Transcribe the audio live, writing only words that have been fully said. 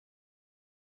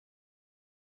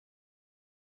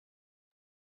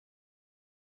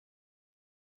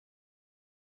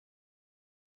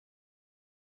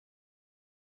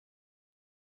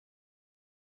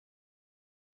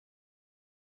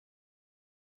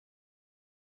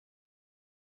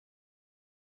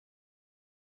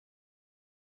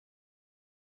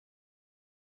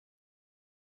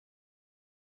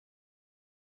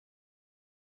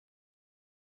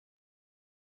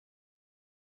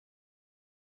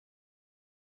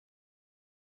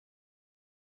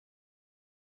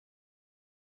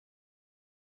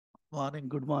Morning,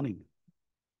 good morning.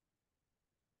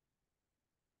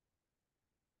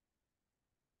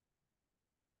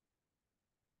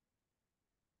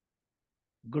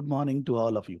 Good morning to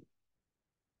all of you.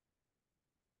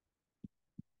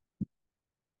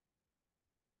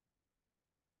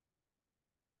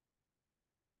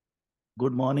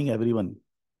 Good morning, everyone.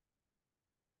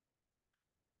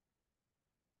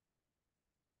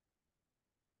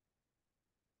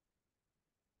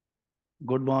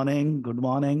 Good morning, good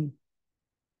morning.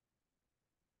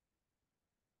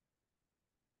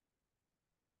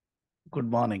 Good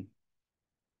morning.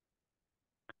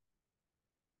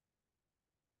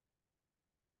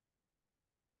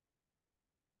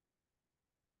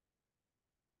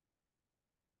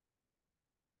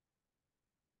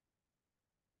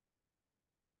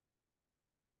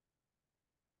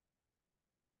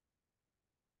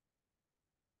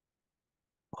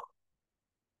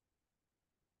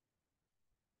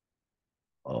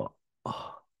 Oh,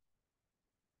 oh.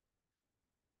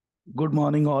 Good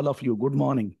morning, all of you. Good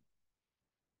morning.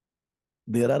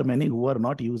 There are many who are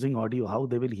not using audio. How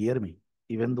they will hear me?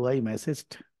 Even though I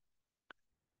messaged.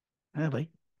 Hey, bhai.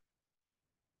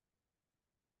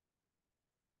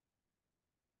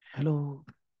 Hello.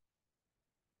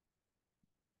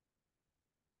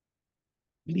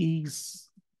 Please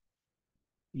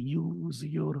use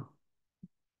your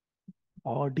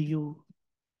audio.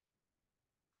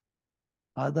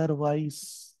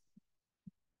 Otherwise,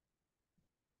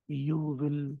 you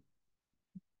will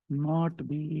not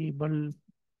be able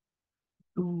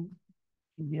to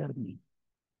hear me.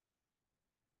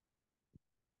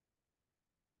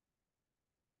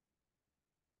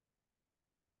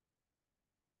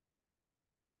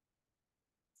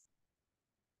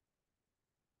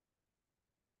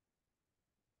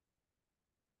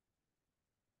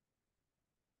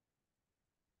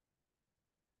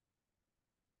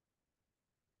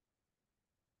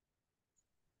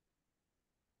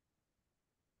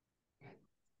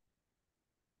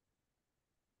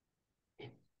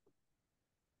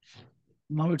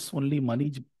 Now it's only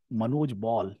Manoj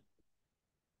Ball.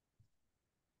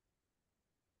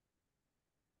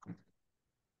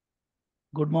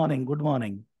 Good morning. Good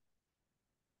morning.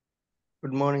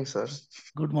 Good morning, sir.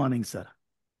 Good morning, sir.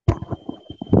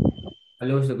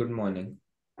 Hello, sir. Good morning.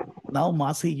 Now,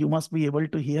 Masi, you must be able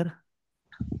to hear.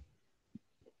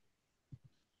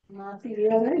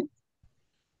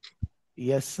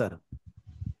 Yes, sir.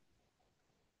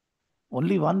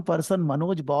 Only one person,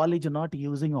 Manoj Ball, is not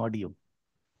using audio.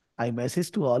 I message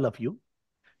to all of you.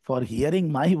 For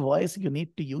hearing my voice, you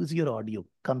need to use your audio.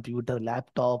 Computer,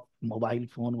 laptop, mobile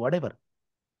phone, whatever.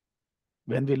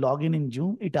 When we log in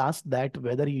Zoom, it asks that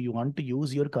whether you want to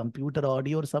use your computer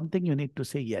audio or something, you need to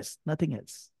say yes, nothing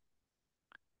else.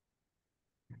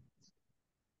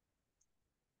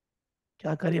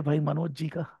 क्या करिए भाई मनोज जी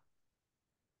का?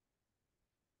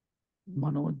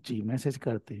 Manoj ji message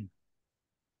करते हैं.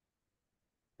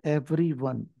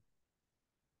 Everyone,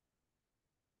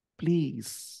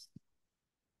 please,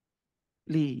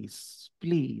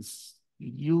 please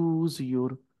use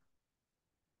your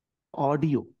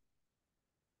audio.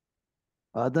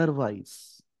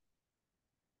 Otherwise,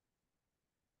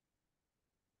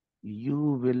 you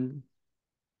will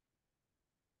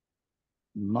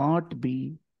not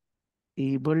be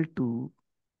able to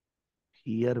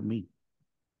hear me.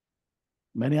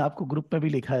 मैंने आपको group में भी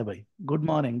लिखा है भाई. Good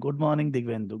morning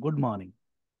दिग्वेंदु, good morning.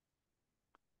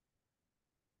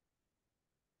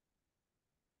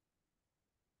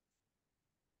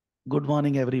 Good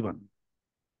morning everyone.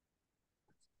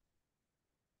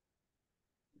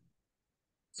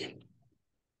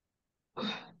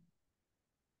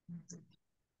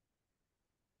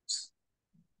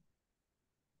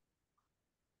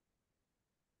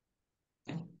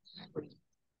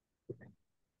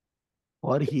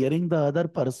 For hearing the other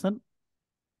person,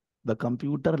 the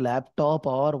computer, laptop,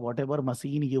 or whatever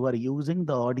machine you are using,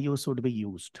 the audio should be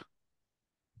used.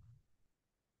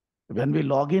 When we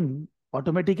log in,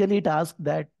 automatically it asks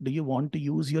that, do you want to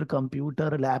use your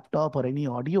computer, laptop, or any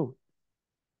audio?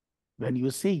 When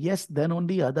you say yes, then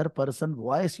only other person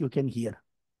voice you can hear.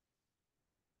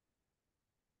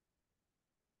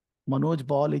 Manoj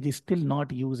Ball is still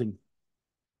not using.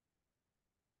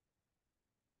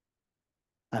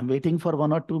 I'm waiting for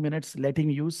 1 or 2 minutes. Let him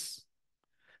use.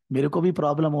 मेरे को भी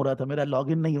problem हो रहा था, मेरा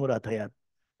login नहीं हो रहा था यार.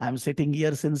 I am sitting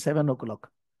here since 7 o'clock,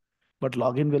 but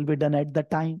login will be done at the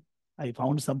time. I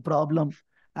found some problem.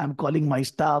 I'm calling my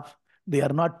staff. They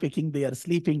are not picking. They are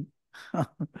sleeping.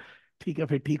 ठीक है,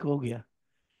 फिर ठीक हो गया.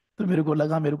 तो मेरे को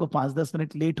लगा मेरे को 5-10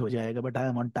 मिनट लेट हो जाएगा, but I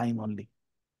am on time only.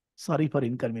 Sorry for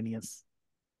inconvenience.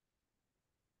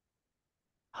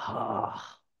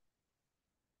 हाँ.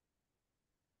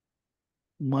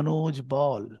 Manoj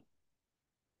Ball.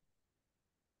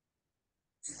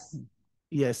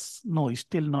 Yes, no,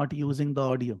 still not using the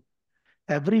audio.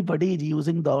 Everybody is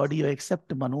using the audio except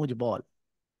Manoj Ball.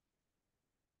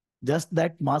 Just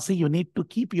that, Masi, you need to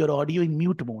keep your audio in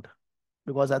mute mode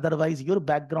because otherwise your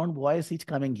background voice is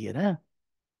coming here. Eh?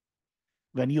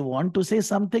 When you want to say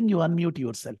something, you unmute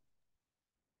yourself.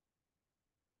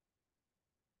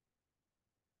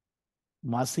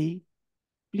 Masi,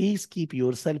 please keep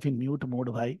yourself in mute mode,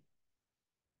 भाई.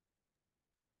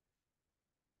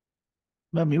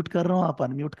 मैं mute कर रहा हूँ, आप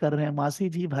unmute कर रहे हैं. मासी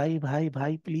जी, भाई भाई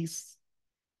भाई, please.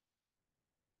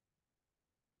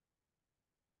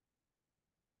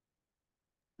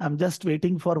 I'm just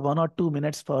waiting for 1 or 2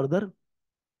 minutes further.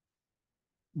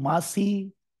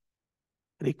 Masi,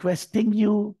 requesting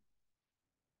you,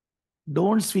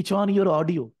 don't switch on your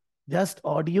audio. Just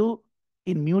audio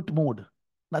in mute mode.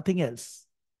 Nothing else.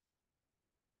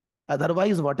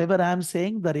 Otherwise, whatever I am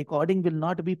saying, the recording will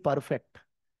not be perfect.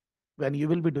 When you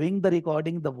will be doing the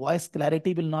recording, the voice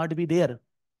clarity will not be there.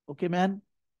 Okay, man?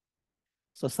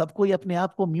 So सब कोई अपने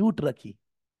आप को mute रखिए.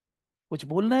 कुछ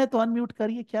बोलना है तो अनम्यूट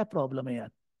करिए. क्या प्रॉब्लम है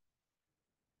यार?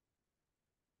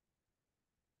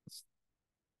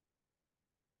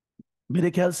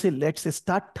 मेरे ख्याल से let's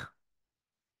start.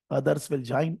 Others will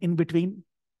join in between.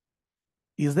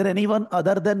 Is there anyone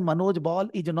other than Manoj Ball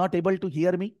is not able to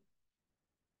hear me?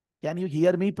 Can you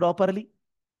hear me properly?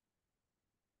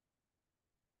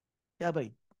 क्या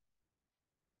भाई?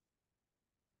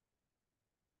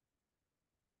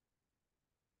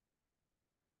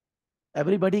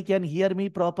 Everybody can hear me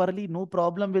properly. No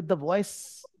problem with the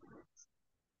voice.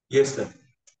 Yes, sir.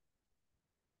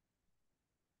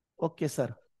 Okay,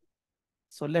 sir.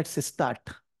 So let's start.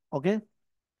 Okay.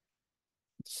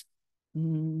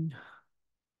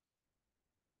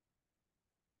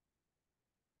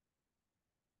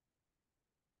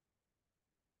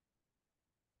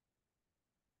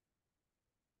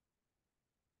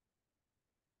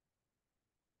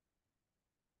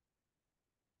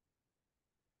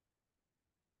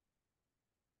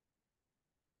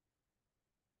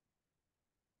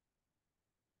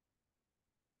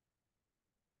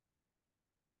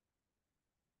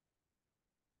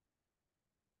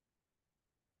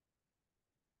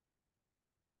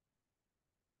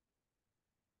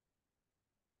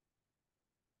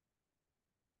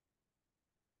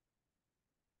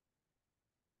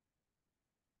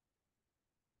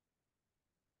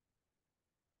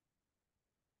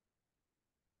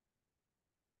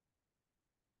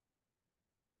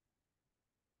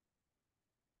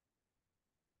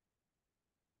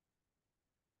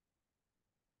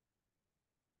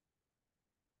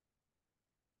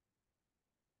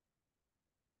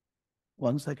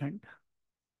 1 second.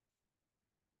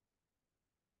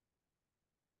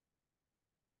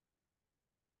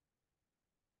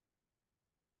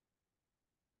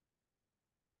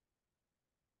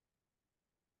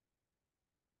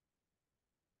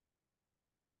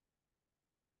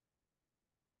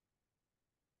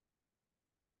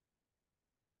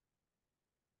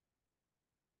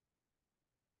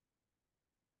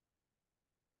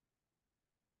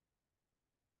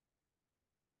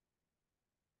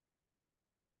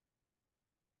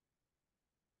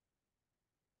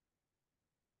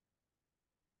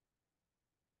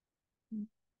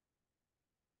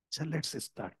 So let's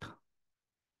start.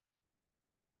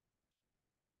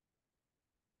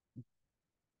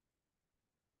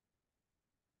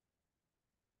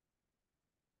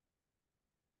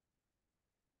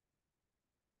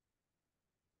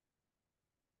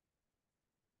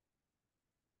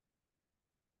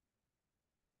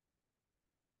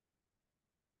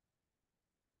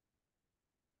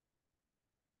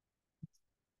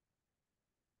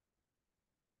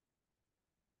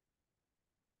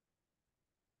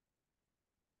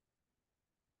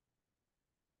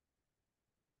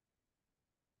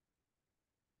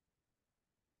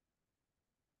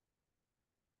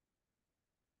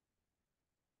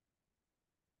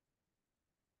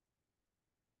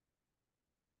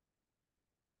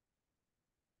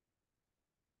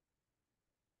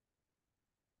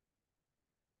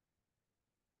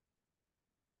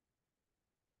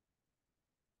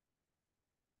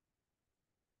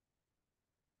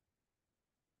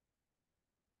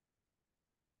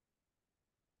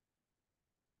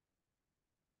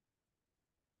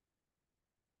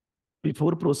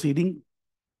 Before proceeding,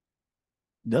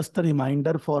 just a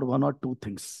reminder for 1 or 2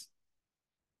 things.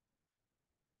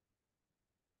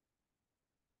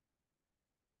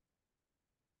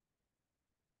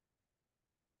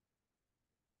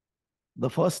 The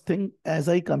first thing, as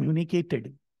I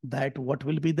communicated, that what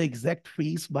will be the exact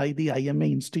fees by the IMA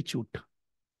Institute.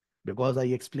 because I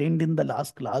explained in the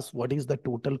last class what is the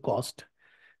total cost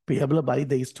payable by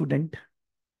the student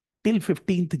till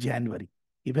 15th January.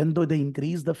 Even though they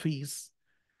increased the fees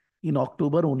in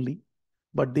October only,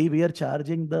 but they were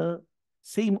charging the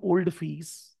same old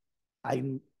fees. I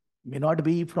may not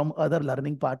be from other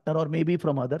learning partner or maybe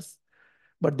from others,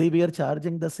 but they were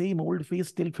charging the same old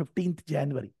fees till 15th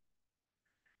January.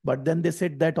 But then they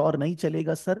said that और नहीं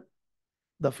चलेगा sir,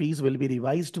 the fees will be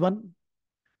revised one,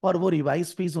 और वो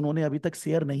revised fees उन्होंने अभी तक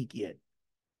share नहीं किया है.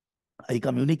 I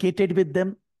communicated with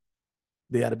them.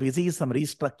 They are busy. Some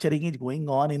restructuring is going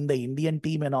on in the Indian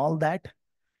team and all that.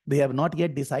 They have not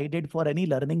yet decided for any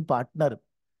learning partner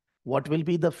what will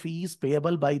be the fees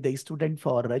payable by the student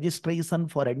for registration,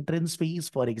 for entrance fees,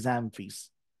 for exam fees.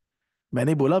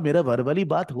 मैंने बोला मेरा verbally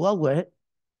बात हुआ है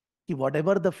कि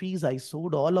whatever the fees I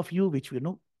showed all of you, which you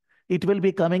know, it will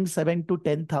be coming 7 to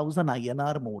 10,000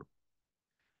 INR more.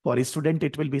 For a student,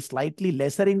 it will be slightly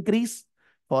lesser increase.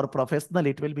 For professional,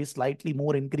 it will be slightly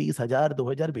more increase.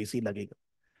 1000-2000 बेसी लगेगा.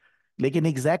 लेकिन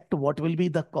exact what will be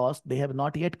the cost, they have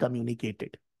not yet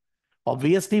communicated.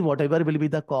 Obviously, whatever will be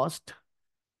the cost,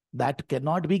 that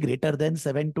cannot be greater than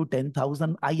 7 to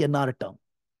 10,000 INR term.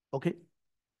 Okay.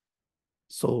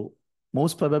 So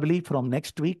most probably from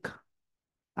next week,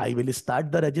 I will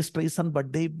start the registration, but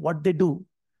what they do,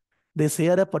 they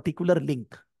share a particular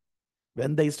link.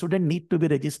 When the student need to be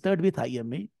registered with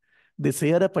IMA, they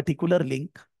share a particular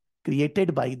link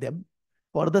created by them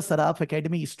for the Saraf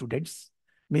Academy students,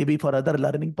 maybe for other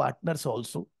learning partners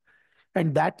also.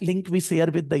 And that link we share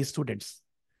with the students.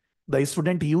 The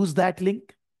student use that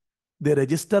link. They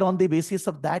register on the basis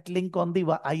of that link on the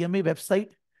IMA website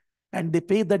and they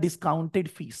pay the discounted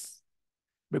fees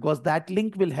because that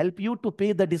link will help you to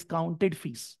pay the discounted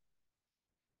fees.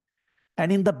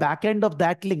 And in the back end of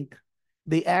that link,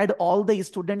 they add all the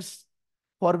students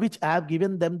for which I have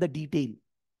given them the detail.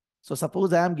 So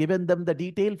suppose I am given them the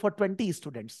detail for 20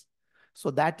 students. So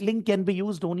that link can be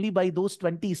used only by those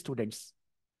 20 students.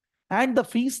 And the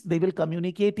fees, they will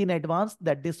communicate in advance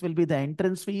that this will be the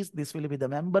entrance fees, this will be the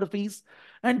member fees,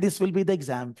 and this will be the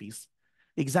exam fees.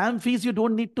 Exam fees you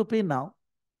don't need to pay now.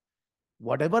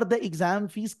 Whatever the exam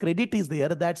fees credit is there,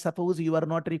 that suppose you are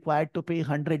not required to pay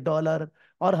 $100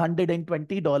 or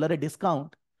 $120 a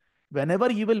discount.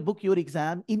 Whenever you will book your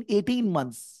exam in 18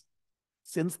 months,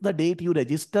 since the date you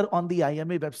register on the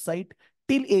IMA website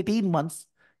till 18 months,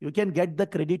 you can get the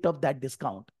credit of that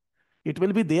discount. It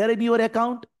will be there in your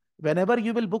account. Whenever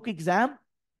you will book exam,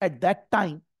 at that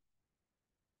time,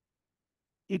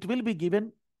 it will be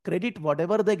given credit.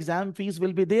 Whatever the exam fees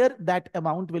will be there, that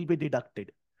amount will be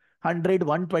deducted. $100,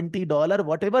 $120,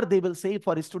 whatever they will say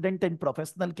for student and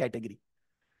professional category.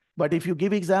 But if you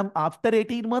give exam after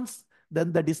 18 months,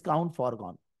 then the discount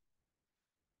foregone.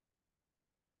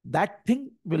 That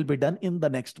thing will be done in the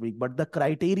next week. But the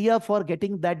criteria for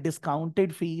getting that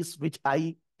discounted fees, which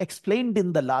I explained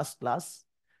in the last class,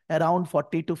 around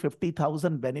 40 to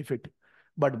 50,000 benefit.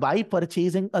 But by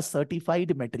purchasing a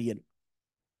certified material,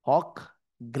 𝐁𝐸,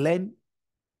 Glen,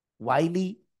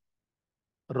 Wiley,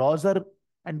 Roser,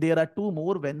 and there are two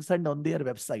more mentioned on their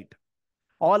website.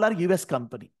 All are US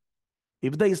company.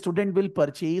 If the student will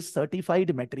purchase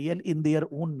certified material in their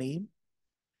own name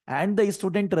and the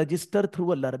student register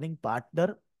through a learning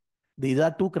partner, these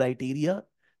are two criteria,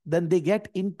 then they get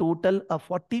in total a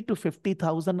 40 to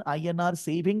 50,000 INR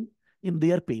saving in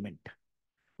their payment.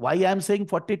 Why I am saying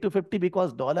 40 to 50?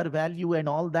 Because dollar value and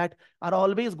all that are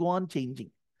always go on changing.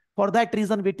 For that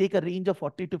reason, we take a range of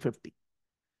 40 to 50.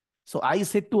 So I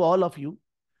said to all of you,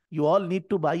 you all need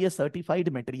to buy a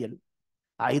certified material.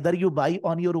 Either you buy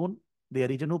on your own, there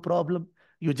is no problem.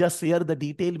 You just share the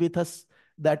detail with us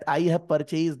that I have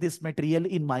purchased this material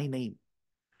in my name,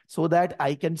 so that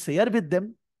I can share with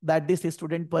them that this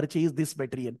student purchased this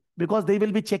material, because they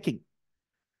will be checking.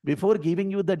 Before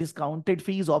giving you the discounted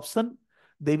fees option,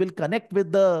 they will connect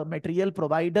with the material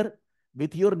provider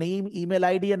with your name, email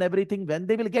ID and everything. When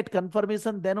they will get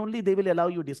confirmation, then only they will allow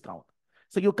you discount.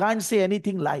 So you can't say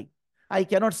anything lie. I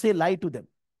cannot say lie to them.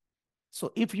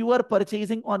 So if you are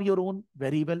purchasing on your own,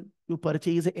 very well. You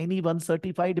purchase any one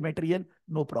certified material,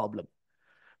 no problem.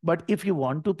 But if you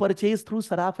want to purchase through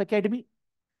Saraf Academy,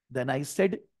 then I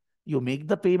said you make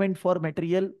the payment for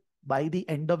material by the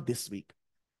end of this week.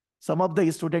 Some of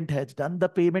the student has done the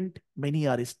payment. Many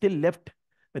are still left.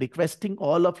 Requesting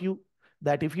all of you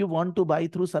that if you want to buy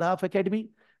through Saraf Academy,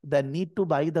 then need to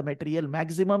buy the material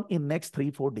maximum in next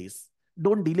 3-4 days.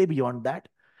 Don't delay beyond that,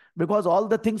 because all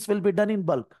the things will be done in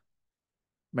bulk.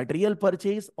 Material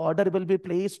purchase order will be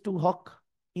placed to 𝐁𝐸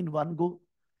in one go.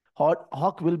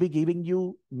 𝐁𝐸 will be giving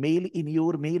you mail in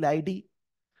your mail ID.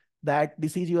 that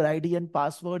this is your ID and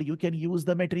password, you can use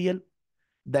the material.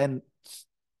 Then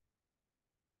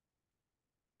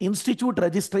institute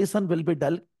registration will be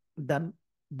done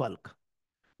bulk.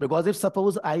 Because if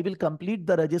suppose I will complete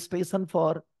the registration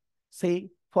for, say,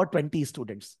 for 20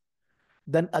 students,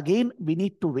 then again we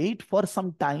need to wait for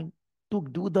some time to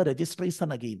do the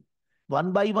registration again.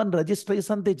 One by one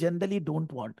registration they generally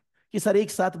don't want कि sir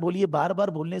एक साथ बोलिए, बार बार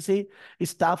बोलने से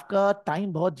staff का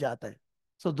time बहुत जाता है.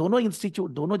 सो दोनों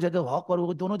इंस्टीट्यूट, दोनों जगह हॉक और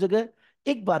वो दोनों जगह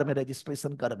एक बार में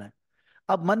रजिस्ट्रेशन करना है.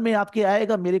 अब मन में आपके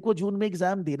आएगा मेरे को जून में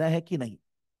एग्जाम देना है कि नहीं.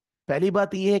 पहली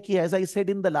बात यह है कि as I said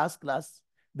in the last class,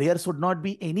 there should not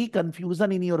be any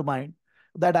confusion in your mind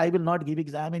that I will not give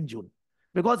exam in June.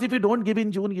 Because if you don't give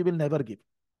in June, you will never give.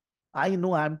 I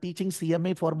know I am teaching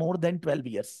CMA for more than 12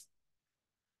 years.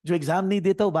 जो exam नहीं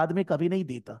देता वो बाद में कभी नहीं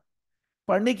देता.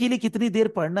 पढ़ने के लिए कितनी देर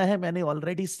पढ़ना है मैंने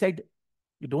already said.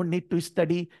 You don't need to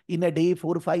study in a day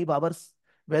 4-5 hours,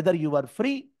 whether you are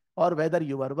free or whether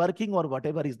you are working or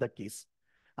whatever is the case.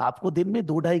 आपको दिन में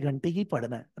 2-2.5 घंटे ही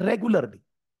पढ़ना है रेगुलरली.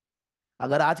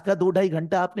 अगर आज का 2-2.5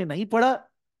 घंटा आपने नहीं पढ़ा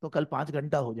तो कल 5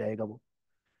 घंटा हो जाएगा. वो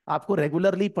आपको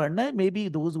रेगुलरली पढ़ना है. May be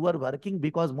those who are working,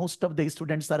 because most of the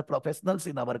students are professionals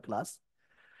in our class.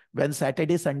 When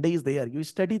Saturday Sunday is there, you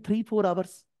study 3-4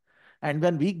 hours, and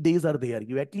when weekdays are there,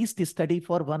 you at least study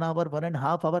for 1 hour,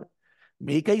 1.5 hours.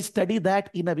 Make a study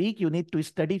that in a week you need to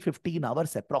study 15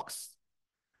 hours approx.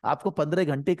 आपको 15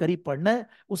 घंटे करीब पढ़ना है.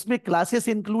 उसमें classes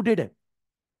included है.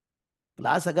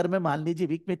 Class अगर मैं मान लीजिए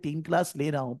वीक में 3 क्लास ले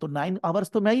रहा हूं तो 9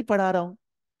 hours तो मैं ही पढ़ा रहा हूं.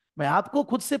 मैं आपको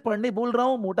खुद से पढ़ने बोल रहा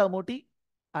हूं मोटा मोटी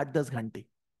 8-10 घंटे.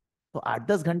 तो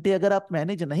 8-10 घंटे अगर आप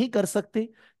मैनेज नहीं कर सकते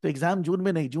तो एग्जाम जून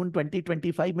में नहीं, जून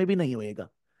 2025 में भी नहीं होएगा.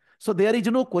 So there is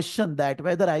no question that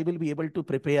whether I will be able to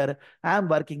prepare. I am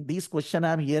working. These questions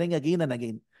I am hearing again and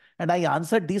again. And I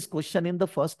answered this question in the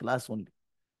first class only.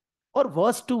 और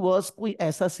worst to worst कोई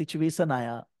ऐसा situation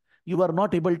आया, you are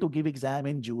not able to give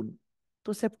exam in June,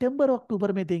 तो सितंबर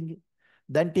अक्टूबर में देंगे.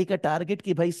 Then take a target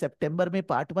कि भाई सितंबर में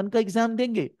पार्ट 1 का एग्जाम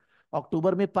देंगे,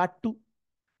 अक्टूबर में पार्ट 2.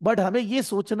 बट हमें ये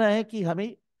सोचना है कि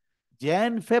हमें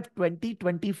जैन-फेब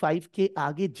 2025 के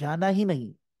आगे जाना ही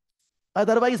नहीं,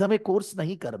 अदरवाइज हमें कोर्स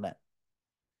नहीं करना है.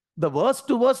 The worst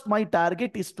to worst my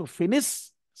target is to finish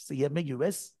CMA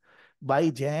US bye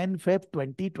जैन-फेब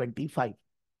 2025.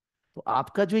 तो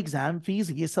आपका जो एग्जाम फीस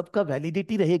ये सब का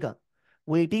वैलिडिटी रहेगा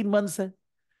वो 18 मंथ्स है.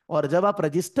 और जब आप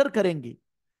रजिस्टर करेंगे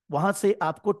वहां से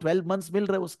आपको 12 मंथ्स मिल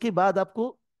रहे हैं. उसके बाद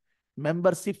आपको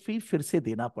मेंबरशिप फी फिर से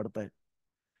देना पड़ता है.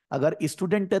 अगर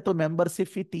स्टूडेंट है तो मेंबरशिप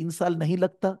फी 3 साल नहीं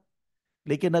लगता,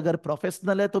 लेकिन अगर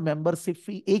प्रोफेशनल है तो मेंबरशिप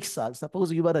फी 1 साल.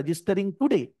 Suppose you are registering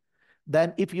today,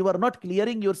 then if you are not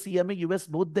clearing your CMA US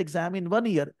both the exam in 1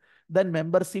 year, then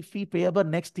membership fee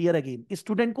payable next year again.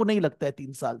 Student को नहीं लगता है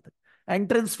 3 साल तक.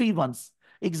 Entrance fee once,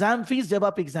 exam fees जब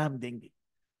आप exam देंगे.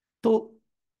 तो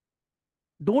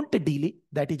don't delay.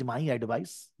 That is my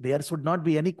advice. There should not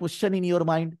be any question in your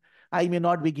mind. I may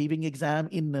not be giving exam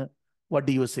in what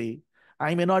do you say? I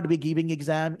may not be giving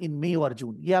exam in May or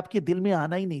June. ये आपके दिल में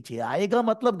आना ही नहीं चाहिए. आएगा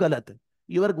मतलब गलत है.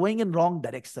 You are going in wrong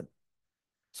direction.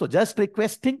 So just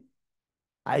requesting,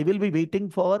 I will be waiting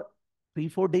for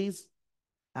 3-4 days.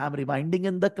 I am reminding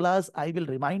in the class. I will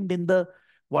remind in the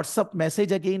WhatsApp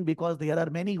message again because there are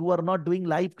many who are not doing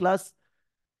live class.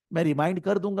 मैं remind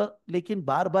कर दूंगा, लेकिन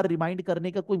बार बार remind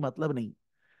करने का कोई मतलब नहीं.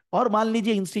 और मान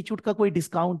लीजिए इंस्टीट्यूट का कोई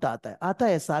डिस्काउंट आता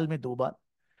है साल में 2 बार.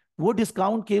 वो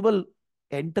डिस्काउंट केवल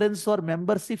एंट्रेंस और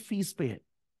मेंबरशिप फीस पे है.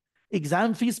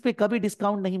 एग्जाम फीस पे कभी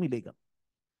डिस्काउंट नहीं मिलेगा.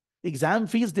 Exam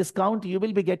fees discount you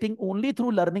will be getting only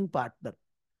through learning partner,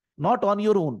 not on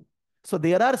your own. So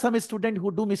there are some students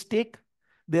who do mistake.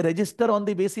 They register on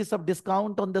the basis of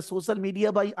discount on the social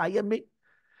media by IMA.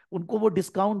 उनको वो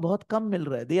discount बहुत कम मिल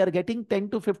रहा है. They are getting 10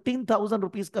 to 15,000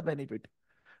 rupees का benefit,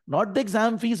 not the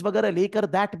exam fees वगैरह लेकर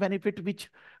that benefit which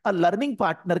a learning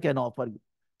partner can offer you.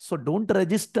 So don't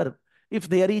register if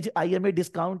there is IMA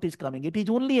discount is coming. It is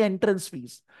only entrance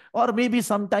fees or maybe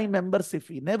sometime membership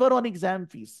fee, never on exam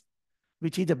fees,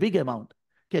 which is a big amount.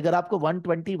 कि अगर आपको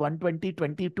 120, 120,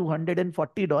 20,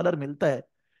 $240 मिलता है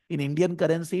in Indian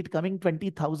currency, it coming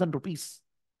 20,000 rupees.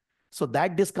 So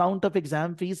that discount of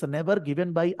exam fees never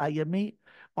given by IMA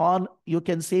on, you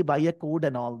can say, by a code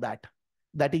and all that.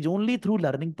 That is only through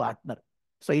learning partner.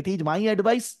 So it is my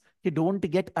advice, you don't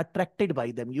get attracted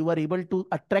by them. You are able to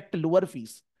attract lower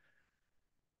fees.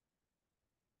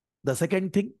 The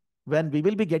second thing, when we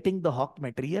will be getting the hawk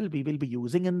material, we will be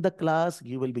using in the class,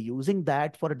 you will be using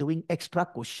that for doing extra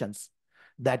questions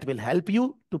that will help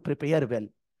you to prepare well.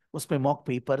 उसमें mock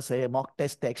papers है, mock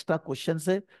test है, extra questions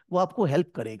है, वो आपको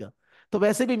help करेगा. तो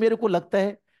वैसे भी मेरे को लगता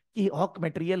है कि हॉक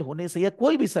मटेरियल होने से या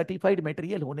कोई भी सर्टिफाइड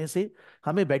मटेरियल होने से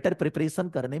हमें बेटर प्रिपरेशन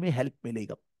करने में हेल्प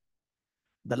मिलेगा.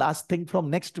 The last thing, from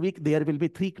next week there will be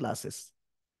 3 classes.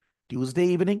 Tuesday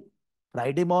evening,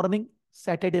 Friday morning,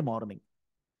 Saturday morning.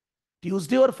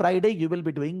 Tuesday or Friday, you will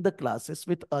be doing the classes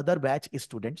with other batch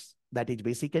students. That is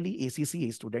basically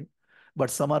ACCA student,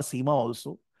 but some are CMA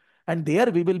also. And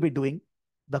there we will be doing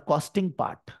the costing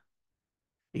part.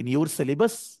 In your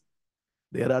syllabus,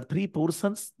 there are 3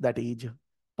 portions. That is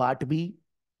part B,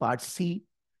 part C,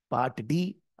 part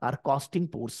D are costing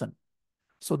portion.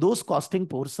 So those costing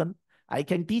portion, I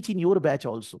can teach in your batch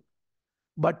also.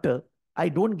 But I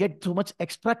don't get so much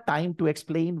extra time to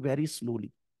explain very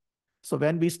slowly. So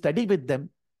when we study with them,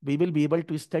 we will be able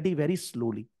to study very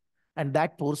slowly. And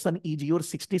that portion is your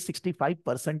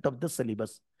 60-65% of the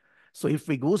syllabus. So if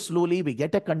we go slowly, we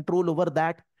get a control over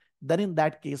that, then in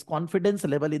that case, confidence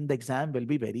level in the exam will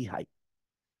be very high.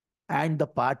 And the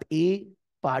part A,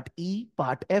 part E,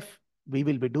 part F, we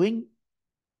will be doing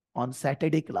on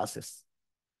Saturday classes.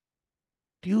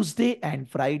 Tuesday and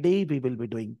Friday, we will be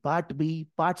doing part B,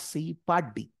 part C,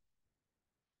 part D.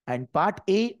 And part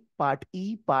A, part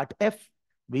E, part F,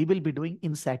 we will be doing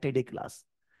in Saturday class.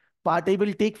 Part A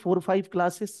will take 4 or 5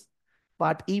 classes.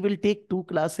 Part E will take 2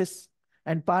 classes.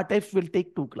 And part F will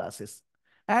take 2 classes.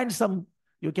 And some,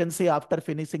 you can say after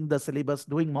finishing the syllabus,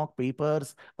 doing mock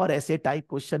papers or essay type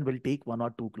question will take 1 or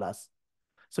 2 class.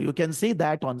 So you can say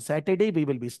that on Saturday, we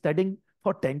will be studying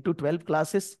for 10 to 12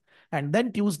 classes. And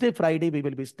then Tuesday, Friday, we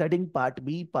will be studying part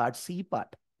B, part C,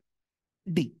 part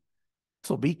D.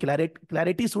 So be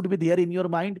clarity should be there in your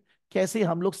mind. कैसे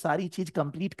हम लोग सारी चीज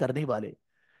complete करने वाले.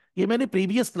 ये मैंने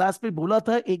previous class में बोला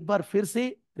था, एक बार फिर से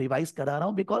रिवाइज करा रहा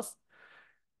हूं, बिकॉज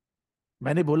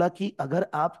मैंने बोला कि अगर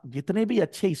आप जितने भी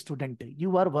अच्छे स्टूडेंट हैं,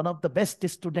 you are one of the best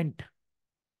student,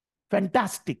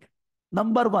 fantastic,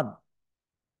 number 1,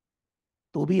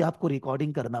 तो भी आपको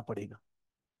रिकॉर्डिंग करना पड़ेगा.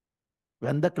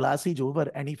 When the class is over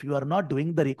and if you are not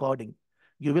doing the recording,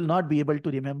 you will not be able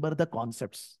to remember the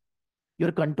concepts.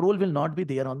 Your control will not be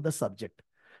there on the subject.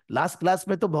 Last class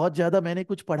में तो बहुत ज्यादा मैंने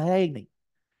कुछ पढ़ाया ही नहीं,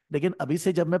 लेकिन अभी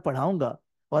से जब मैं पढ़ाऊंगा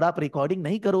और आप रिकॉर्डिंग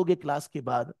नहीं करोगे क्लास के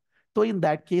बाद, तो इन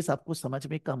दैट केस आपको समझ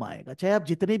में कम आएगा, चाहे आप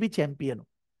जितने भी चैंपियन हो.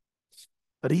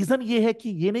 रीजन ये है कि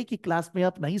ये नहीं कि क्लास में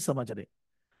आप नहीं समझ रहे.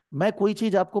 मैं कोई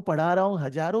चीज आपको पढ़ा रहा हूं,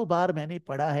 हजारों बार मैंने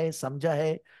पढ़ा है, समझा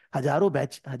है,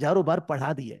 हजारों बार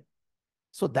पढ़ा दिया है.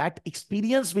 So that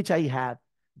experience which I have,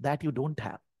 that you don't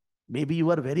have. Maybe you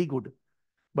are very good,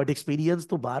 but experience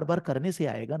तो बार बार करने से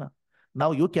आएगा ना.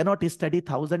 Now you cannot study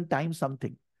 1000 times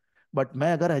something, but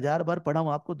मैं अगर 1000 बार पढ़ा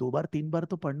हूं, आपको 2 बार 3 बार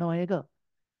तो पढ़ना आएगा.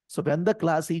 So when the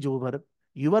class is over,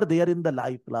 you are there in the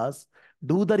live class,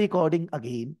 do the recording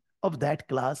again of that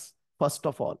class.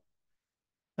 First of all,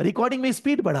 recording में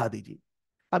speed बढ़ा दीजिए.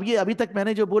 अब ये अभी तक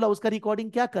मैंने जो बोला उसका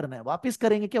रिकॉर्डिंग क्या करना है, वापस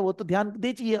करेंगे क्या, वो तो ध्यान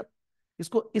दीजिए. आप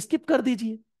इसको स्किप कर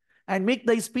दीजिए एंड मेक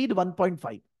द स्पीड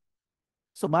 1.5.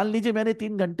 सो मान लीजिए मैंने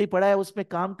 3 घंटे पढ़ा है, उसमें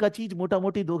काम का चीज मोटा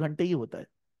मोटी 2 घंटे ही होता है.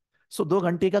 सो 2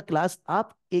 घंटे का क्लास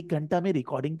आप 1 घंटा में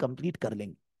रिकॉर्डिंग कंप्लीट कर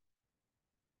लेंगे.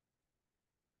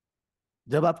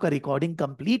 जब आपका रिकॉर्डिंग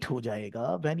कंप्लीट हो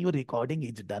जाएगा, when your recording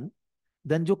is done,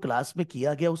 then जो क्लास में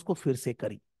किया गया उसको फिर से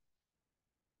करिए.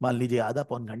 मान लीजिए आधा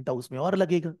पौन घंटा उसमें और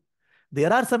लगेगा.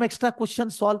 There are some extra question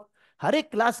solve. हर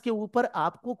एक क्लास के ऊपर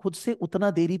आपको खुद से उतना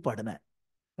देरी पढ़ना है,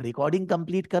 रिकॉर्डिंग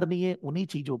कंप्लीट करनी है, उन्हीं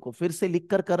चीजों को फिर से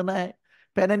लिखकर करना है.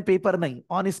 पेन एंड पेपर नहीं,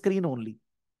 on screen only.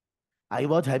 I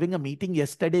was having a meeting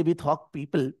yesterday with hoc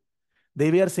people. They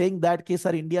way are saying that कि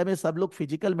सर इंडिया में सब लोग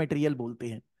फिजिकल मटेरियल बोलते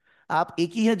हैं, आप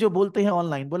एक ही है जो बोलते हैं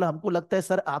ऑनलाइन. बोला हमको लगता है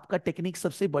सर आपका टेक्निक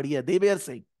सबसे बढ़िया है. दे वे are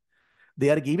saying they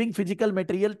are giving physical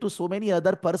material to so many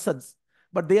other persons,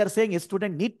 but they are saying a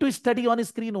student need to study on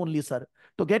screen only, sir,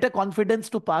 to get a confidence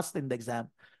to pass in the exam.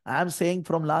 I am saying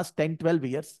from last 10-12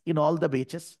 years in all the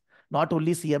batches, not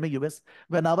only CMA US,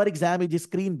 when our exam is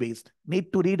screen based,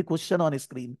 need to read question on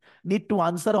screen, need to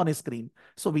answer on screen,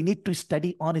 so we need to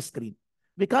study on screen.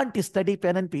 We can't study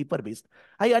pen and paper based.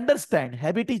 I understand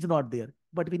habit is not there,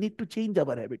 but we need to change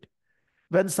our habit.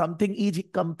 When something is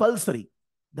compulsory,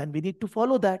 then we need to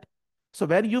follow that. So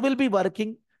when you will be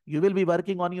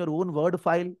working on your own word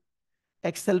file,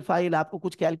 Excel file, आपको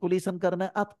कुछ calculation करना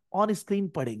है, आप on screen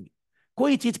पढ़ेंगे.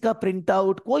 कोई चीज का print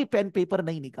out, कोई पेन पेपर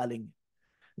नहीं निकालेंगे.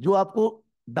 जो आपको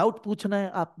डाउट पूछना है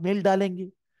आप मेल डालेंगे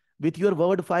with your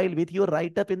word file, with your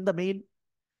right up in the mail.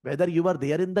 Whether you are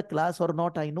there in the class or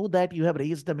not, I know that you have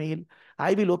raised a mail.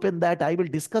 I will open that, I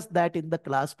will discuss that in the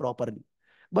class properly.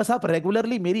 बस आप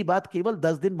regularly मेरी बात केवल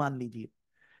 10 दिन मान लीजिए.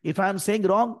 If I am saying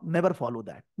wrong, never follow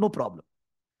that. No problem.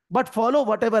 But follow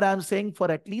whatever I am saying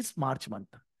for at least March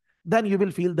month. Then you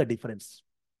will feel the difference.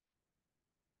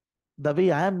 The way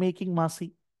I am making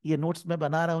Masi, ये notes मैं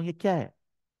बना रहा हूं, ये क्या है?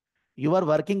 You are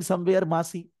working somewhere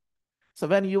मासी. So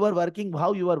when you are working,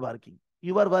 how you are working?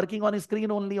 You are working on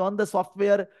screen only, on the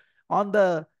software,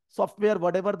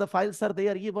 whatever the files are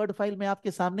there. ये word file मैं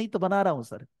आपके सामने ही तो बना रहा हूं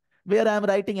sir. Where I am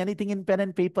writing anything in pen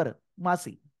and paper,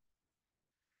 मासी.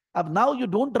 अब now you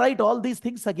don't write all these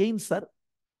things again, sir.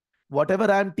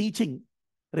 Whatever I am teaching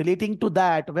relating to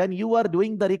that, when you are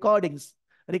doing the recordings,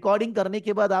 recording करने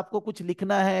के बाद आपको कुछ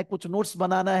लिखना है, कुछ नोट्स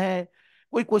बनाना है,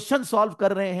 कोई क्वेश्चन सॉल्व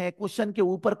कर रहे हैं, क्वेश्चन के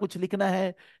ऊपर कुछ लिखना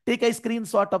है, take a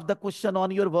screenshot of the question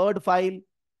on your word file,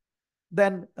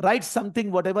 then right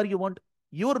something whatever you want.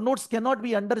 Your notes can not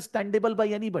be understandable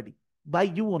bye anybody,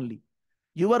 bye you only.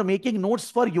 You are making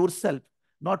notes for yourself,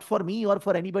 not for me और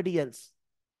for anybody else.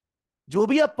 जो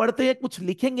भी आप पढ़ते हैं कुछ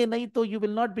लिखेंगे नहीं तो you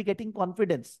will not be getting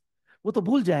confidence. वो तो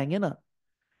भूल जाएंगे ना.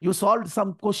 You solved some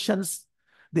questions.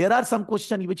 There are some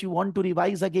questions which you want to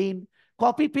revise again.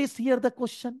 Copy paste here the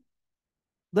question,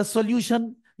 the solution,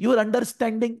 your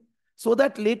understanding, so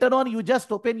that later on you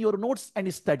just open your notes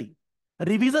and study.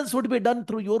 Revisions would be done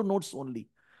through your notes only,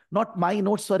 not my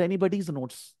notes or anybody's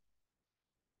notes.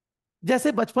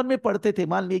 जैसे बचपन में पढ़ते थे,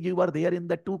 मान लीजिए you were there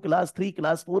in the 2 class, 3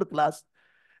 class, 4 class.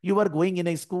 You were going in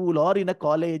a school or in a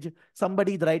college.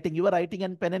 Somebody is writing, you were writing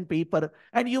on pen and paper,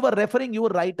 and you were referring your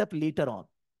write up later on.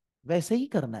 वैसे ही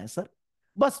करना है sir,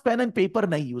 बस pen and paper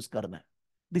नहीं use करना है.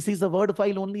 This is the word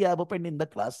file only I have opened in the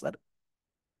class sir.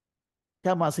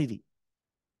 क्या मासी जी?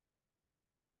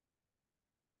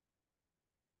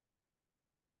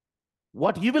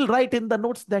 What you will write in the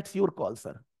notes, that's your call,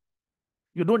 sir.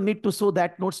 You don't need to show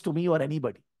that notes to me or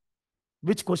anybody.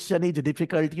 Which question is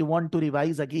difficult, you want to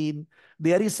revise again.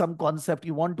 There is some concept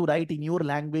you want to write in your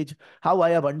language, how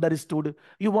I have understood.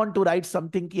 You want to write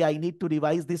something कि I need to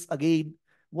revise this again.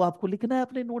 वो आपको लिखना है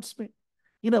अपने notes में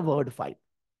इन a word file,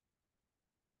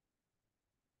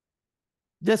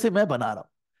 जैसे मैं बना रहा हूं.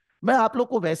 मैं आप लोग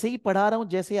को वैसे ही पढ़ा रहा हूं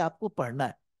जैसे आपको पढ़ना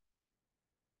है.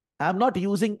 I am not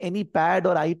using any pad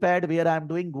और iPad where I am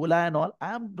doing गोला and all.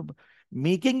 I am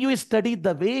making you study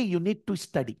the way you need to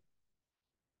study,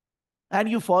 and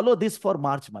you follow this for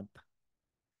March month.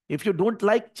 If you don't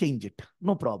like, change it,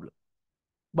 no problem.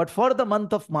 But for the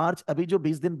month of March, अभी जो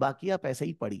 20 दिन बाकी है, आप ऐसे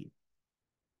ही पढ़िए.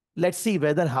 Let's see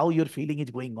whether how your feeling is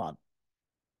going on.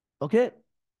 Okay.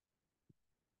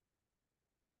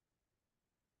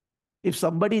 If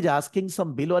somebody is asking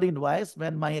some bill or invoice,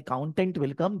 when my accountant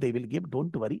will come, they will give,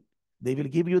 don't worry. They will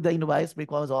give you the invoice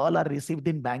because all are received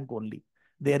in bank only.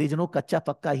 There is no kacha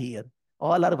pakka here.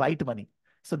 All are white money.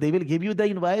 So they will give you the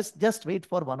invoice. Just wait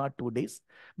for 1 or 2 days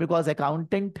because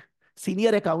accountant,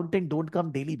 senior accountant don't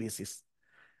come daily basis.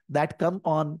 That come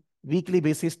on weekly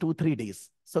basis, 2-3 days.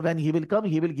 So when he will come,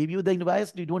 he will give you the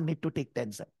invoice. You don't need to take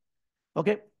tension.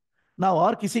 Okay. Now,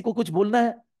 और किसी को कुछ बोलना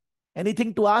है?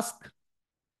 Anything to ask?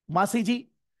 Masi ji,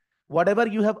 whatever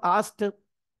you have asked,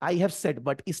 I have said,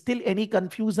 but still any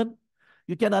confusion?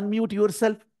 You can unmute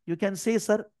yourself. You can say,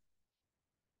 sir.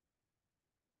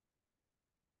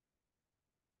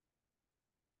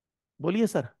 बोलिए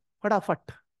sir,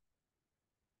 फटाफट.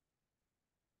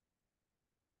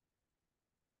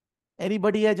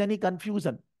 Anybody has any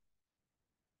confusion?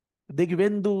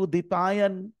 Digvendu,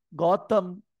 Dipayan,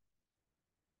 Gautam,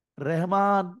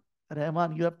 Rahman,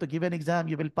 you have to give an exam,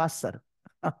 you will pass, sir.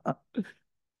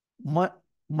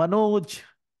 Manoj,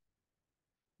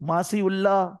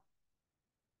 Masiullah,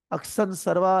 Aksan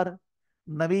Sarwar,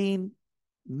 Naveen,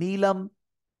 Neelam,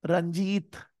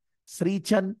 Ranjit,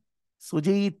 Srichan,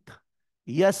 Sujit,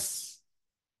 yes.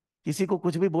 किसी को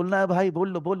कुछ भी बोलना है भाई, बोल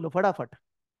लो फटाफट.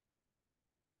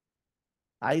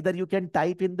 Either you can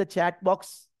type in the chat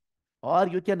box or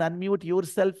you can unmute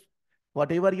yourself.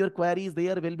 Whatever your queries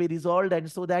there will be resolved, and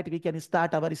so that we can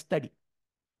start our study.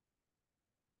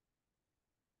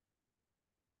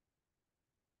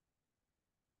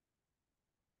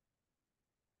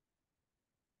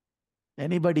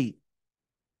 Anybody?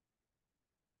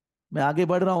 मैं आगे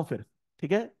बढ़ रहा हूं फिर,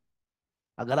 ठीक है.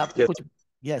 अगर आपको कुछ,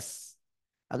 यस,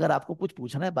 अगर आपको कुछ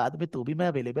पूछना है बाद में तो भी मैं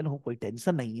अवेलेबल हूं, कोई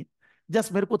टेंशन नहीं है.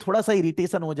 जस्ट मेरे को थोड़ा सा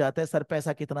इरिटेशन हो जाता है, सर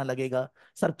पैसा कितना लगेगा,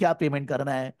 सर क्या पेमेंट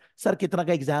करना है, सर कितना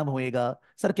का एग्जाम होएगा,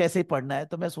 सर कैसे पढ़ना है.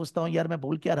 तो मैं सोचता हूँ यार मैं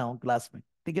बोल क्या रहा हूँ क्लास में,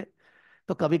 ठीक है.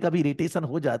 तो कभी कभी इरिटेशन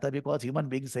हो जाता है, बिकॉज ह्यूमन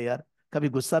बीइंग्स है यार, कभी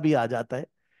गुस्सा भी आ जाता है.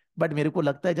 बट मेरे को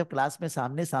लगता है जब क्लास में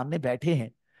सामने सामने बैठे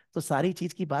हैं तो सारी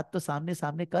चीज की बात तो सामने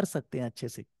सामने कर सकते हैं अच्छे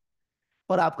से.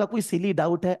 और आपका कोई सिली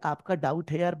डाउट है, आपका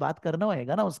डाउट है यार, बात करना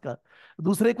होगा ना उसका.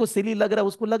 दूसरे को सिली लग रहा है,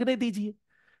 उसको लगने दीजिए.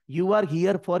 You are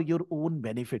here for your own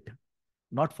benefit,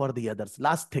 not for the others.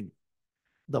 Last thing,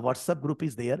 the WhatsApp group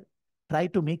is there. Try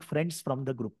to make friends from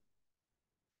the group.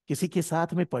 किसी के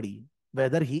साथ में पढ़िए,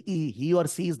 whether he or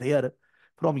she is there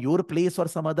from your place और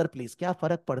some other place, क्या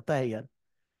फर्क पड़ता है यार?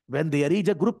 When there is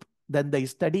a group then the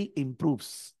study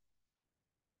improves.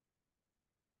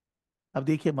 अब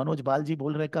देखिए मनोज बाल जी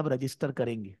बोल रहे हैं कब रजिस्टर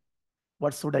करेंगे,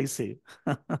 व्हाट शुड आई से?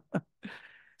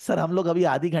 सर हम लोग अभी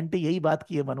आधी घंटे यही बात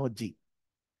की है मनोज जी,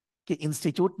 कि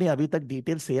इंस्टीट्यूट ने अभी तक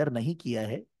डिटेल शेयर नहीं किया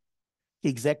है कि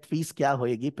एग्जैक्ट फीस क्या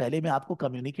होएगी। पहले मैं आपको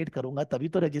कम्युनिकेट करूंगा तभी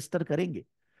तो रजिस्टर करेंगे।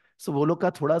 सो वो लोग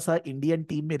का थोड़ा सा इंडियन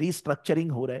टीम में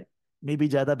रीस्ट्रक्चरिंग हो रहा है, मे भी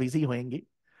ज्यादा बिजी होंगे।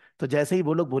 तो जैसे ही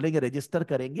वो लोग बोलेंगे रजिस्टर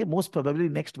करेंगे, मोस्ट प्रोबेबली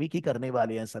नेक्स्ट वीक ही करने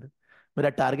वाले हैं सर। मेरा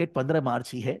टारगेट 15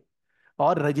 मार्च ही है।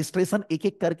 और रजिस्ट्रेशन एक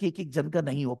एक करके एक एक जन का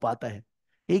नहीं हो पाता है,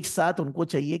 एक साथ उनको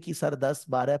चाहिए कि सर 10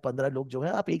 12 15 लोग जो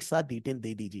है आप एक साथ डिटेल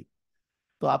दे दीजिए।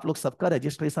 तो आप लोग सबका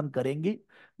रजिस्ट्रेशन करेंगे,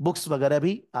 बुक्स वगैरह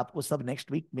भी आपको सब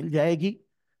नेक्स्ट वीक मिल जाएगी।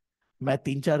 मैं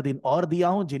 3 4 दिन और दिया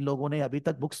हूं, जिन लोगों ने अभी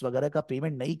तक बुक्स वगैरह का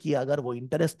पेमेंट नहीं किया, अगर वो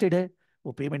इंटरेस्टेड है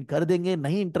वो पेमेंट कर देंगे,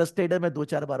 नहीं इंटरेस्टेड है मैं 2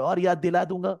 4 बार और याद दिला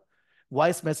दूंगा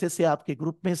वॉइस मैसेज से आपके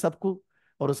ग्रुप में सबको।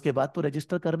 और उसके बाद तो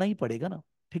रजिस्टर करना ही पड़ेगा ना,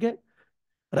 ठीक है?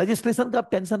 रजिस्ट्रेशन का आप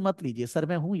टेंशन मत लीजिए सर,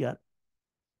 मैं हूं यार।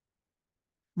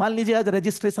 मान लीजिए आज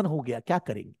रजिस्ट्रेशन हो गया, क्या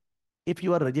करेंगे? If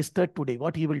you are registered today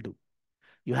what you will do?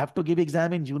 You have to give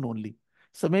exam in June only.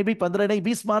 So may be 15 नहीं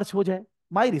 20 मार्च हो जाए,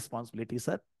 my responsibility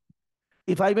sir.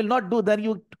 If I will not do, then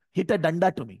you hit a danda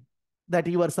to me that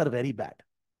you are sir very bad.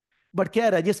 But क्या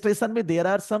registration में there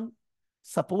are some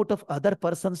support of other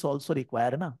persons also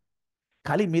require ना,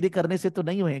 खाली मेरे करने से तो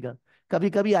नहीं होएगा। कभी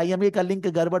कभी आईएमए का लिंक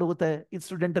गड़बड़ होता है,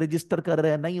 स्टूडेंट रजिस्टर कर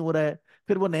रहे हैं नहीं हो रहा है,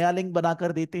 फिर वो नया लिंक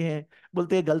बनाकर देते हैं,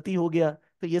 बोलते हैं गलती हो गया।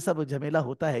 तो ये सब झमेला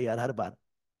होता है यार हर बार,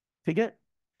 ठीक है?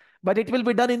 But it will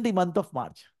be done in the month of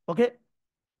March, okay?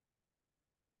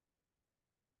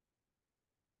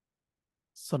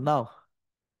 So now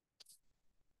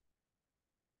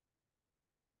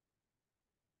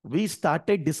we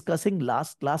started discussing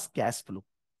last class cash flow.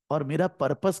 और मेरा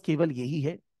पर्पस केवल यही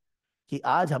है कि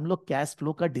आज हम लोग कैश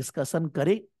फ्लो का डिस्कशन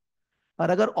करें, और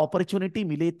अगर अपॉर्चुनिटी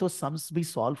मिले तो सम्स भी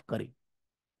सॉल्व करें।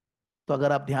 तो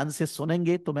अगर आप ध्यान से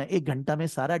सुनेंगे तो मैं 1 घंटा में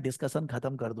सारा डिस्कशन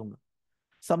खत्म कर दूंगा।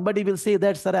 somebody will say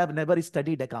that sir I have never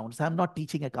studied accounts, I am not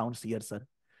teaching accounts here sir,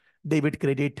 debit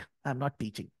credit I am not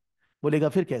teaching। बोलेगा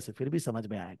फिर कैसे? फिर भी समझ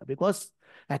में आएगा, because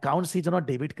accounts is not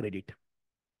debit credit,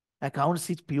 accounts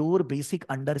is pure basic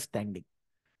understanding.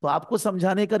 तो आपको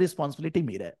समझाने का रिस्पॉन्सिबिलिटी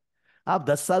मेरा है। आप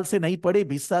 10 साल से नहीं पढ़े,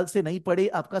 20 साल से नहीं पढ़े,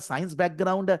 आपका साइंस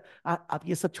बैकग्राउंड है, आप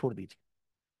ये सब छोड़ दीजिए।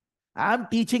 I am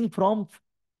teaching from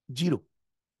zero,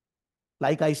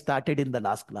 like I started in the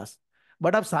last class.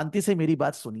 But आप शांति से मेरी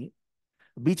बात सुनिए,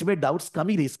 बीच में डाउट्स कम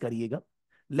ही रेस करिएगा।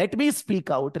 Let me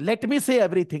speak out, let me से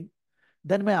एवरीथिंग,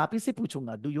 देन मैं आप ही से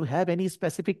पूछूंगा do you have any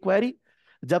specific query.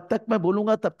 जब तक मैं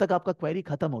बोलूंगा तब तक आपका क्वेरी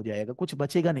खत्म हो जाएगा, कुछ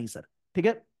बचेगा नहीं सर, ठीक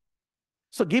है?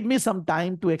 So give me some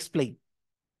time to explain.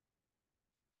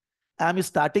 I am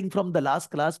starting from the last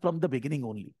class, from the beginning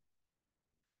only.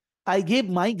 I gave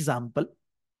my example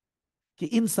कि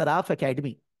in Saraf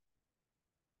Academy,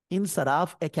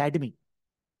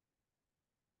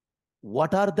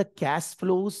 what are the cash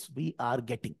flows we are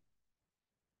getting?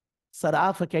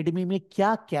 Saraf Academy में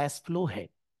क्या cash flow है?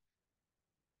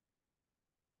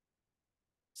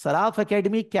 Saraf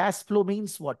Academy cash flow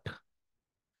means what?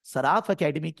 Saraf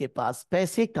academy के पास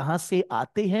पैसे कहां से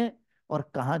आते हैं और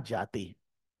कहां जाते हैं।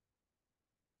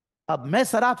 अब मैं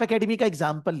सराफ एकेडमी का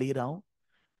एग्जांपल ले रहा हूं,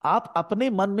 आप अपने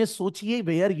मन में सोचिए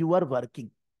where you are working.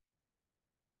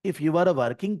 If you are a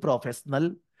working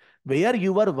professional, where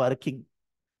you are working,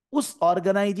 उस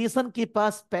ऑर्गेनाइजेशन के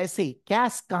पास पैसे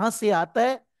कैश कहां से आता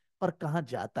है और कहां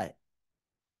जाता है।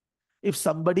 If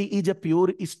somebody is a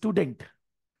pure student,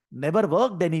 never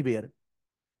worked anywhere,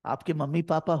 आपके मम्मी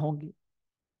पापा होंगे,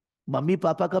 मम्मी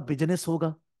पापा का बिजनेस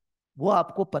होगा, वो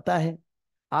आपको पता है,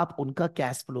 आप उनका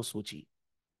कैश फ्लो सोचिए।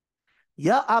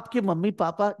 या आपके मम्मी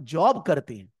पापा जॉब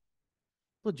करते हैं,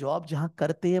 तो जॉब जहां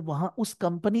करते हैं वहां उस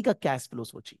कंपनी का कैश फ्लो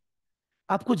सोचिए,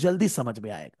 आपको जल्दी समझ में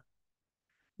आएगा।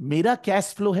 मेरा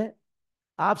कैश फ्लो है,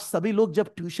 आप सभी लोग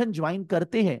जब ट्यूशन ज्वाइन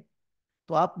करते हैं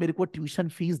तो आप मेरे को ट्यूशन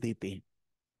फीस देते हैं।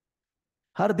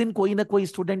 हर दिन कोई ना कोई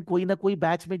स्टूडेंट कोई ना कोई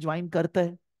बैच में ज्वाइन करता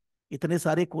है, इतने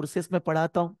सारे कोर्सेस में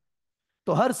पढ़ाता हूं,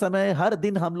 तो हर समय हर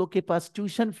दिन हम लोग के पास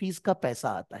ट्यूशन फीस का पैसा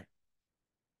आता है।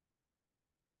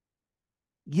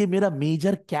 ये मेरा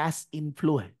मेजर कैश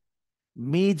इनफ्लो है,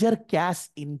 major cash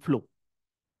inflow.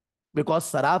 Because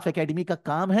Saraf academy का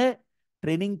काम है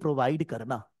ट्रेनिंग प्रोवाइड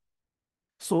करना।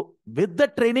 So with the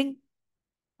training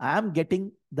I am getting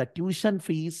the tuition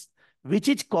fees which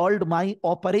is called my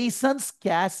operations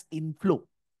cash inflow.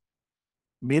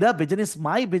 मेरा business,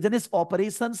 my business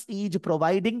operations is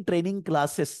providing training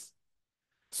classes.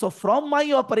 So from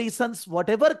my operations what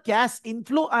ever cash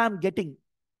inflow I am getting,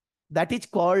 that is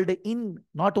called in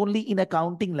not only in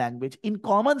accounting language, in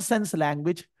common sense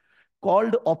language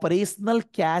called operational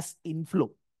cash inflow.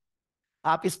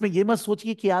 आप इसमें ये मत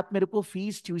सोचिए कि आप मेरे को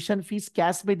fees, tuition fees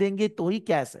cash में देंगे तो ही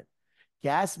कैश है.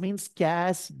 Cash means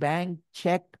cash, bank,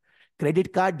 check,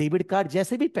 credit card, debit card,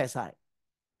 जैसे भी पैसा है.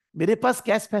 मेरे पास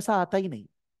कैश पैसा आता ही नहीं.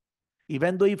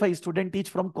 Even though if a student teach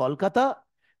from Kolkata,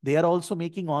 they are also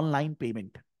making online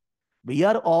payment. We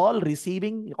are all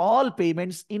receiving all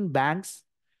payments in banks,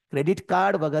 credit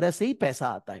card वगैरह से ही पैसा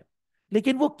आता है,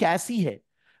 लेकिन वो कैश ही है.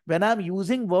 When I am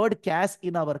using word cash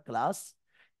in our class,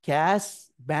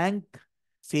 cash, bank,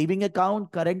 saving account,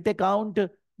 current account,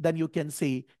 then you can say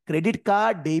credit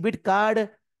card, debit card,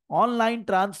 online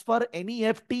transfer,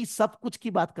 NEFT, सब कुछ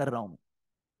की बात कर रहा हूं.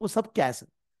 वो सब कैश है.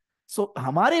 सो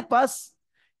हमारे पास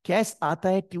कैश आता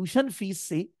है ट्यूशन फीस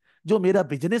से, जो मेरा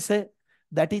बिजनेस है.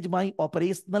 That is my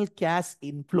operational cash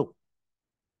inflow.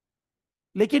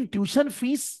 लेकिन ट्यूशन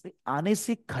फीस आने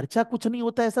से खर्चा कुछ नहीं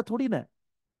होता, ऐसा थोड़ी ना.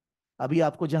 अभी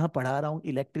आपको जहां पढ़ा रहा हूं,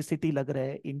 इलेक्ट्रिसिटी लग रहा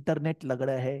है, इंटरनेट लग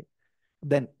रहा है,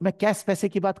 देन मैं कैश पैसे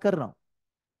की बात कर रहा हूं.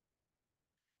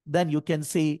 देन यू कैन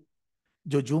से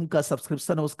जो जूम का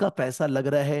सब्सक्रिप्शन है उसका पैसा लग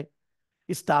रहा है,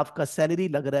 स्टाफ का सैलरी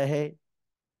लग रहा है,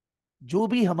 जो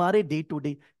भी हमारे डे टू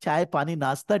डे चाय पानी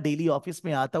नाश्ता डेली ऑफिस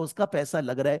में आता है उसका पैसा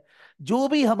लग रहा है. जो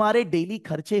भी हमारे डेली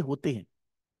खर्चे होते हैं,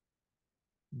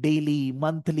 daily,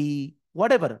 monthly,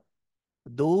 whatever,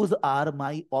 those are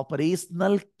my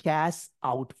operational cash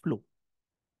outflow.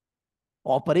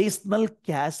 Operational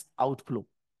cash outflow.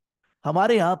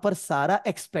 हमारे यहां पर सारा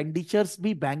एक्सपेंडिचर्स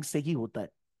भी बैंक से ही होता है.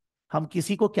 हम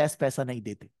किसी को कैश पैसा नहीं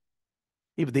देते.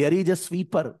 If there is a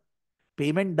sweeper,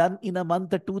 payment done in a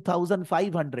month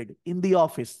 2500 in the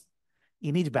office,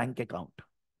 in his bank account.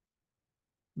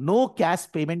 No cash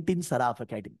payment in Saraf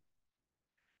Academy.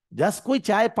 Just कोई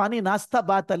चाय पानी नाश्ता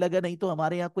बात अलग है, नहीं तो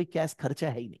हमारे यहां कोई कैश खर्चा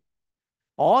है ही नहीं.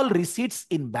 All receipts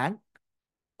in bank,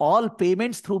 all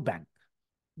payments through bank.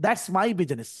 That's my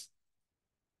business.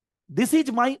 This is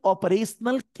my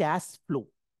operational cash flow.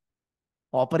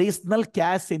 Operational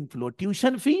cash inflow,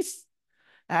 tuition fees,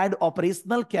 and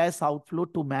operational cash outflow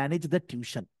to manage the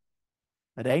tuition,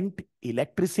 rent,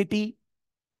 electricity,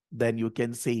 then you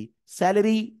can say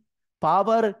salary,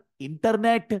 power,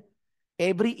 internet,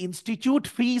 every institute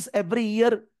fees every year,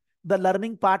 the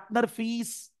learning partner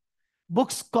fees,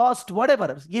 books cost, whatever.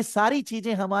 ये सारी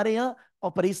चीजें हमारे यहाँ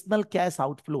operational cash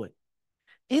outflow है.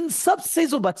 इन सब से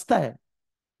जो बचता है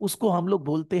उसको हम लोग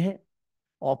बोलते हैं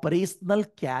ऑपरेशनल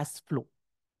कैश फ्लो.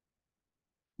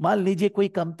 मान लीजिए कोई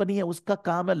कंपनी है, उसका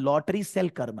काम है लॉटरी सेल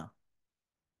करना,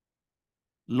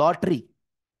 लॉटरी.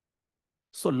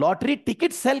 सो लॉटरी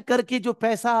टिकट सेल करके जो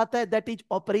पैसा आता है, that is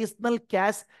operational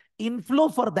cash inflow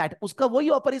for that. उसका वही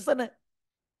ऑपरेशन है.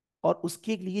 और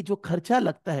उसके लिए जो खर्चा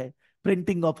लगता है,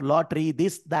 printing of lottery,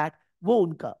 this that, वो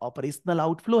उनका ऑपरेशनल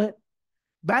आउटफ्लो है.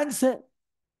 बैंक्स है,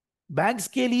 बैंक्स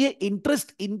के लिए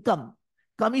interest income,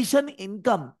 commission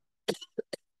income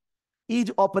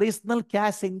is operational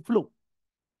cash inflow.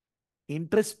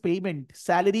 Interest payment,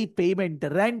 salary payment,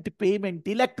 rent payment,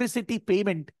 electricity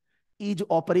payment is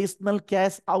operational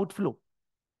cash outflow.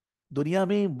 दुनिया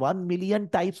में 1 मिलियन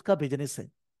टाइप्स का business है.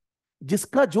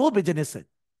 जिसका जो बिजनेस है,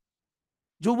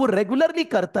 जो वो रेगुलरली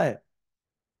करता है,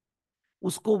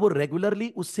 उसको वो रेगुलरली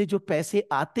उससे जो पैसे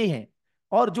आते हैं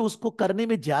और जो उसको करने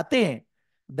में जाते हैं,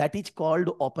 that is called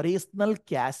operational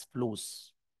cash flows.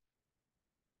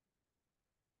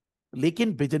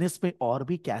 लेकिन बिजनेस में और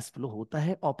भी कैश फ्लो होता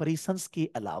है ऑपरेशंस के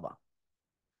अलावा.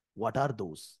 What are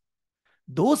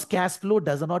those cash flow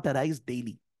does not arise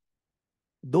daily.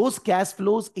 Those cash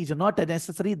flows is not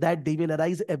necessary that they will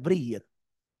arise every year.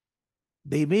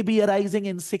 They may be arising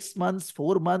in 6 months,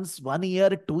 4 months, 1 year,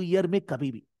 2 year में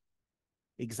कभी भी.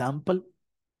 Example,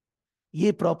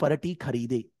 ये property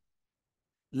खरीदे,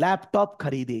 laptop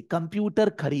खरीदे, computer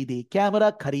खरीदे, camera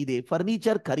खरीदे,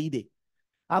 furniture खरीदे.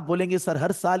 आप बोलेंगे सर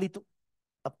हर साल ही तो.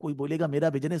 अब कोई बोलेगा मेरा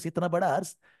बिजनेस इतना बड़ा, हर,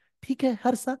 ठीक है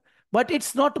हर साल, but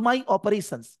it's not my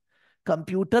operations.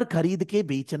 Computer खरीद के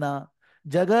बेचना,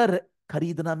 जगह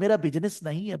खरीदना मेरा बिजनेस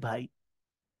नहीं है भाई.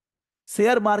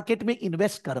 शेयर मार्केट में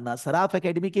इन्वेस्ट करना, सराफ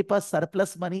एकेडमी के पास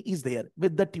surplus money is there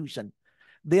with the tuition.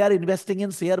 They are investing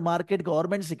in share market,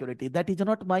 government security. That is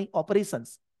not my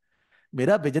operations.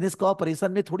 मेरा बिजनेस का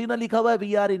ऑपरेशन में थोड़ी ना लिखा हुआ है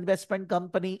we are investment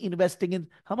company investing in.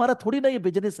 हमारा थोड़ी ना ये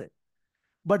बिजनेस है.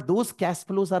 But those cash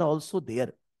flows are also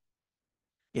there.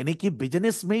 यानी कि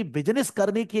बिजनेस में, बिजनेस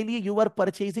करने के लिए you are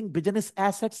purchasing business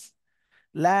assets,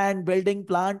 land, building,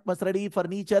 plant, machinery,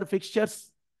 furniture,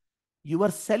 fixtures. You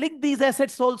are selling these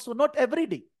assets also, not every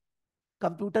day.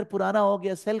 Computer पुराना हो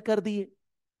गया, सेल कर दिए.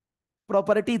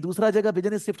 प्रॉपर्टी दूसरा जगह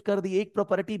बिजनेस शिफ्ट कर दिए, एक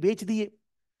प्रॉपर्टी बेच दिए.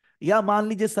 या मान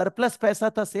लीजिए सरप्लस पैसा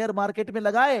था, शेयर मार्केट में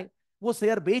लगाए, वो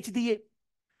शेयर बेच दिए,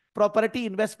 प्रॉपर्टी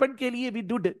इन्वेस्टमेंट के लिए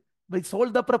वी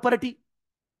सोल्ड द प्रॉपर्टी।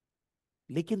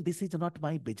 लेकिन this is not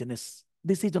my business,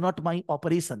 this is not my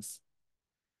operations.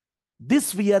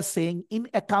 This we are saying in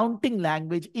accounting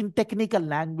language, in technical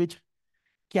language,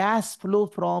 cash flow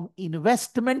from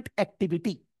investment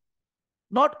activity,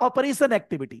 not operation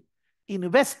activity,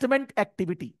 investment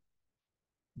activity.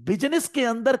 Business के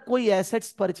अंदर कोई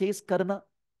assets purchase करना,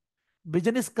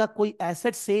 business का कोई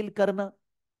asset cell करना,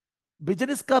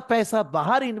 business का पैसा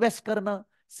बाहर इन्वेस्ट करना,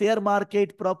 share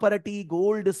market, property,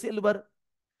 gold, silver,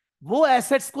 वो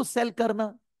एसेट्स को सेल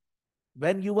करना।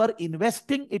 When you are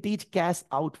investing it is cash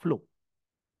outflow,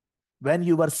 when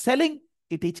you are selling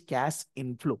it is cash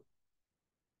inflow.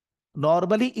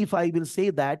 Normally, if I will say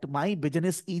that my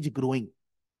business is growing,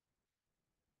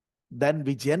 then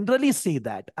we generally say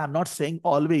that, I'm not saying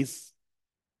always,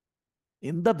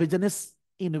 in the business,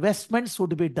 investment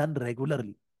should be done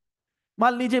regularly.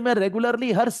 मान लीजिए मैं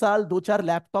regularly हर साल 2-4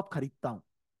 laptop खरीदता हूं,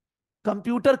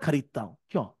 computer खरीदता हूं,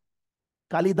 क्यों?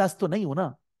 कालिदास तो नहीं हूं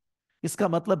ना। इसका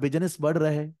मतलब बिजनेस बढ़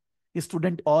रहा है,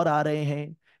 स्टूडेंट और आ रहे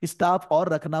हैं, स्टाफ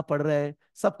और रखना पड़ रहा है,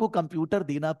 सबको कंप्यूटर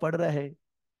देना पड़ रहा है।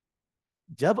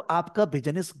 जब आपका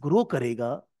बिजनेस ग्रो करेगा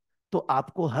तो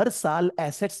आपको हर साल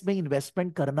एसेट्स में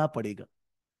इन्वेस्टमेंट करना पड़ेगा।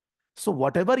 So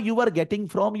what ever you are getting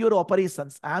from your operation,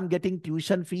 I am getting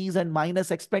tuition fees and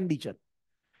minus expenditure,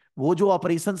 वो जो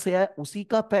ऑपरेशन से है उसी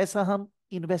का पैसा हम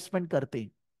इन्वेस्टमेंट करते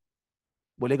हैं।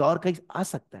 बोलेगा और कहीं आ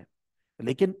सकता है,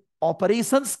 लेकिन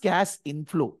operations cash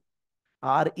inflow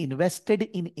are invested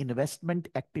in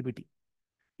investment activity.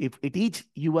 If it is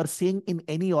you are seeing in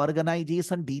any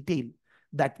organization detail,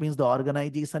 that means the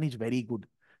organization is very good.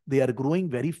 They are growing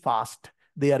very fast.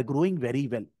 They are growing very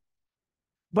well.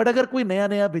 But अगर कोई नया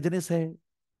नया business है,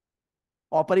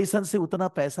 operation से उतना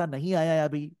पैसा नहीं आया है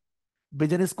अभी,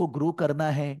 बिजनेस को ग्रो करना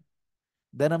है,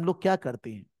 देन हम लोग क्या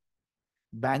करते हैं?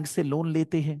 बैंक से लोन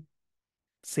लेते हैं,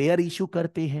 शेयर इशू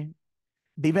करते हैं,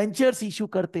 डिवेंचर्स इशू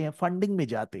करते हैं, फंडिंग में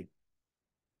जाते हैं।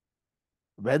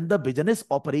 When the business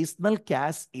operational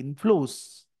cash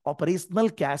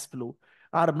flow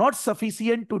are not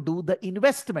sufficient to do the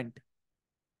investment,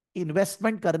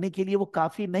 investment करने के लिए वो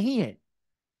काफी नहीं है,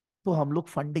 तो हम लोग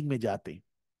फंडिंग में जाते हैं।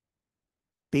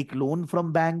 Take loan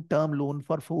from bank, term loan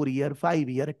for 4 year, 5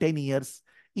 year, 10 years,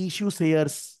 issue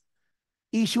shares,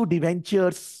 issue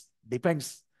debentures,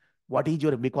 depends what is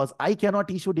your, because I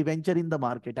cannot issue debenture in the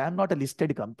market, I am not a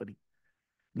listed company।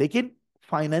 लेकिन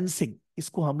financing,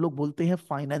 इसको हम लोग बोलते हैं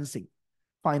financing.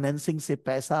 Financing से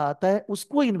पैसा आता है,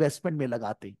 उसको इन्वेस्टमेंट में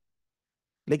लगाते हैं,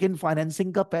 लेकिन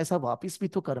फाइनेंसिंग का पैसा वापस भी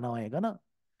तो करना होगा ना।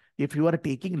 If you are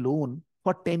taking loan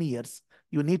for 10 years,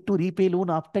 you need to repay loan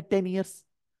after 10 years।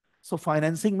 So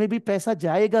financing में भी पैसा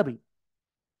जाएगा भी।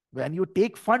 When you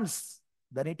take funds,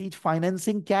 then it is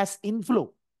financing cash inflow.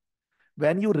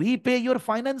 When you repay your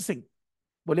financing,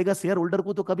 बोलेगा share holder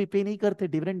को तो कभी पे नहीं करते,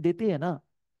 डिविडेंड देते हैं ना,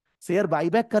 शेयर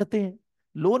बाईबैक करते हैं,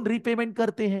 लोन रीपेमेंट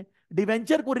करते हैं,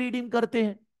 डिवेंचर को रिडीम करते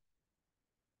हैं,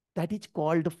 that is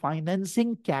called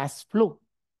financing cash flow.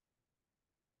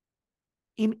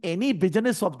 In any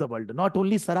business of the world, not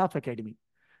only Saraf Academy,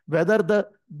 whether the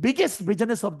biggest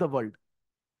business of the world,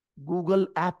 Google,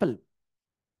 Apple,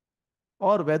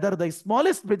 और whether the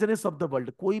smallest business of the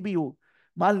world, कोई भी हो,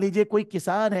 मान लीजिए कोई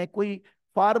किसान है, कोई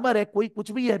फार्मर है, कोई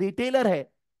कुछ भी है, रिटेलर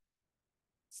है,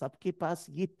 सबके पास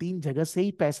ये 3 जगह से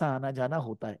ही पैसा आना जाना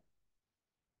होता है।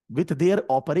 With their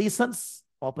operations,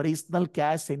 operational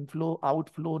cash inflow,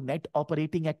 outflow, net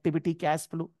operating activity cash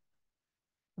flow,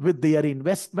 with their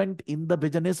investment in the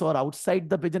business or outside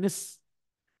the business,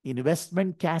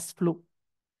 investment cash flow,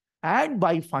 and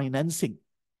by financing,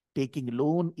 taking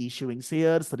loan, issuing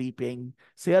shares, repaying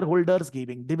shareholders,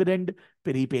 giving dividend,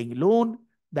 repaying loan,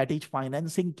 that is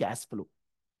financing cash flow.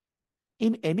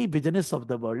 In any business of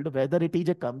the world, whether it is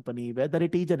a company, whether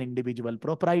it is an individual,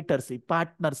 proprietorship,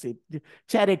 partnership,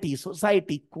 charity,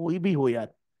 society, कोई भी हो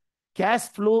यार, cash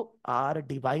flow are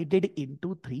divided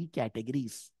into 3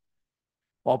 categories: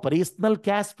 operational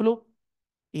cash flow,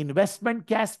 investment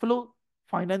cash flow,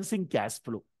 financing cash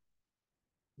flow.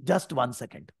 Just 1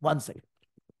 second, 1 second.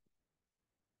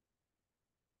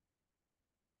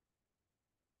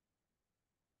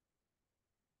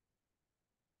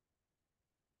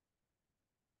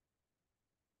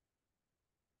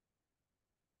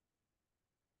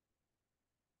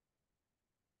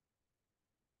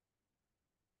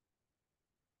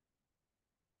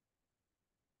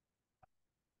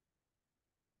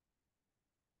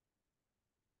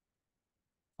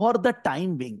 For the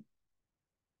time being,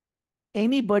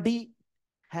 anybody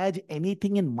has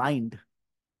anything in mind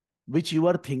which you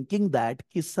are thinking that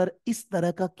कि sir इस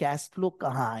तरह का cash flow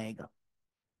कहां आएगा,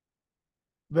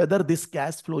 whether this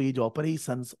cash flow is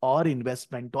operations or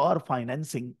investment or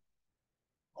financing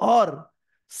or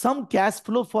some cash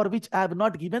flow for which I have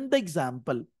not given the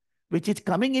example, which is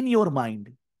coming in your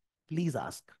mind, please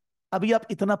ask. अभी आप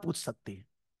इतना पूछ सकते हैं.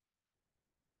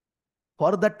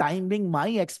 For the time being,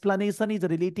 my explanation is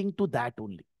relating to that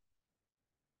only.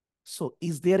 So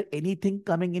is there anything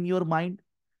coming in your mind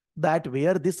that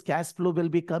where this cash flow will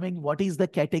be coming? What is the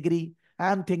category?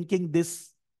 I am thinking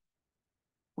this.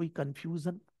 कोई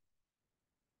confusion?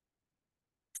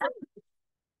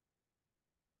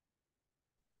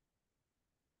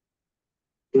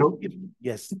 Hello?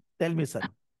 Yes, tell me, sir.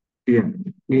 Yeah.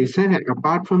 Sir,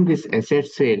 apart from this asset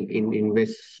sale in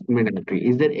investment entry,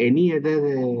 is there any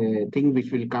other thing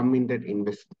which will come in that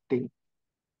investing?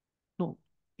 No,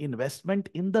 investment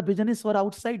in the business or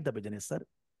outside the business, sir.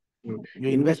 Mm. You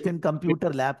invest in computer,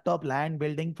 laptop, land,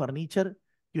 building, furniture.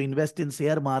 You invest in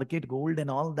share market, gold and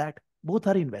all that. Both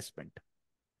are investment.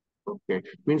 Okay.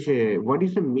 Means what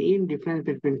is the main difference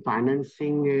between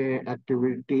financing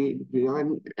activity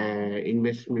and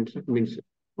investments? Means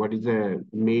what is the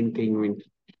main thing? Means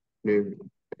the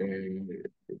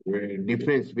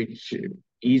difference which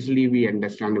easily we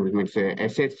understand. Means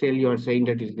asset sale you are saying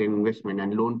that is the investment,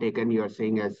 and loan taken you are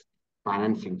saying as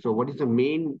financing. So what is the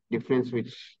main difference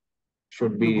which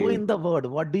should You go be? in the word.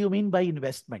 What do you mean by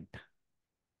investment?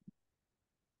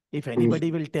 If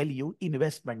anybody will tell you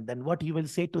investment, then what you will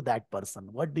say to that person?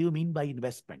 What do you mean by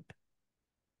investment?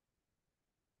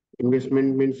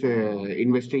 Investment means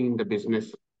investing in the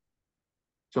business.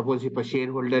 Suppose if a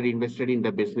shareholder invested in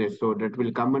the business, so that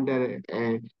will come under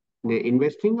the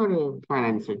investing or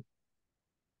financing?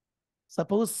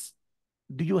 Suppose,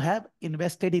 do you have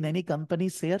invested in any company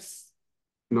shares?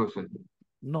 No, sir.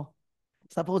 No.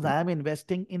 Suppose I am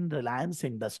investing in Reliance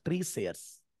Industries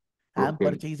shares. I am Okay.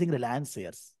 purchasing Reliance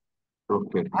shares.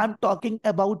 Okay. I am talking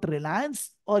about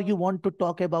Reliance, or you want to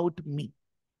talk about me?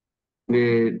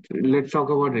 Let's talk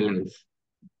about Reliance.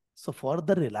 So for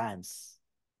the Reliance,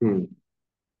 Hmm.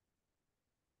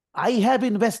 I have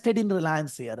invested in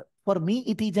Reliance here. For me,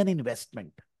 it is an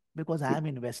investment because I am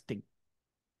investing.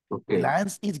 Okay.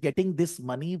 Reliance is getting this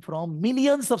money from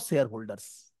millions of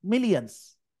shareholders.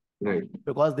 Millions. Right.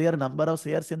 Because their number of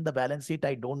shares in the balance sheet,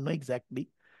 I don't know exactly.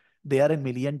 They are in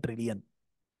million trillion.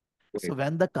 Right. So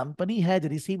when the company has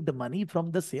received money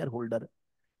from the shareholder,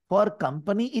 for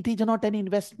company, it is not an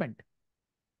investment.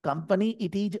 Company,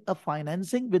 it is a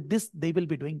financing. With this, they will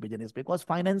be doing business, because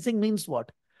financing means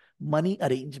what? Money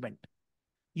arrangement.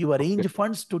 You arrange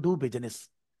funds to do business.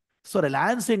 So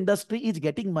Reliance Industry is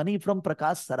getting money from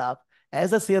Prakash Saraf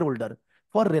as a shareholder.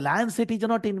 For Reliance, it is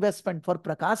not investment. For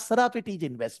Prakash Saraf, it is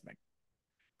investment.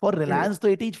 For Reliance, so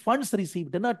it is funds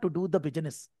received to do the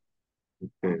business.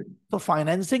 Okay. So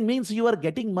financing means you are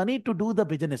getting money to do the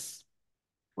business.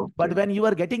 Okay. But when you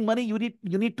are getting money, you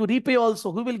need to repay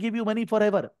also. Who will give you money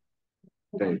forever?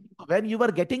 Right. When you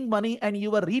are getting money and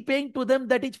you are repaying to them,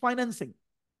 that is financing.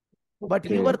 But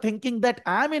Okay. you are thinking that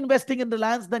I am investing in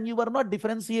Reliance, then you are not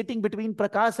differentiating between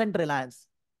Prakash and Reliance.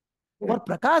 For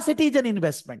Prakash, it is an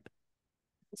investment.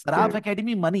 Saraf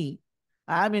Academy money,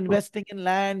 I am investing in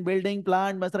land, building,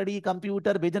 plant, machinery,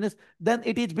 computer, business, then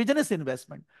it is business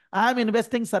investment. I am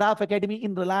investing Saraf Academy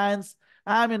in Reliance.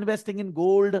 I am investing in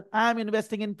gold. I am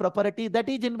investing in property. That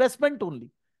is investment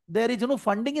only. There is no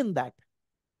funding in that.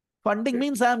 Funding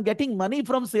means I am getting money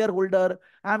from shareholder.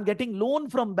 I am getting loan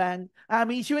from bank. I am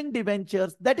issuing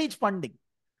debentures. That is funding.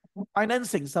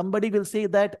 Financing. Somebody will say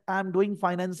that I am doing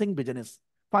financing business.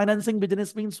 Financing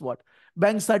business means what?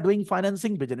 Banks are doing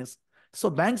financing business. So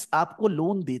banks आपको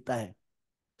loan देता है.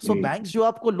 So banks जो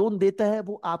आपको loan देता है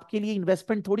वो आपके लिए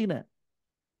इन्वेस्टमेंट थोड़ी ना है.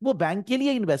 वो बैंक के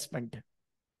लिए इन्वेस्टमेंट है.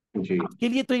 आपके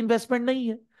लिए तो इन्वेस्टमेंट नहीं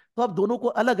है. तो आप दोनों को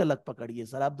अलग अलग पकड़िए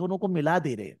सर. आप दोनों को मिला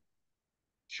दे रहे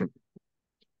हैं.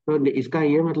 तो इसका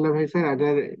ये मतलब है सर,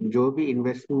 अगर जो भी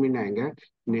इन्वेस्टमेंट आएगा,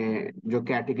 जो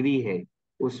कैटेगरी है,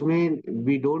 उसमें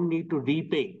we don't need to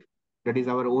repay, that is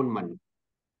our own money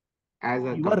as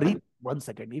a company. One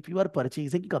second. If you are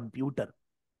purchasing computer,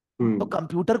 तो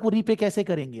कंप्यूटर को रीपे कैसे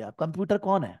करेंगे आप? कंप्यूटर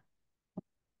कौन है?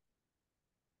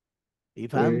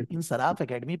 If I am in Saraf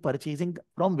Academy purchasing,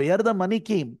 from where the money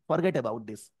came, forget about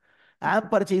this. I am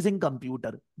purchasing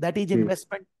computer. That is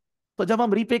investment. तो जब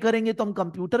हम रीपे करेंगे तो हम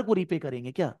कंप्यूटर को रीपे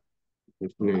करेंगे क्या?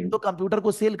 हम तो कंप्यूटर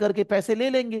को सेल करके पैसे ले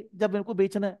लेंगे जब मेरे को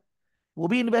बेचना है. वो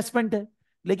भी इन्वेस्टमेंट है.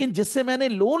 लेकिन जिससे मैंने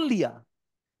लोन लिया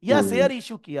या शेयर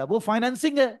इश्यू किया, वो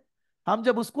फाइनेंसिंग है. हम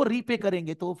जब उसको रीपे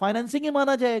करेंगे तो फाइनेंसिंग ही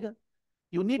माना जाएगा.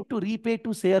 You need to repay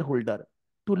to shareholder,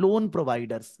 to loan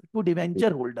providers, to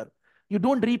debenture holder. You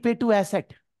don't repay to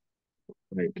asset.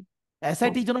 Right.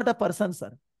 Asset is not a person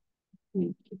sir.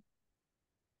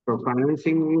 तो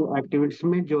फाइनेंसिंग एक्टिविटीज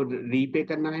में जो रीपे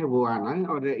करना है वो आना है,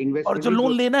 और और इन्वेस्टमेंट जो में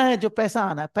लोन जो लेना है, जो पैसा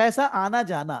आना है, पैसा आना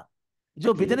जाना,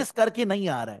 जो जी बिजनेस करके नहीं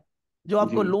आ रहा है, जो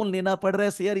आपको जी लोन लेना पड़ रहा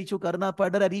है, शेयर इशू करना पड़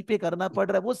रहा है, रीपे करना पड़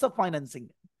रहा है, वो सब फाइनेंसिंग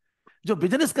है। जो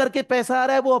बिजनेस करके पैसा आ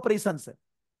रहा है वो ऑपरेशन है।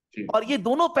 जी और ये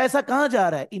दोनों पैसा कहां जा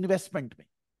रहा है? इन्वेस्टमेंट में।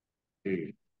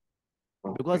 जी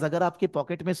ओके बिकॉज अगर आपके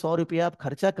पॉकेट में 100 रुपया आप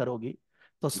खर्चा करोगे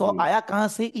तो 100 जी आया कहां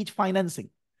से? Is financing.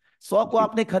 100 को जी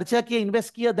आपने खर्चा किया,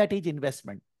 इन्वेस्ट किया, that is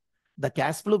investment. The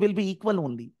cash flow will be equal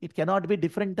only. It cannot be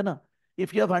different, na?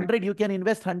 If you have 100, you can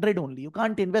invest 100 only. You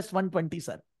can't invest 120,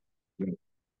 sir.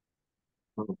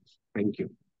 Thank you.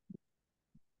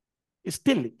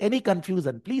 Still, any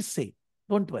confusion, please say.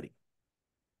 Don't worry.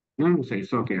 No, sir,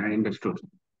 it's okay. I understood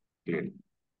clearly.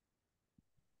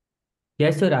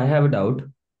 Yes, sir, I have a doubt.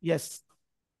 Yes.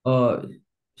 Uh,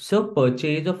 so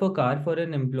purchase of a car for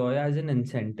an employee as an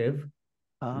incentive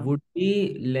हाँ, would be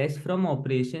less from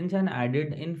operations and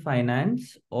added in finance,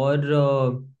 or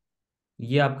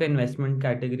ये आपका investment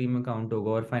category में count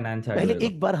होगा और finance add पहले होएगा?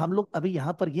 एक बार हम लोग अभी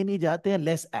यहां पर ये नहीं जाते हैं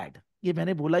लेस ऐड, ये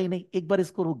मैंने बोला ही नहीं, एक बार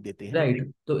इसको रोक देते हैं।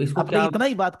 राइट, तो इसको अपने क्या? इतना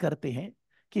ही बात करते हैं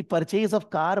कि purchase of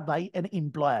car bye an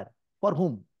employer for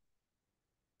whom?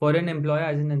 For an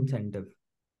employ as an incentive.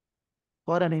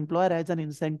 For an employer as an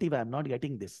incentive. I am not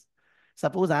getting this.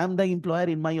 Suppose I am the employer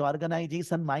in my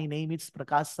organization. My name is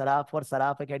Prakash Saraf. For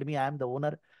Saraf Academy, I am the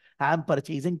owner. I am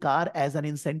purchasing car as an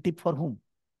incentive for whom?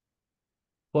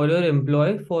 For your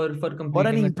employ, for For an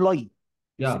completing. employee.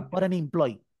 You या, see, for an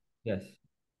employee. Yes.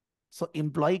 So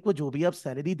employee को जो भी आप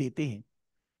salary देते हैं,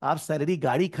 आप salary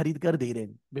गाड़ी खरीद कर दे रहे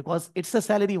हैं, because it's a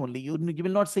salary only. You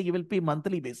will not से you will pay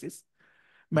monthly basis,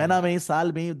 महीना में,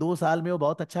 साल में, 2 साल में वो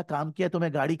बहुत अच्छा काम किया तो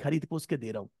मैं गाड़ी खरीद के उसके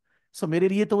दे रहा हूँ। सो मेरे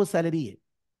लिए तो वो सैलरी है।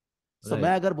 सो मैं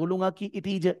राइट, अगर बोलूंगा कि it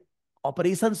is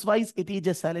operations wise it is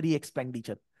a salary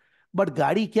expenditure, but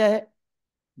गाड़ी क्या है?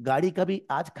 गाड़ी कभी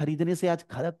आज खरीदने से आज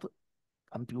खराब,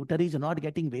 computer is not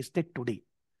getting wasted today.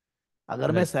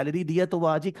 अगर मैं राइट, सैलरी दिया तो वो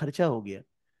आज ही खर्चा हो गया,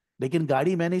 लेकिन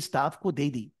गाड़ी मैंने स्टाफ को दे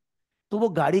दी तो वो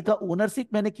गाड़ी का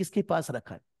ओनरशिप मैंने किसके पास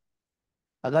रखा है?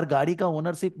 अगर गाड़ी का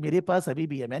ओनरशिप मेरे पास अभी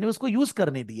भी है, मैंने उसको यूज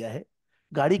करने दिया है,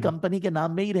 गाड़ी कंपनी के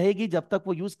नाम में ही रहेगी जब तक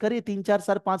वो यूज करे, 3 4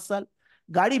 साल 5 साल,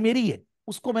 गाड़ी मेरी है,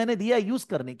 उसको मैंने दिया यूज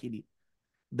करने के लिए।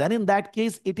 Then in that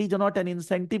case, it is not an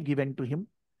incentive given to him.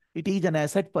 It is an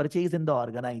asset purchase in the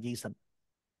organization.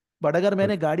 But अगर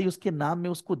मैंने गाड़ी उसके नाम में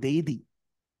उसको दे दी,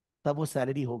 तब वो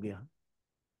सैलरी हो गया।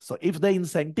 So if the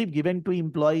incentive given to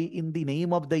employee in the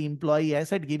name of the employee,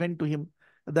 asset given to him,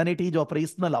 then it is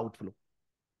operational outflow.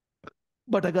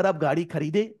 But अगर आप गाड़ी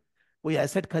खरीदे, कोई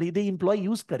एसेट खरीदे, इंप्लॉय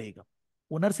यूज करेगा,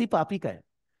 ओनरशिप आप ही का है।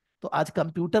 तो आज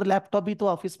कंप्यूटर लैपटॉप भी तो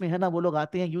ऑफिस में है ना, वो लोग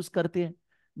आते हैं यूज करते हैं,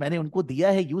 मैंने उनको दिया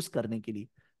है यूज करने के लिए,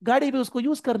 गाड़ी भी उसको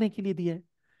यूज करने के लिए दिया है।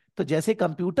 तो जैसे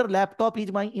computer laptop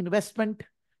is my investment,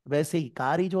 वैसे ही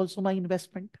car is also my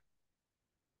investment.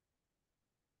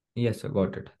 Yes sir,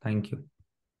 got it, thank you.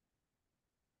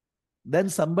 Then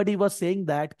somebody was saying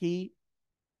that कि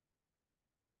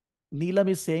Neelam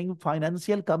is saying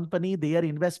financial company, their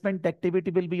investment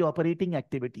activity will be operating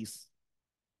activities.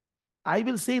 I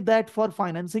will say that for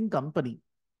financing company,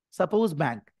 suppose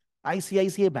bank,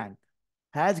 ICICI Bank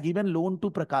has given loan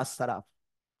to Prakash Saraf.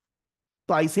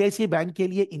 तो ICICI bank के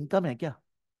लिए income है क्या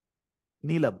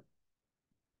नीलम?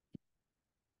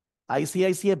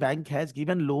 ICICI Bank has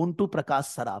given loan to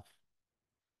Prakash Saraf.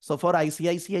 So for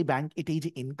ICICI Bank, it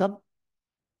is income.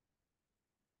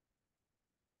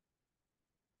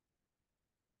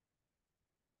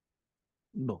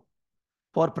 No.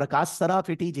 For Prakash Saraf,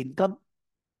 it is income.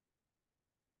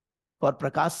 For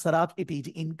Prakash Saraf, it is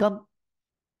income.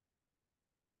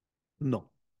 No.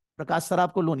 Prakash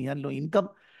Saraf को loan, low income.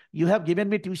 You have given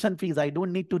me tuition fees, I don't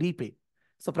need to repay.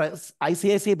 So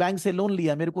ICICI bank से loan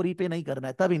लिया, मेरे को repay नहीं करना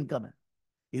है, तब income है।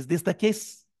 Is this the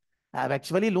case? I have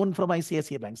actually loan from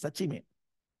ICICI bank, सच्ची में।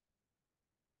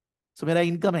 सो मेरा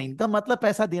इनकम है, इनकम मतलब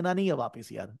पैसा देना नहीं है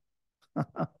वापस यार।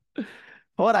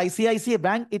 For ICICI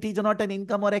bank it is not an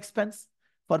income और expense.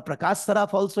 For Prakash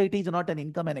Saraf also it is not an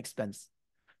income and expense.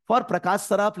 For Prakash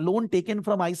Saraf, loan taken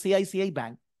from ICICI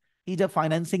bank is a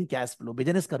financing cash flow.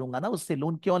 Business करूंगा ना, उससे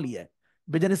loan क्यों लिया है?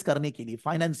 Business करने के लिए,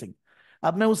 फाइनेंसिंग।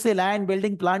 अब मैं उससे लैंड,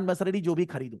 बिल्डिंग, प्लांट, मशीनरी जो भी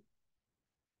खरीदूं,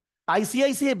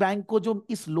 आईसीआईसीआई बैंक को जो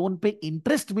इस लोन पे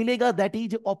इंटरेस्ट मिलेगा, that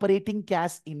is operating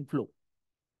cash inflow.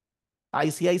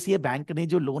 ICICI bank ने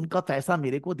जो लोन का पैसा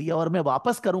मेरे को दिया और मैं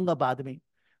वापस करूंगा बाद में,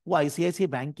 वो आईसीआईसीआई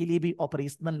बैंक के लिए भी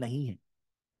ऑपरेशनल नहीं है।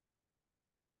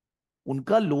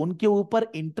 उनका लोन के ऊपर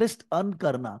इंटरेस्ट अर्न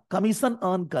करना, कमीशन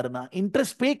अर्न करना,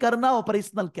 इंटरेस्ट पे करना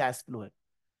ऑपरेशनल कैश फ्लो है।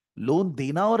 लोन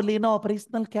देना और लेना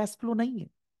ऑपरेशनल कैश फ्लो नहीं है।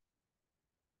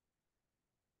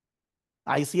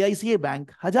 आईसीआईसीआई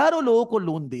बैंक हजारों लोगों को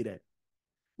लोन दे रहा है,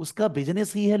 उसका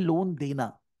बिजनेस ही है लोन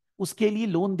देना। उसके लिए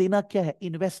लोन देना क्या है?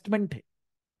 इन्वेस्टमेंट है।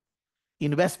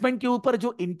 इन्वेस्टमेंट के ऊपर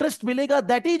जो इंटरेस्ट मिलेगा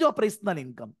that is operational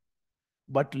income.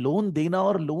 But loan देना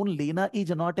और लोन लेना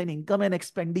is not an income and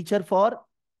expenditure for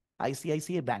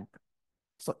ICICI bank.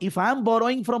 So if I am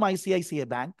borrowing from ICICI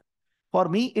Bank, for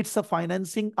me it's a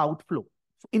financing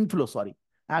inflow, sorry.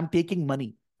 I am taking money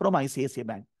from ICICI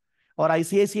Bank. और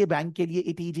ICICI Bank के लिए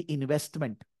it is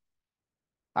investment.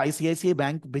 ICICI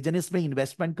Bank business में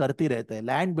investment करते रहते हैं,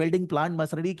 land, building, plant,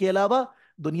 machinery के अलावा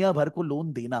दुनिया भर को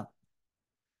लोन देना।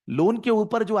 लोन के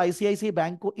ऊपर जो ICICI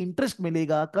बैंक को इंटरेस्ट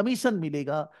मिलेगा, कमीशन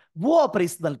मिलेगा, वो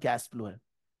ऑपरेशनल कैश फ्लो है।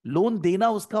 लोन देना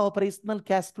उसका ऑपरेशनल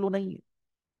कैश फ्लो नहीं है।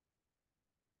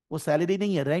 वो सैलरी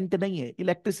नहीं है, रेंट नहीं है,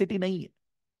 इलेक्ट्रिसिटी नहीं है।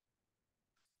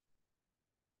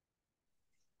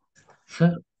 Sir,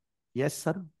 yes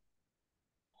sir.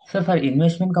 sir, for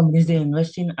investment companies, they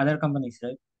invest in other companies,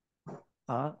 right?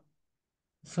 हाँ,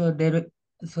 So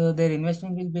their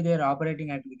investment will be their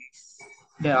operating activities.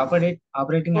 Their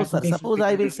operating तो sir activities should suppose be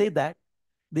I will conducted. Say that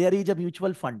there is a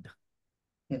mutual fund.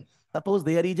 Yes, Suppose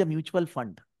there is a mutual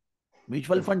fund.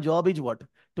 Mutual fund job is what?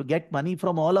 To get money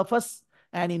from all of us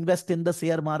and invest in the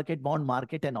share market, bond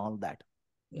market, and all that.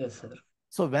 yes, sir.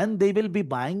 So when they will be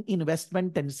buying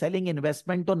investment and selling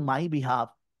investment on my behalf,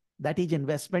 that is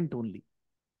investment only.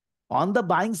 On the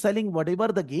buying, selling, whatever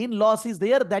the gain loss is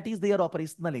there, that is their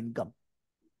operational income.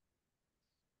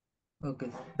 Okay,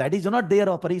 sir. That is not their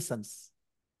operations.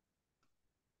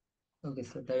 Okay,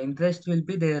 sir. The interest will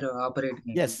be their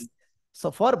operating Yes. activity. So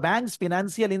for banks,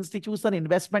 financial institution,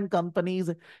 investment companies,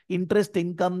 interest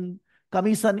income,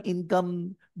 commission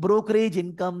income, brokerage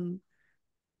income,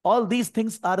 all these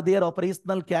things are their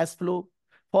operational cash flow.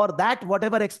 For that,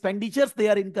 whatever expenditures they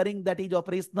are incurring, that is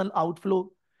operational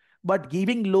outflow. But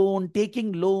giving loan,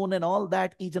 taking loan, and all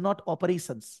that is not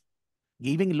operations.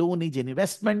 Giving loan is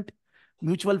investment.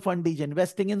 Mutual fund is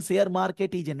investing in share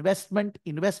market is investment.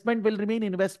 Investment will remain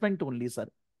investment only, sir.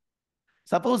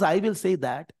 Suppose I will say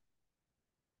that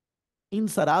in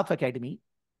Saraf Academy,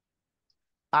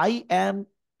 I am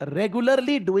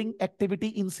regularly doing activity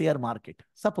in share market.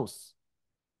 Suppose.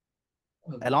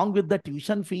 Okay. Along with the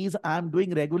tuition fees, I am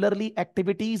doing regularly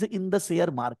activities in the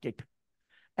share market.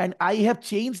 And I have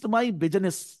changed my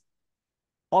business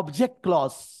object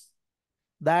clause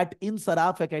that in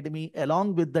Saraf Academy,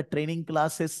 along with the training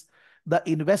classes, the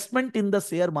investment in the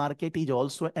share market is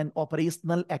also an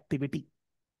operational activity.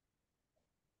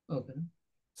 Okay.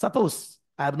 Suppose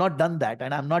I have not done that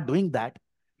and I am not doing that,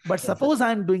 but Yes, sir. suppose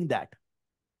I am doing that.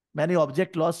 मैंने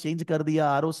object clause change कर दिया,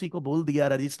 ROC को बोल दिया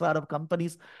registrar of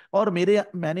companies, और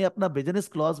मैंने अपना business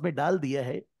clause में डाल दिया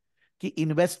है कि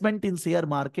investment in share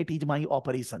market is my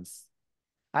operations.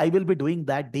 I will be doing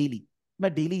that daily.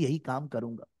 मैं डेली यही काम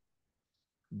करूंगा.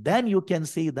 Then you can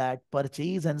see that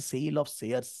purchase and cell of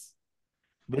shares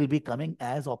will be coming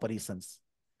as operations.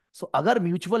 सो अगर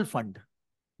mutual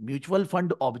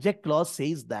fund object clause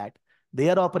says that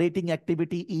there operating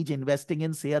activity is investing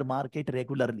in share market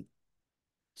regularly,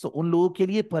 सो उन लोगों के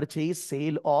लिए purchase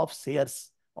sale of shares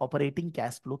operating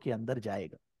cash flow के अंदर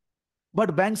जाएगा.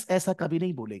 But banks ऐसा कभी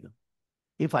नहीं बोलेगा.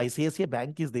 If ICICI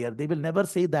bank is there, they will never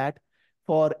say that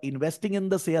for investing in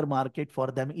the share market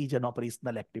for them is an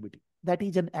operational activity, that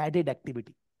is an added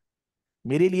activity.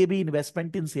 मेरे लिए भी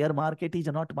investment in share market is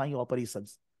not my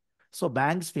operations. So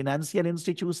banks, financial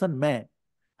institution में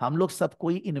हम लोग सब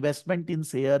कोई investment in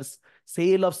shares,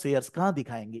 cell of shares कहां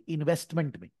दिखाएंगे?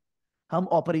 इन्वेस्टमेंट में. हम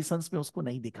ऑपरेशंस में उसको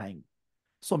नहीं दिखाएंगे.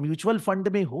 सो म्यूचुअल फंड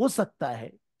में हो सकता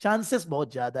है, चांसेस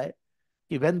बहुत ज्यादा है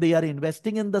कि when they are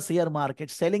investing in the share market,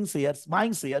 selling shares,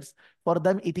 buying shares, for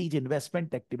them it is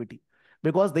investment activity,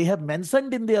 because they have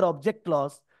mentioned in their object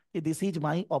clause कि this is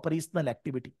my operational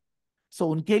activity. सो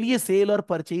उनके लिए cell और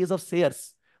purchase of shares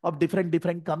of different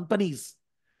different companies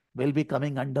will be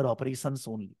coming under operations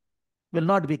only, will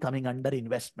not be coming under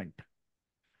investment.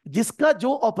 जिसका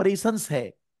जो operations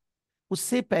है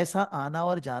उससे पैसा आना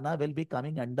और जाना will be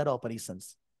coming under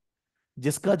operations.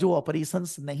 जिसका जो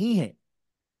ऑपरेशंस नहीं है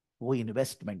वो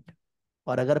इन्वेस्टमेंट.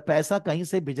 और अगर पैसा कहीं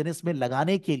से बिजनेस में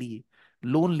लगाने के लिए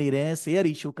लोन ले रहे हैं, शेयर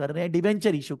इशू कर रहे हैं,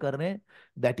 डिवेंचर इशू कर रहे हैं,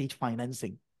 दैट इज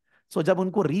फाइनेंसिंग. सो जब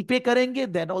उनको रीपे करेंगे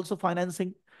दैट ऑल्सो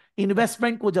फाइनेंसिंग.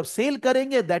 इन्वेस्टमेंट को जब सेल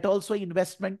करेंगे दैट ऑल्सो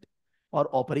इन्वेस्टमेंट. और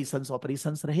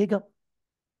ऑपरेशंस रहेगा.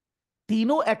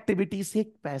 तीनों एक्टिविटी से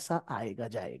पैसा आएगा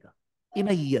जाएगा इन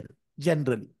अ ईयर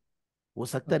जनरली. हो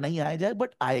सकता है नहीं आया जाए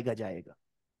बट आएगा जाएगा.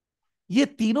 ये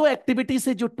तीनों एक्टिविटी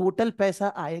से जो टोटल पैसा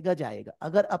आएगा जाएगा,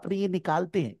 अगर अपने ये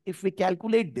निकालते हैं, if we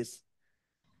calculate this,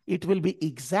 it will be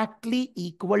exactly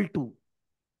equal to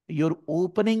your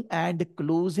opening and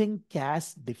closing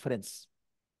cash difference.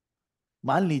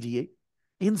 मान लीजिए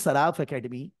इन Saraf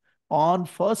academy on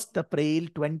 1st April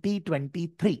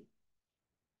 2023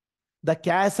 the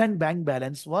cash and bank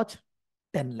balance was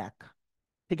 10 lakh.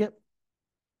 ठीक है.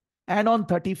 And on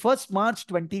 31st March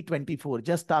 2024,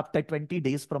 just after 20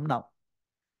 days from now,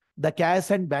 the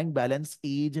cash and bank balance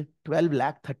is 12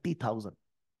 lakh 30,000.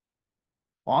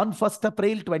 On 1st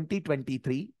April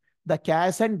 2023, the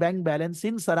cash and bank balance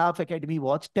in Saraf Academy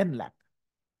was 10 lakh.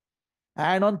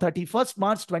 And on 31st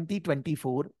March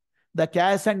 2024, the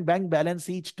cash and bank balance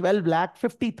is 12 lakh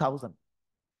 50,000.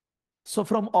 So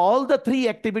from all the three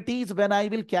activities, when I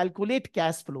will calculate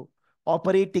cash flow,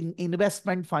 operating,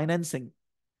 investment, financing,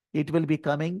 it will be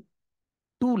coming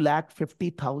 2 lakh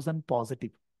 50,000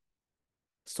 positive.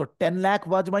 So 10 lakh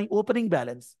was my opening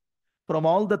balance. From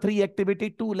all the three activity,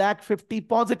 2 lakh 50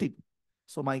 positive.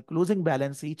 So my closing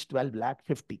balance is 12 lakh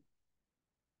 50.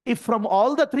 If from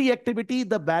all the three activity,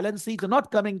 the balance is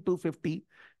not coming to 50,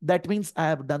 that means I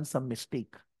have done some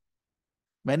mistake.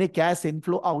 मैंने cash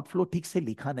inflow outflow ठीक से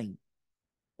लिखा नहीं,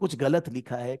 कुछ गलत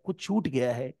लिखा है, कुछ छूट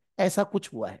गया है, ऐसा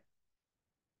कुछ हुआ है.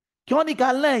 क्यों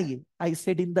निकालना है ये? I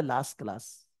said in the last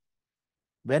class,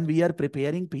 when we are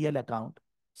preparing PL account,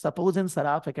 suppose in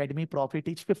Saraf Academy profit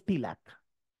is 50 lakh.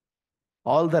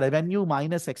 All the revenue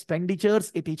minus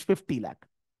expenditures, it is 50 lakh.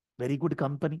 Very good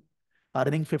company.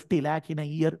 Earning 50 lakh in a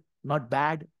year, not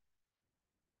bad.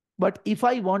 But if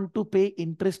I want to pay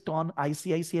interest on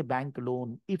ICICI bank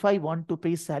loan, if I want to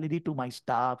pay salary to my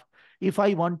staff, if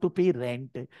I want to pay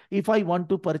rent, if I want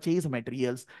to purchase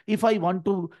materials, if I want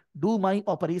to do my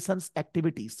operations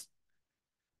activities,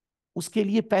 उसके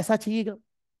लिए पैसा चाहिएगा.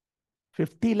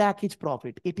 50 lakh is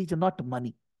profit. It is not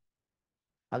money.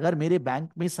 अगर मेरे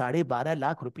bank में 12.5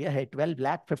 लाख रुपया है, 12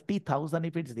 lakh 50,000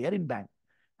 if it's there in bank,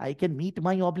 I can meet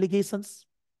my obligations.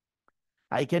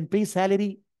 I can pay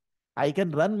salary. I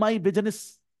can run my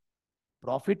business.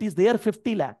 Profit is there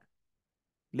 50 lakh.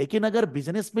 लेकिन अगर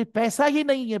business में पैसा ही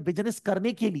नहीं है बिजनेस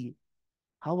करने के लिए,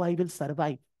 how I will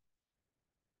survive?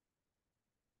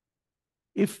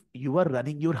 If you are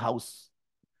running your house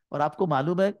और आपको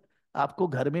मालूम है आपको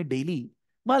घर में डेली,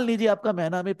 मान लीजिए आपका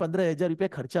महीना में 15,000 रुपये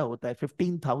खर्चा होता है,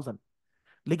 15,000,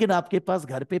 लेकिन आपके पास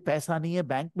घर पे पैसा नहीं है,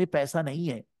 बैंक में पैसा नहीं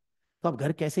है, तो आप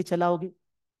घर कैसे चलाओगे?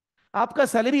 आपका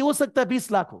सैलरी हो सकता है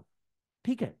 20 लाख हो,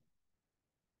 ठीक है,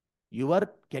 you are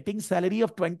getting salary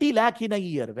of 20 lakh in a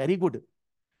year, very good.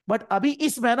 But अभी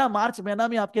इस महीना मार्च महीना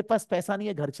में आपके पास पैसा नहीं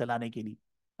है घर चलाने के लिए,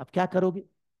 आप क्या करोगे?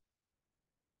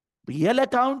 PL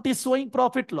account is showing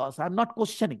profit loss. I'm not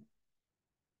questioning.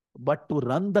 But to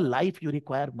run the life, you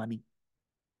require money.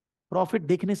 Profit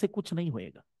देखने से कुछ नहीं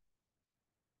होएगा.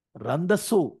 Run the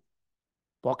show.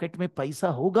 पॉकेट में पैसा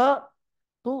होगा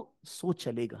तो शो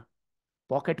चलेगा.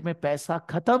 पॉकेट में पैसा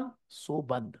खत्म, शो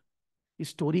बंद,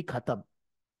 स्टोरी खत्म.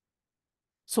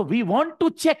 So we want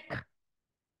to check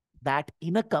that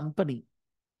in a company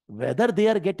whether they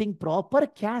are getting proper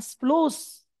cash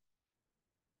flows,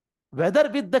 whether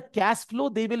with the cash flow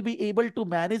they will be able to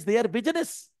manage their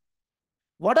business.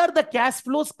 What are the cash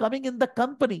flows coming in the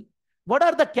company? What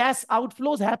are the cash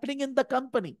outflows happening in the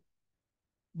company?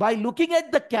 By looking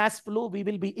at the cash flow, we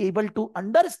will be able to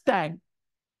understand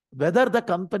whether the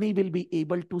company will be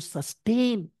able to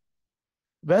sustain,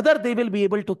 whether they will be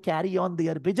able to carry on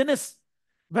their business,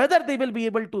 whether they will be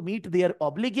able to meet their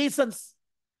obligations.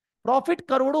 Profit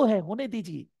करोड़ों है, होने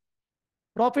दीजिए.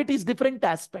 Profit is different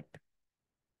aspect.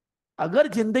 अगर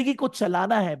जिंदगी को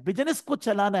चलाना है, business को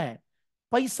चलाना है,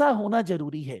 पैसा होना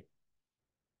जरूरी है.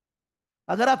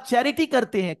 अगर आप चैरिटी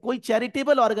करते हैं, कोई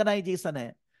चैरिटेबल ऑर्गेनाइजेशन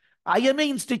है, IMA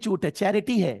इंस्टीट्यूट है,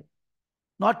 चैरिटी है,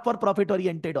 not for profit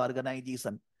oriented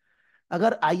organisation.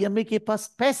 अगर IMA के पास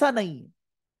पैसा नहीं है,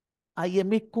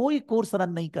 IMA कोई कोर्स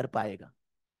रन नहीं कर पाएगा.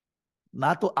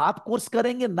 ना तो आप कोर्स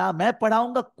करेंगे, ना मैं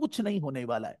पढ़ाऊंगा, कुछ नहीं होने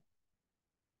वाला है.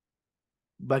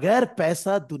 बगैर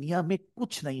पैसा दुनिया में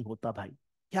कुछ नहीं होता भाई,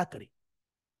 क्या करें?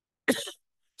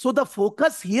 So the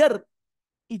focus here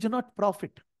is not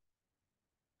profit.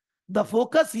 The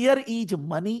focus here is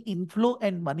money inflow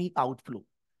and money outflow.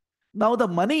 Now the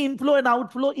money inflow and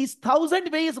outflow is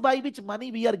 1,000 ways by which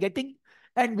money we are getting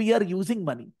and we are using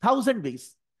money. 1,000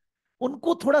 ways.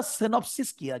 उनको थोड़ा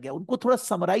synopsis किया गया, उनको थोड़ा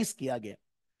summarize किया गया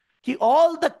कि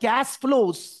all the cash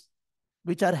flows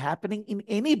which are happening in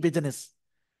any business,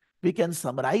 we can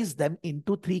summarize them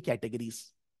into 3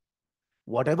 categories.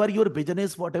 Whatever your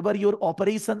business, whatever your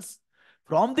operations,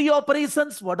 from the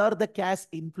operations, what are the cash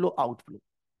inflow, outflow?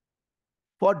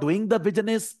 For doing the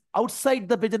business, outside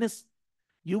the business,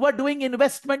 you are doing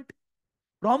investment.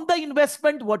 From the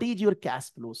investment, what is your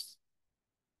cash flows?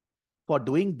 For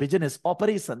doing business,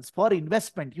 operations, for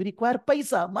investment, you require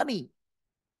paisa, money.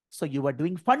 So you are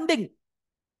doing funding.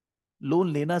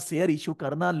 Loan लेना, share issue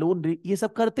करना, ये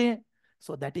सब करते हैं.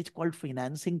 So that is called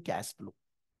financing cash flow.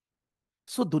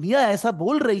 सो दुनिया ऐसा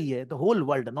बोल रही है, the whole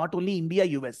world, not only India,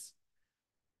 US,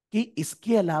 कि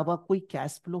इसके अलावा कोई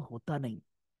कैश फ्लो होता नहीं.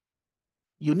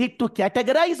 You need to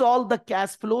categorize all the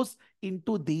cash flows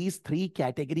into these three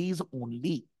categories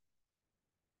only.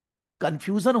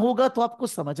 Confusion होगा तो आपको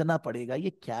समझना पड़ेगा ये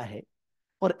क्या है,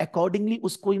 और अकॉर्डिंगली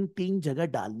उसको इन तीन जगह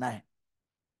डालना है.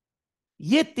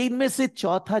 ये तीन में से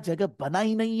चौथा जगह बना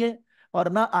ही नहीं है,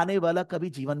 और ना आने वाला कभी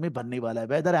जीवन में बनने वाला है.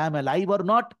 वेदर आई एम अलाइव और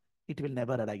not, it will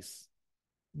never arise.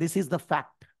 This is the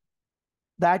fact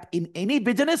that in any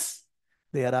business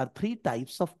there are three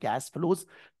types of cash flows.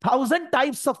 1,000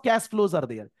 types of cash flows are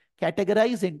there,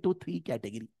 categorized into three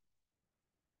category.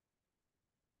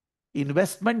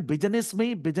 Investment business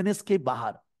में, business के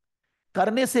बाहर,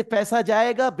 करने से पैसा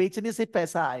जाएगा, बेचने से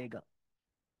पैसा आएगा.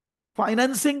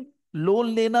 फाइनेंसिंग,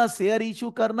 लोन लेना, शेयर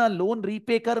इशू करना, लोन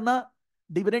रीपे करना,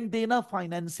 डिविडेंड देना,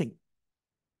 फाइनेंसिंग.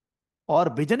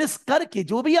 और बिजनेस करके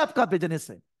जो भी आपका बिजनेस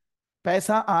है,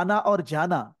 पैसा आना और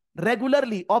जाना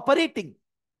regularly, operating,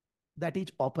 that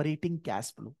is operating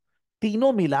cash flow.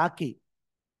 तीनों मिला के,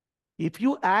 if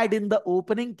you add in the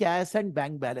opening cash and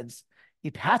bank balance,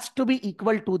 it has to be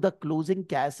equal to the closing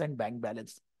cash and bank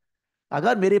balance.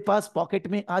 अगर मेरे पास पॉकेट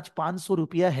में आज 500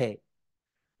 रुपया है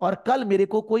और कल मेरे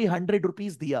को कोई 100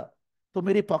 रुपीज दिया, तो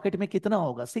मेरे पॉकेट में कितना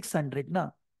होगा? 600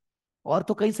 ना, और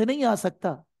तो कहीं से नहीं आ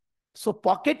सकता. सो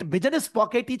pocket, business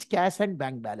pocket is cash and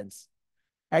bank balance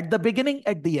at the beginning,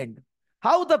 at the end.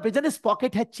 How the business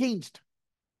pocket has changed,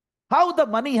 how the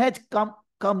money has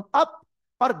come up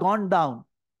और गॉन डाउन,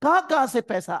 कहां से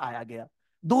पैसा आया गया,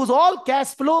 those all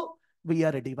cash flow we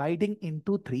are dividing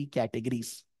into three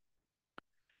categories.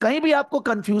 कहीं भी आपको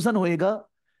confusion होएगा,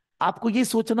 आपको ये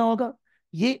सोचना होगा,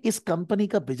 ये इस कंपनी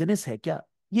का बिजनेस है क्या,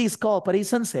 ये इसका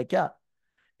ऑपरेशंस है क्या.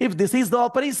 If this is the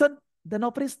operation, then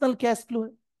operational cash flow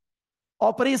है.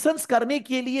 ऑपरेशंस करने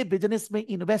के लिए बिजनेस में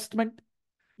इन्वेस्टमेंट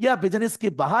या बिजनेस के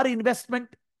बाहर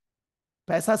इन्वेस्टमेंट.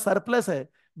 पैसा सरप्लस है,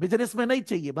 बिजनेस में नहीं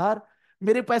चाहिए, बाहर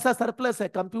मेरे पैसा सरप्लस है,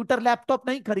 कंप्यूटर लैपटॉप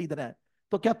नहीं खरीदना है,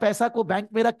 तो क्या पैसा को बैंक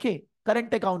में रखें,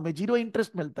 करंट अकाउंट में 0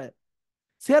 इंटरेस्ट मिलता है,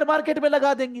 शेयर मार्केट में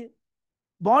लगा देंगे,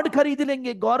 बॉन्ड खरीद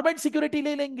लेंगे, गवर्नमेंट सिक्योरिटी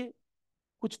ले लेंगे,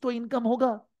 कुछ तो इनकम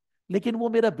होगा. लेकिन वो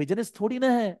मेरा बिजनेस थोड़ी ना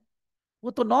है,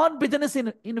 वो तो नॉन बिजनेस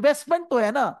इन्वेस्टमेंट तो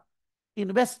है ना.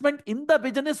 इन्वेस्टमेंट इन द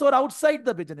बिजनेस और outside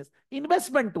the business,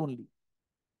 investment only.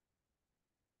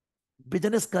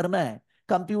 Business करना है,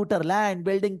 computer, land,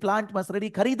 building, plant, machinery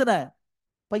खरीदना है,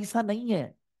 पैसा नहीं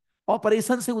है,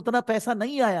 ऑपरेशन से उतना पैसा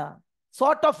नहीं आया,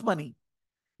 सॉर्ट ऑफ मनी,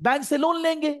 बैंक से लोन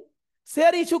लेंगे,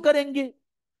 शेयर इशू करेंगे,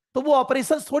 तो वो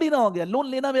ऑपरेशन थोड़ी ना हो गया. लोन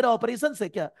लेना मेरा ऑपरेशन से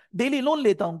क्या, डेली लोन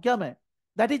लेता हूं क्या मैं,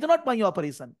 that is not my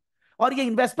operation. और ये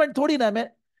इन्वेस्टमेंट थोड़ी ना, मैं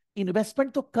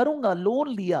इन्वेस्टमेंट तो करूंगा, लोन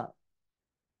लिया,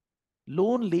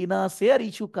 लोन लेना, शेयर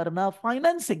इशू करना,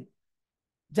 फाइनेंसिंग.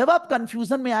 जब आप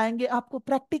कंफ्यूजन में आएंगे, आपको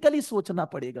प्रैक्टिकली सोचना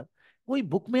पड़ेगा. कोई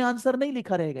बुक में आंसर नहीं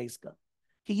लिखा रहेगा इसका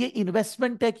कि ये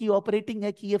इन्वेस्टमेंट है, कि ऑपरेटिंग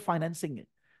है, कि ये फाइनेंसिंग है.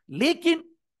 लेकिन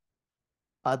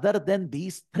other than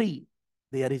these three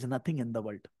there is nothing in the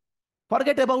world.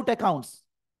 Forget about accounts,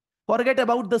 forget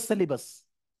about the syllabus,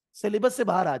 syllabus से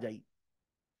बाहर आ जाइए.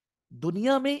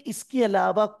 दुनिया में इसके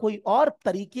अलावा कोई और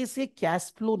तरीके से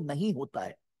कैश फ्लो नहीं होता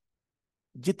है.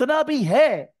 जितना भी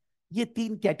है, ये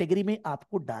तीन कैटेगरी में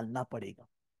आपको डालना पड़ेगा.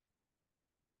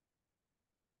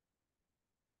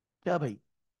 क्या भाई?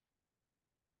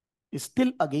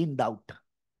 Still again doubt,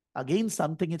 again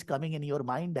something is coming in your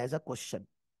mind as a question.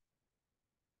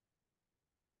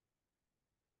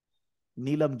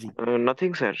 Neelam ji.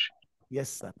 Nothing, sir. Yes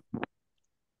sir.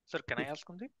 Sir, can I ask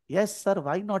something? Yes sir,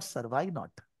 why not sir, why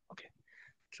not. Okay.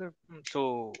 Sir, so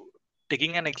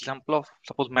taking an example of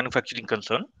suppose manufacturing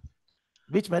concern,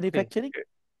 which okay, manufacturing?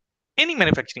 any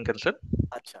manufacturing concern,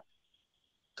 अच्छा.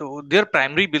 so their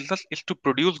primary business is to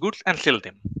produce goods and sell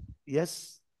them. Yes.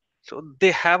 So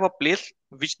they have a place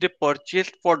which they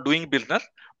purchased for doing business,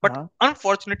 but हाँ.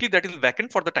 unfortunately that is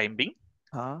vacant for the time being.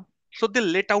 हाँ. So they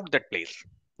let out that place.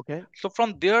 Okay. So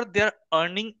from there they are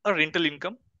earning a rental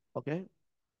income. Okay.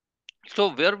 So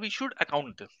where we should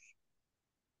account this?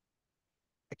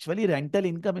 Actually, rental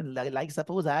income, like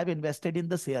suppose I have invested in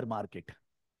the share market.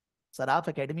 Saraf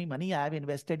Academy money I have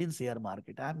invested in share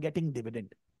market. I am getting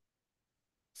dividend.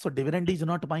 So dividend is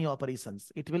not my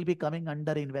operations. It will be coming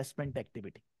under investment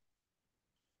activity.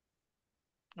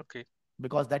 Okay.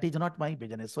 Because that is not my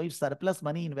business. So if surplus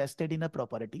money invested in a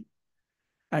property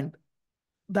and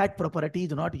that property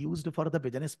is not used for the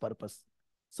business purpose,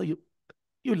 so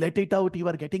you let it out, you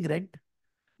are getting rent.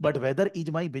 But whether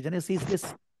is my business is this,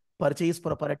 purchase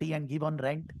property and give on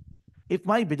rent. If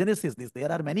my business is this,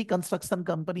 there are many construction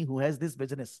company who has this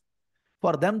business.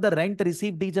 For them, the rent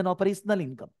received is an operational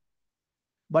income.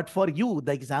 But for you,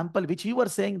 the example which you were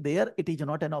saying there, it is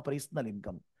not an operational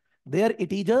income. There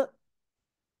it is a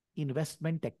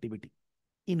investment activity,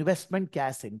 investment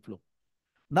cash inflow.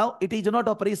 Now it is not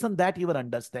operation that you are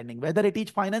understanding. Whether it is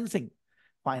financing,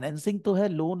 financing तो है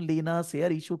loan लेना,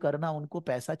 share issue करना, उनको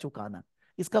पैसा चुकाना.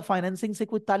 इसका financing से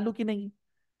कोई ताल्लुक ही नहीं.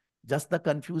 Just the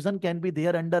confusion can be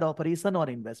there under operation or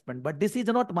investment, but this is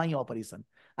not my operation.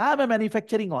 I am a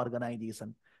manufacturing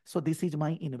organization, so this is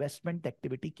my investment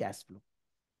activity cash flow.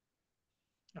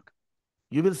 Okay.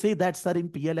 You will say that, sir, in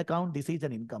PL account this is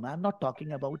an income. I am not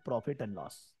talking about profit and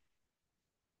loss.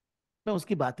 मैं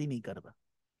उसकी बात ही नहीं कर रहा.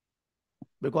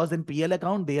 Because in PL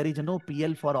account there is no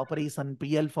PL for operation,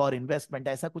 PL for investment.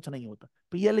 ऐसा कुछ नहीं होता.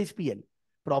 PL is PL.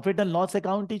 Profit and loss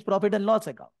account is profit and loss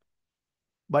account.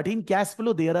 But in cash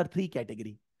flow, there are three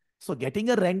categories. So getting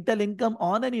a rental income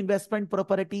on an investment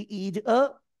property is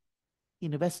a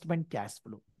investment cash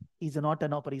flow, is not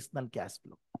an operational cash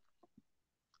flow.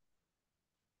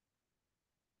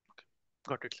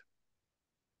 Got it.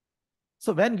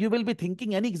 So when you will be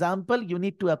thinking any example, you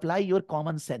need to apply your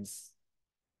common sense,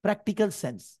 practical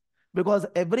sense, because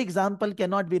every example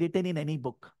cannot be written in any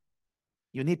book.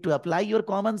 You need to apply your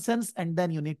common sense and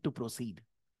then you need to proceed.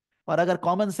 और अगर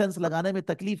common sense लगाने में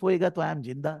तकलीफ होएगा तो I am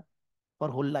जिंदा for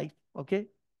whole life. Okay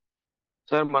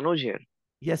Sir, Manoj here.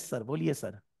 Yes sir, बोलिए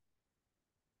sir.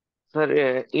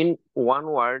 Sir, in one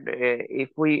word, if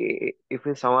we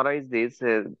summarize this,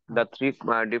 the three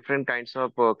different kinds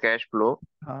of cash flow.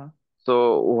 हाँ.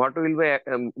 So, what will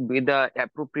be the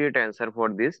appropriate answer for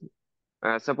this?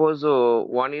 Suppose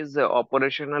one is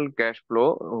operational cash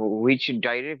flow, which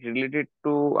directly related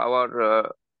to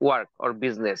our work or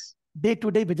business. Day to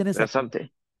day business Something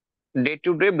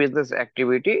day-to-day business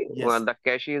activity. Yes. The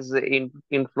cash is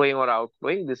inflowing or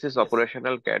outflowing. This is Yes.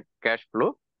 operational cash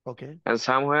flow. Okay. And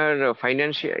somewhere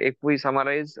financial, if we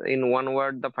summarize in one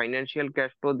word, the financial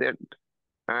cash flow,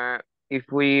 that if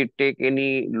we take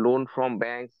any loan from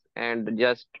banks and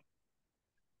just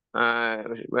uh,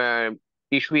 uh,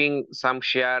 issuing some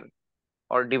share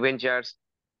or debentures,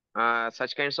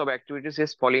 such kinds of activities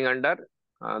is falling under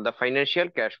the financial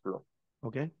cash flow.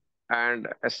 Okay. And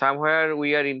somewhere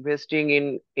we are investing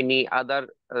in any other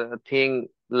thing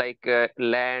like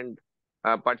land,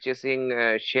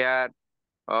 purchasing share,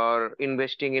 or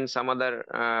investing in some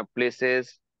other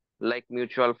places like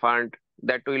mutual fund,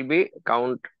 that will be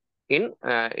count in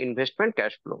investment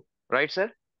cash flow. Right, sir?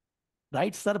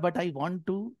 Right, sir, but I want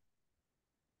to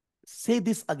say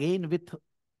this again with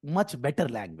much better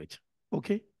language.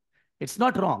 Okay. It's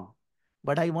not wrong,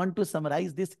 but I want to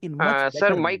summarize this in much better Sir,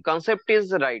 my language. concept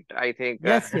is right, I think.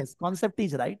 Yes, yes, concept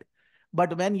is right.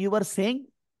 But when you were saying,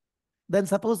 then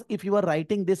suppose if you are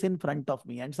writing this in front of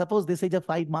me, and suppose this is a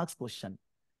 5 marks question,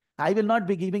 I will not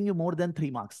be giving you more than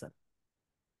 3 marks, sir.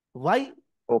 Why?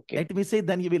 Okay. Let me say,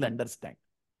 then you will understand.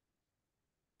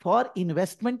 For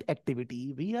investment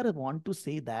activity, we want to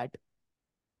say that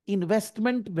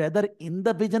investment, whether in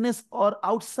the business or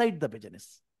outside the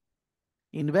business.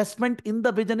 Investment in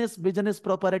the business, business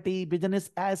property, business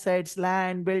assets,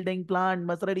 land, building, plant,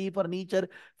 machinery, furniture,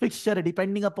 fixture,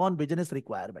 depending upon business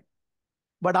requirement.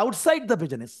 But outside the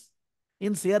business,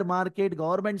 in share market,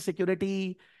 government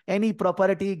security, any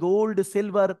property, gold,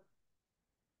 silver,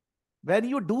 when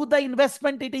you do the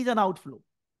investment, it is an outflow.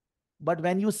 But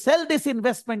when you sell this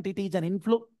investment, it is an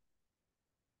inflow.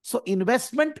 So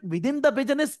investment within the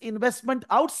business, investment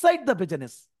outside the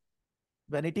business,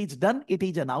 when it is done, it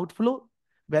is an outflow.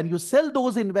 When you sell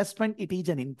those investment, it is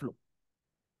an inflow.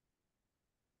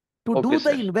 To Okay, do the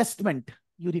sir. investment,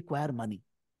 you require money.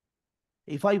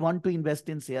 If I want to invest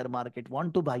in share market,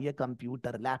 want to buy a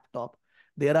computer, laptop,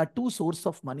 there are two sources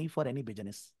of money for any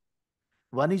business.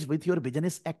 One is with your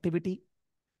business activity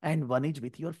and one is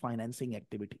with your financing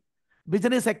activity.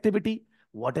 Business activity,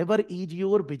 whatever is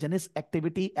your business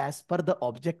activity as per the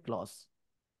object clause,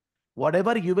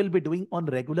 whatever you will be doing on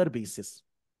regular basis,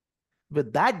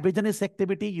 with that business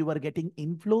activity, you are getting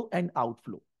inflow and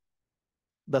outflow.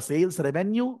 The sales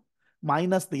revenue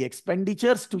minus the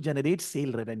expenditures to generate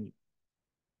sale revenue.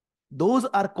 Those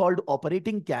are called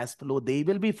operating cash flow. They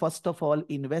will be first of all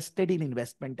invested in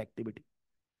investment activity.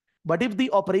 But if the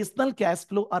operational cash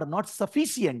flow are not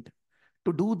sufficient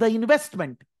to do the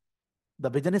investment, the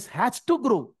business has to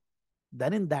grow.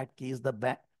 Then in that case,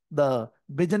 the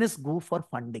business go for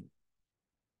funding.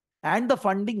 And the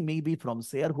funding may be from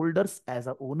shareholders as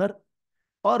a owner,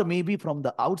 or maybe from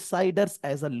the outsiders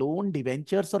as a loan,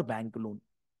 debentures, or bank loan.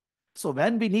 So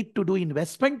when we need to do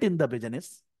investment in the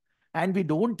business and we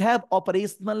don't have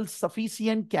operational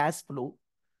sufficient cash flow,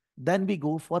 then we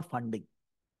go for funding.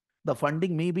 The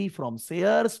funding may be from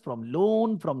shares, from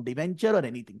loan, from debenture or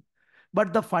anything.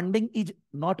 But the funding is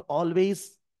not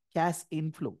always cash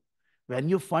inflow. When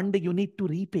you fund, you need to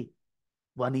repay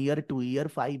 1 year, 2 year,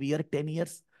 5 year, 10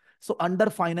 years. So under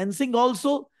financing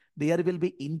also, there will be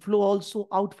inflow also,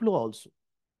 outflow also.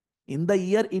 In the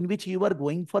year in which you are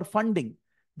going for funding,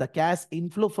 the cash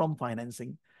inflow from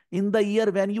financing. In the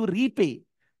year when you repay,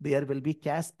 there will be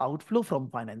cash outflow from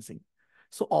financing.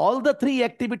 So all the three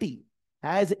activity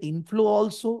has inflow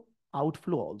also,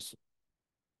 outflow also.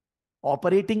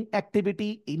 Operating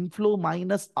activity, inflow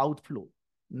minus outflow,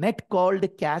 net called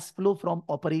cash flow from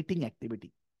operating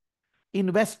activity.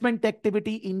 Investment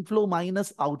activity, inflow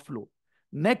minus outflow,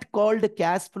 net called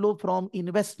cash flow from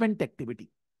investment activity.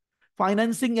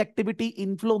 Financing activity,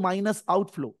 inflow minus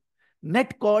outflow,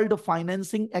 net called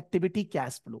financing activity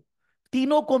cash flow.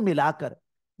 तीनों को मिलाकर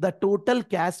the total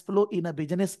cash flow in a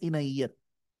business in a year,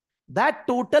 that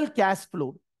total cash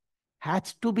flow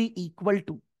has to be equal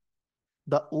to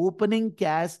the opening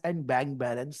cash and bank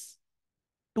balance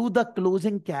to the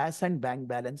closing cash and bank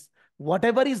balance.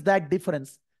 Whatever is that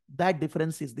difference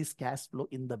is this cash flow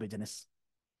in the business.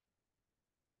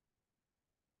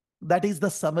 That is the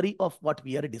summary of what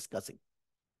we are discussing.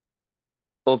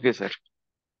 Okay, sir.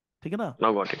 ठीक है ना?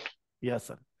 Now got it. Yes,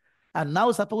 sir. And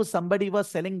now suppose somebody was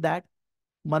selling that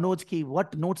Manoj ki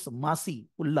what notes Masi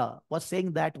Ulla was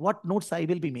saying that what notes I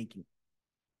will be making.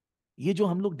 ये जो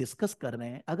हम लोग discuss कर रहे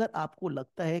हैं, अगर आपको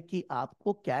लगता है कि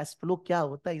आपको कैश फ्लो क्या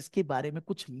होता है इसके बारे में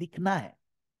कुछ लिखना है,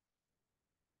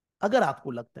 अगर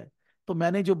आपको लगता है, तो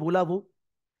मैंने जो बोला वो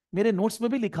मेरे नोट्स में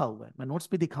भी लिखा हुआ है, मैं नोट्स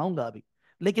भी दिखाऊंगा अभी,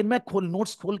 लेकिन मैं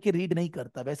नोट्स खोल के रीड नहीं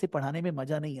करता, वैसे पढ़ाने में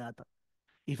मजा नहीं आता.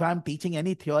 If I am teaching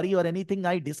any theory or anything,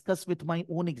 I discuss with my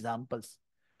own examples.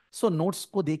 So notes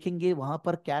को देखेंगे, वहां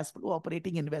पर कैश फ्लो,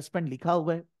 ऑपरेटिंग, इन्वेस्टमेंट लिखा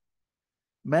हुआ है.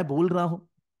 मैं बोल रहा हूं,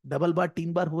 डबल बार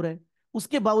 3 बार हो रहा है,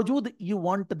 उसके बावजूद you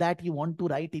want to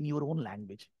write in your own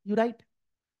language. You write.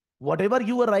 Whatever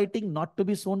you are writing not to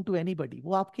be shown to anybody.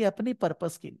 वो आपके अपने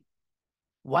पर्पस के लिए.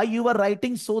 Why you are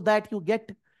writing? So that you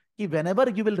get कि whenever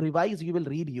you will revise, you will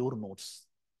read your notes.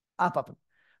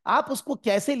 आप उसको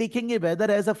कैसे लिखेंगे, whether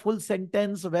as a full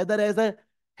sentence, whether as a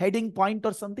heading point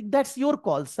or something, that's your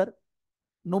call, sir.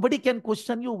 Nobody can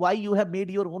question you why you have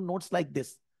made your own notes like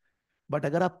this. But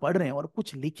अगर आप पढ़ रहे हैं और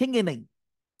कुछ लिखेंगे नहीं,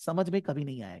 समझ में कभी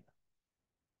नहीं आएगा.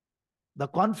 The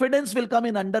confidence will come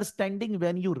in understanding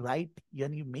when you write,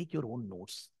 when you make your own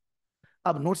notes.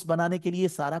 अब notes बनाने के लिए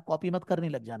सारा कॉपी मत करने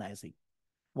लग जाना ऐसे ही.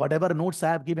 Whatever notes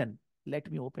I have given,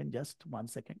 let me open just 1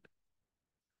 second.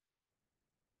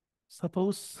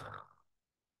 Suppose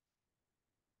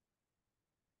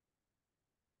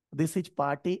this is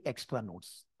part A extra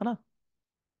notes, है ना?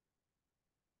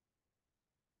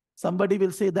 Somebody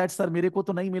will say that sir मेरे को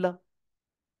तो नहीं मिला.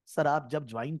 सर आप जब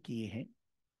ज्वाइन किए हैं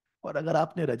और अगर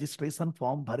आपने रजिस्ट्रेशन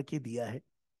फॉर्म भर के दिया है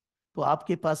तो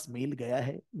आपके पास मेल गया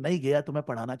है, नहीं गया तो मैं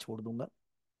पढ़ाना छोड़ दूंगा.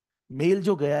 मेल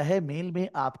जो गया है, मेल में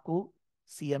आपको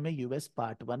CMA US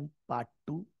part 1, part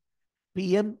 2,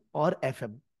 PM और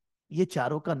FM, ये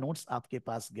चारों का नोट्स आपके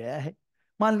पास गया है.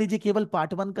 मान लीजिए केवल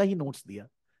पार्ट 1 का ही नोट्स दिया,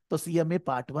 तो CMA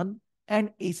part 1 and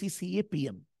ACCA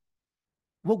PM,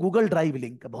 वो गूगल ड्राइव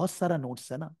लिंक, बहुत सारा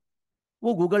नोट्स है ना,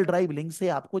 वो गूगल ड्राइव लिंक से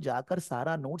आपको जाकर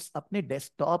सारा नोट्स अपने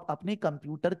डेस्कटॉप, अपने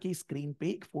कंप्यूटर की स्क्रीन पे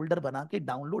एक फोल्डर बना के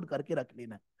डाउनलोड करके रख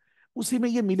लेना है. उसी में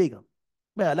ये मिलेगा.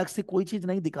 मैं अलग से कोई चीज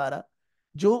नहीं दिखा रहा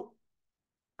जो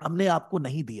हमने आपको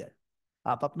नहीं दिया है.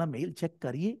 आप अपना मेल चेक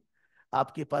करिए,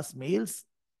 आपके पास मेल्स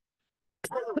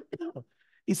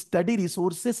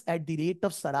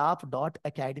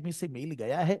studyresources@saraaf.academy से मेल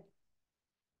गया है,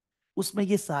 उसमें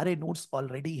ये सारे नोट्स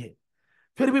ऑलरेडी है.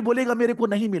 फिर भी बोलेगा मेरे को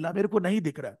नहीं मिला, मेरे को नहीं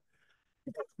दिख रहा,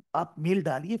 आप मेल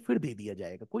डालिए, फिर दे दिया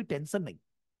जाएगा, कोई टेंशन नहीं.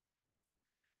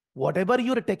 Whatever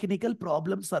your technical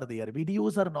problems are there,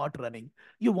 videos are not running,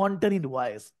 you want an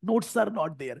invoice, notes are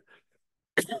not there,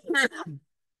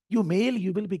 you mail,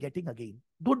 you will be getting again.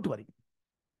 Don't worry.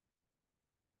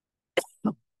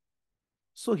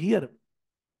 So here,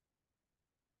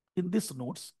 in this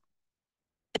notes,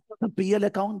 PL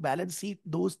account, balance sheet,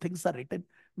 those things are written.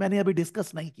 मैंने अभी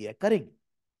discuss नहीं किया, करेंगे.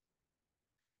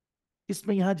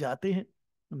 इसमें यहां जाते हैं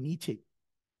नीचे,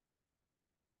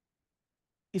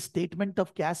 स्टेटमेंट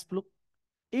ऑफ कैश फ्लो,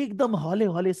 एकदम हौले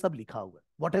हौले सब लिखा हुआ है.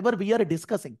 Whatever we are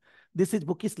discussing, this is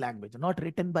bookish language, not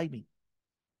written by me.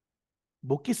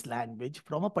 Bookish language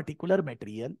from a particular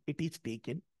material, it is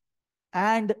taken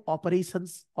and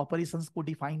operations को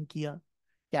डिफाइन किया,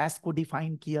 कैश को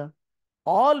डिफाइन किया.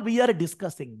 All we are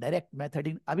discussing direct method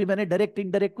in. अभी मैंने direct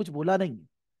indirect कुछ बोला नहीं,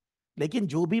 लेकिन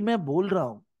जो भी मैं बोल रहा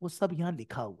हूं वो सब यहां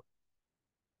लिखा हुआ.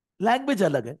 लैंग्वेज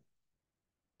अलग है,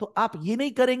 तो आप ये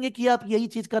नहीं करेंगे कि आप यही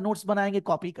चीज का नोट्स बनाएंगे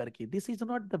कॉपी करके. This is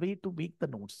not the way to make the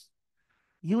notes.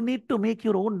 You need to make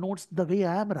your own notes the way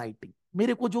I am writing.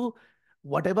 मेरे को जो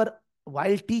what ever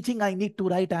while teaching I need to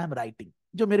right, I am writing.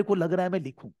 जो मेरे को लग रहा है मैं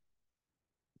लिखूं.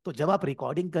 तो जब आप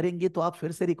रिकॉर्डिंग करेंगे तो आप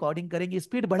फिर से रिकॉर्डिंग करेंगे,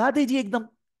 स्पीड बढ़ा दीजिए एकदम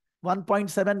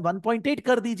 1.7 1.8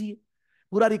 कर दीजिए.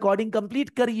 पूरा रिकॉर्डिंग कंप्लीट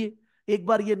करिए. एक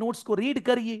बार ये नोट्स को रीड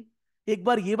करिए, एक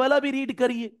बार ये वाला भी रीड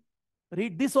करिए.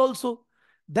 Read this also.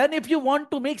 Then if you want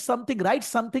to make something, right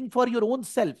something for your own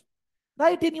self,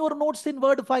 write in your notes in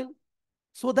Word file,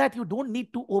 so that you don't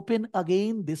need to open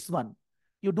again this one.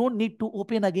 You don't need to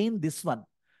open again this one.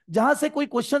 जहां से कोई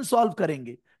question solve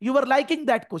करेंगे, you were liking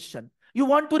that question, you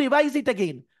want to revise it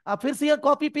again, आप फिर से यह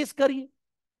copy paste करिए.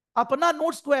 अपना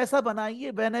नोट्स को ऐसा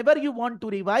बनाइए, whenever you want to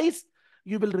revise,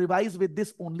 you will revise with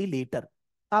this only later.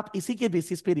 आप इसी के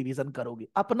बेसिस पे रिवीजन करोगे.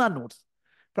 अपना नोट्स,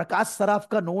 प्रकाश सराफ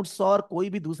का नोट्स और कोई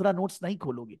भी दूसरा नोट्स नहीं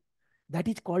खोलोगे. That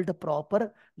is called a proper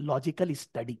logical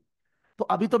study. तो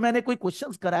अभी तो मैंने कोई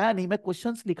क्वेश्चंस कराया नहीं, मैं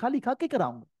क्वेश्चंस लिखा लिखा के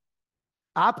कराऊंगा.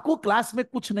 आपको क्लास में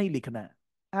कुछ नहीं लिखना है.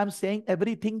 I am saying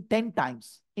everything 10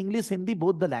 times, English Hindi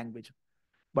both the language.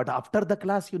 But after the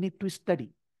class you need to study.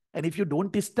 And if you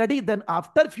don't study, then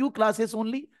after few classes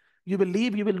only, you will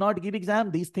leave, you will not give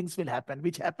exam. These things will happen,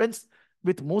 which happens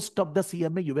with most of the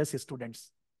CMA US students.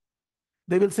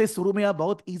 They will say, शुरू में आप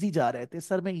बहुत easy जा रहे थे.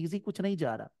 Sir मैं easy कुछ नहीं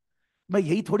जा रहा. मैं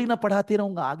यही थोड़ी ना पढ़ाते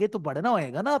रहूंगा, आगे तो बढ़ना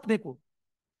होएगा ना अपने को.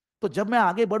 तो जब मैं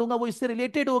आगे बढ़ूंगा वो इससे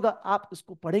रिलेटेड होगा. आप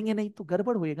इसको पढ़ेंगे नहीं तो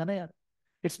गड़बड़ होएगा ना यार.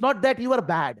 It's not that you are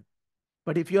bad,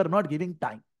 but if you are not giving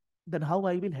time, then how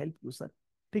I will help you sir.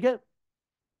 ठीक है.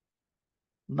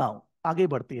 नाउ आगे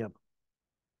बढ़ते हैं. अब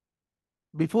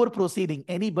before proceeding,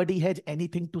 anybody has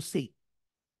anything to से?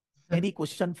 Any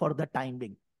question for the time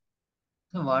being?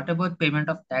 So what about payment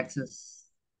of taxes?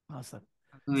 हाँ sir.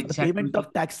 To which Sir, payment activity?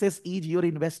 of taxes is your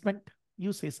investment?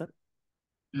 You say, sir.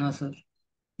 No, sir.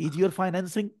 Is your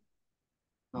financing?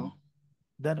 No.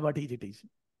 Then what is it? Is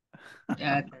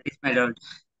Yeah, that is my doubt.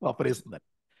 operational.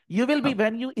 You will be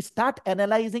when you start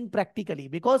analyzing practically,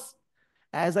 because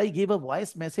as I gave a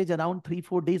voice message around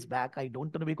 3-4 days back, I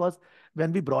don't know, because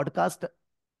when we broadcast,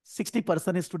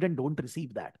 60% student don't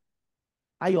receive that.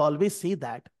 I always say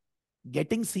that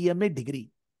getting CMA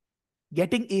degree,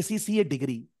 getting ACCA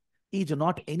degree is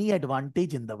not any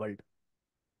advantage in the world.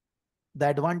 The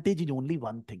advantage is only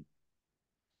one thing: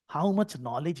 how much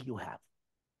knowledge you have.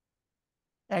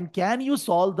 And can you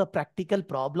solve the practical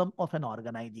problem of an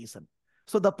organization?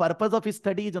 So the purpose of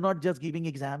study is not just giving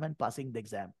exam and passing the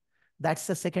exam. That's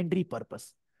a secondary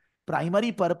purpose.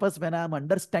 Primary purpose, when I am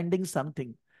understanding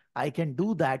something, I can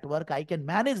do that work, I can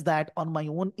manage that on my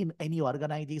own in any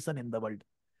organization in the world.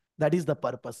 That is the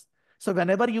purpose. So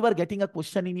whenever you are getting a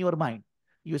question in your mind,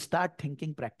 you start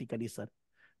thinking practically, sir.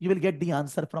 You will get the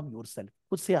answer from yourself.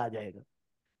 खुद से आ जाएगा.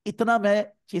 इतना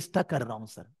मैं चेष्टा कर रहा हूं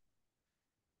sir,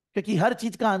 क्योंकि हर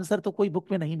चीज का आंसर तो कोई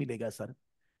बुक में नहीं मिलेगा सर.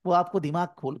 वो आपको दिमाग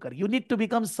खोलकर, you need to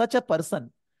become such a person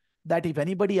that if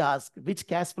anybody asks which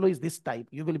cash flow is this type,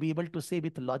 you will be able to say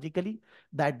with logically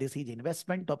that this is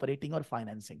investment, operating or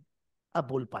financing. अब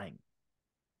बोल पाएंगे.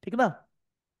 ठीक ना?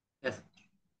 Yes.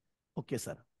 Okay,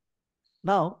 sir.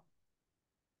 Now,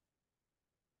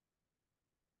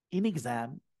 in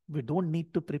exam, we don't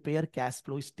need to prepare cash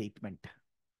flow statement.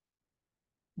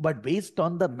 But based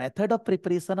on the method of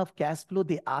preparation of cash flow,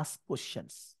 they ask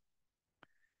questions.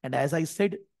 And as I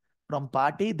said, from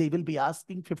part A, they will be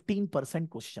asking 15%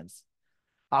 questions.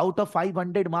 Out of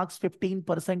 500 marks,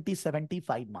 15% is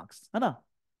 75 marks.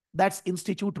 That's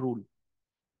institute rule.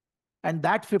 And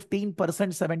that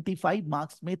 15%, 75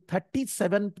 marks, may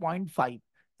 37.5,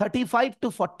 35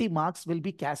 to 40 marks will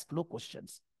be cash flow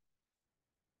questions.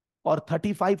 और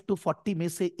 35 to 40 में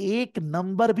से एक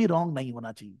number भी wrong नहीं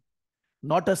होना चाहिए.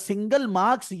 Not a single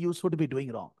marks you should be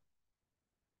doing wrong.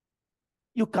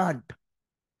 You can't.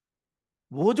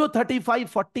 वो जो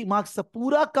 35-40 मार्क्स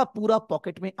पूरा का पूरा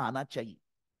पॉकेट में आना चाहिए.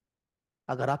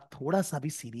 अगर आप थोड़ा सा भी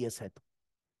सीरियस है तो,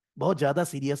 बहुत ज्यादा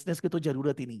सीरियसनेस की तो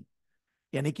जरूरत ही नहीं.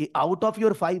 यानी कि out of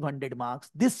your 500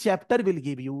 marks, this chapter will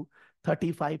give you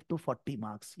 35 to 40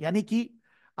 marks. यानी कि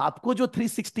आपको जो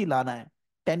 360 लाना है,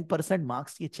 10%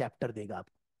 मार्क्स ये चैप्टर देगा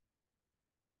आपको.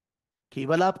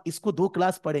 केवल आप इसको 2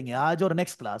 क्लास पढ़ेंगे, आज और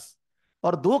नेक्स्ट क्लास,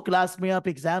 और 2 क्लास में आप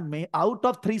एग्जाम में आउट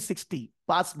ऑफ 360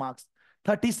 पास मार्क्स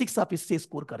 36 आप इससे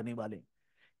स्कोर करने वाले.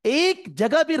 एक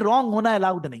जगह भी रॉन्ग होना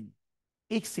अलाउड नहीं,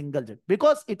 एक सिंगल जगह,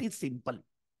 because it is simple.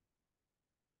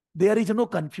 There is no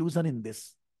confusion in this,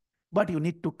 but you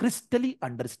need to क्रिस्टली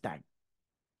understand.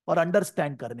 और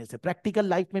अंडरस्टैंड करने से प्रैक्टिकल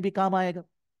लाइफ में भी काम आएगा.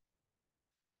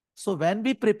 So when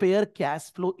we prepare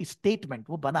cash flow statement,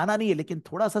 वो बनाना नहीं है लेकिन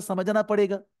थोड़ा सा समझना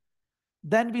पड़ेगा.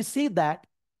 Then we see that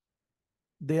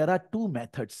there are two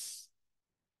methods.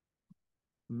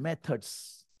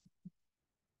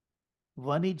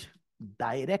 One is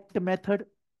direct method,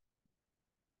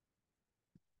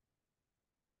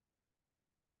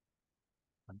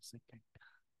 one second,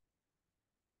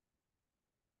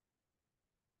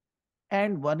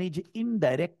 and one is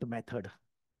indirect method.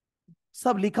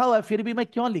 सब लिखा हुआ है, फिर भी मैं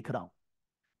क्यों लिख रहा हूं?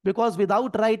 Because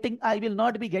without writing I will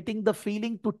not be getting the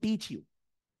feeling to teach you.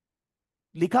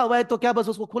 लिखा हुआ है तो क्या बस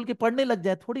उसको खोल के पढ़ने लग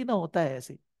जाए? थोड़ी ना होता है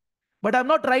ऐसे. But I'm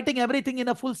not writing everything in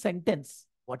a full sentence.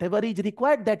 Whatever is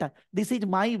required, that this is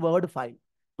my word file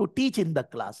to teach in the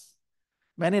class.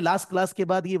 मैंने लास्ट क्लास के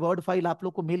बाद ये वर्ड फाइल आप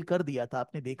लोग को मेल कर दिया था,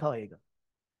 आपने देखा होगा.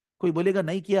 कोई बोलेगा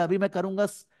नहीं किया, अभी मैं करूंगा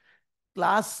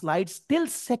class slides till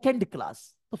second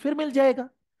class, तो फिर मिल जाएगा.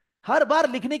 हर बार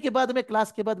लिखने के बाद मैं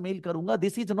क्लास के बाद मेल करूंगा.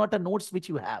 This is not a notes which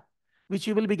you have, which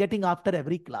you will be getting after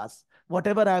every class.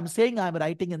 Whatever I am saying, I am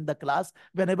writing in the class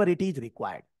whenever it is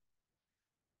required.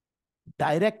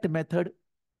 Direct method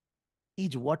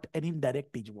is what and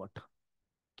indirect is what?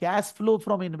 Cash flow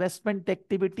from investment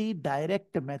activity,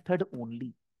 direct method only.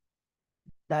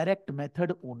 Direct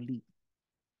method only.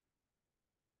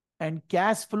 And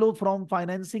cash flow from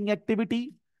financing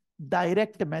activity,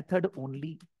 direct method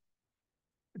only.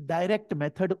 Direct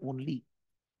method only.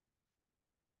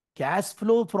 Cash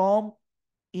flow from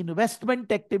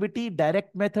investment activity,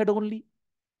 direct method only.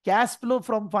 Cash flow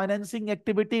from financing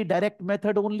activity, direct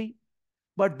method only.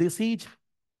 But this is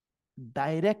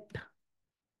direct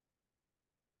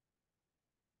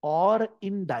or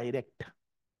indirect.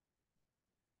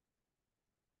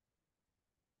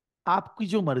 आपकी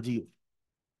जो मर्जी हो.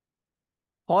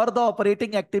 For the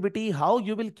operating activity, how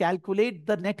you will calculate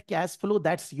the net cash flow,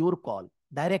 that's your call,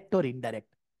 direct or indirect.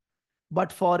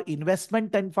 But for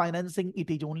investment and financing,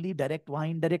 it is only direct. वहां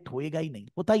indirect होएगा ही नहीं,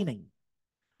 होता ही नहीं.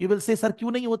 You will say, sir,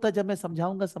 क्यों नहीं होता? जब मैं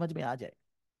समझाऊंगा समझ में आ जाए.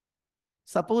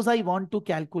 Suppose I want to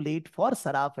calculate for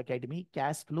Saraf Academy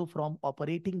cash flow from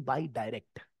operating by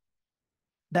direct.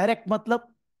 Direct मतलब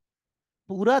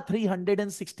पूरा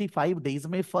 365 days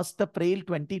में 1 April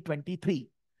 2023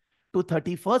 to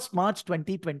 31st March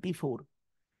 2024,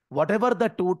 whatever the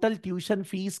total tuition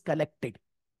fees collected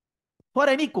for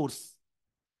any course,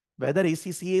 whether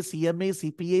ACCA, CMA,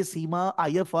 CPA, CMA,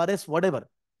 IFRS, whatever,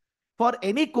 for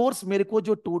any course मेरे को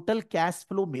जो total cash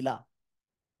flow मिला,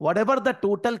 whatever the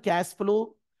total cash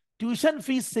flow tuition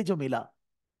fees से जो मिला,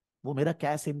 वो मेरा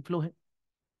cash inflow है.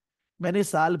 मैंने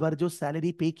साल भर जो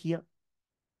सैलरी पे किया,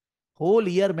 होल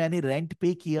ईयर मैंने रेंट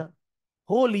पे किया,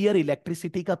 होल ईयर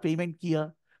इलेक्ट्रिसिटी का पेमेंट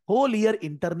किया, होल ईयर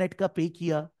इंटरनेट का पे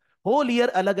किया, होल ईयर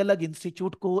अलग अलग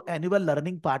इंस्टीट्यूट को एनुअल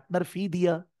लर्निंग पार्टनर फी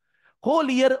दिया,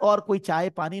 होल ईयर और कोई चाय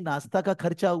पानी नाश्ता का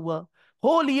खर्चा हुआ,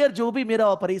 होल ईयर जो भी मेरा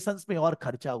ऑपरेशंस में और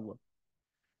खर्चा हुआ.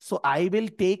 सो I will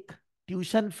take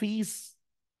tuition fees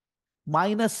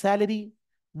minus salary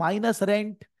minus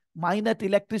rent minus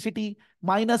electricity,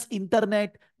 minus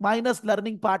internet, minus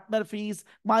learning partner fees,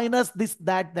 minus this,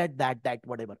 that,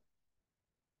 whatever.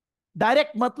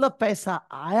 Direct मतलब पैसा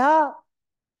आया,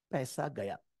 पैसा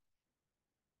गया.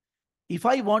 If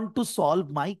I want to solve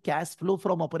my cash flow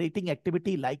from operating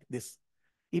activity like this,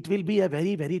 it will be a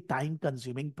very, very time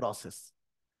consuming process.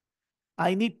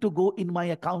 I need to go in my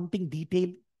accounting detail.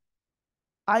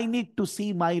 I need to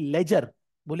see my ledger.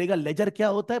 बोलेगा laser क्या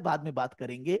होता है, बाद में बात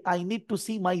करेंगे. I need to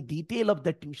C my detail of the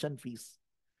tuition fees.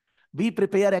 We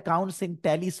prepare accounts in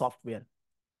tally software.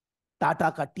 Tata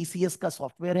का TCS का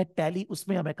सॉफ्टवेयर है टैली,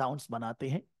 उसमें हम अकाउंट्स बनाते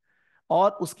हैं.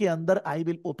 और उसके अंदर I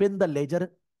will open the laser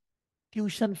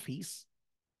tuition fees.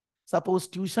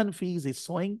 Suppose tuition fees is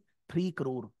showing 3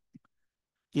 crore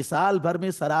कि साल भर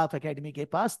में सराफ एकेडमी के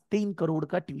पास 3 करोड़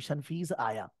का ट्यूशन फीस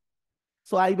आया.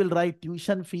 सो I will write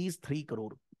tuition fees 3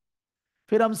 crore.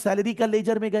 फिर हम सैलरी का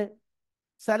लेजर में गए.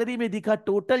 सैलरी में दिखा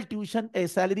total tuition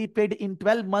salary paid in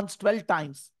 12 months 12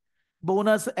 times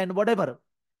bonus and whatever,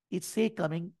 it's से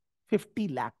कमिंग 50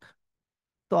 लाख.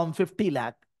 तो हम 50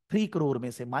 लाख 3 करोड़ में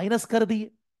से माइनस कर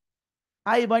दिए.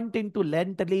 I went into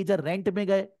rent laser. Rent में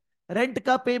गए, रेंट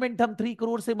का पेमेंट हम 3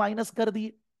 करोड़ से माइनस कर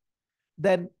दिए.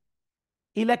 देन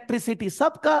इलेक्ट्रिसिटी,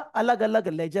 सबका अलग अलग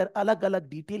लेजर अलग अलग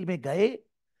डिटेल में गए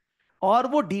और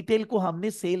वो डिटेल को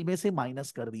हमने सेल में से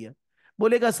माइनस कर दिया.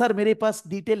 बोलेगा सर मेरे पास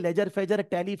डिटेल लेजर फेजर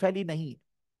टैली फैली नहीं है.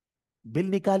 बिल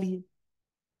निकालिए.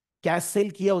 कैश सेल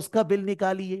किया उसका बिल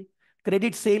निकालिए,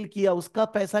 क्रेडिट सेल किया उसका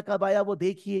पैसा कब आया वो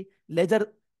देखिए. लेजर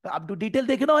आप तो डिटेल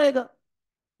देखना होगा.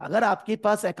 अगर आपके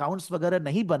पास अकाउंट्स वगैरह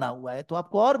नहीं बना हुआ है तो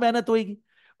आपको और मेहनत होगी,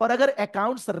 और अगर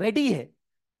अकाउंट्स रेडी है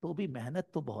तो भी मेहनत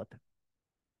तो बहुत है.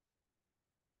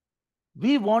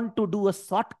 We want to do a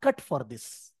shortcut for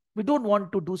this. We don't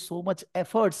want to do so much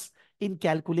efforts in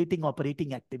calculating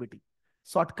operating activity.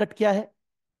 Shortcut क्या है?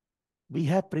 We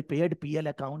have prepared PL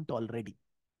account already.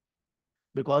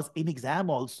 Because in exam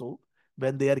also,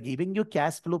 when they are giving you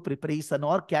cash flow preparation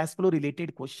or cash flow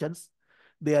related questions,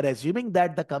 they are assuming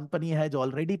that the company has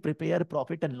already prepared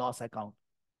profit and loss account.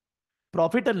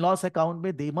 Profit and loss account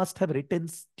mein they must have written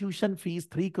tuition fees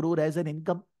 3 crore as an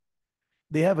income.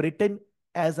 They have written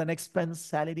as an expense,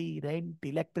 salary, rent,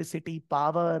 electricity,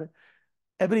 power,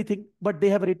 everything. But they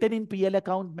have written in PL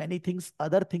account many things,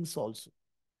 other things also.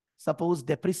 Suppose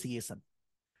depreciation.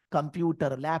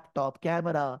 Computer, laptop,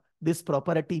 camera, this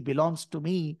property belongs to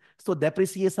me. So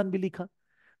depreciation भी लिखा.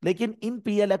 लेकिन in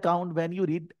PL account, when you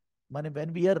read,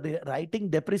 when we are writing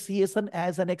depreciation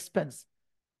as an expense,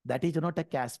 that is not a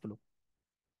cash flow.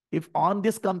 If on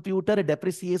this computer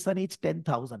depreciation is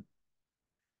 10,000,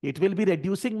 it will be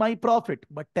reducing my profit,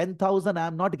 but 10,000 I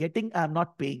am not getting, I am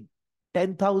not paying.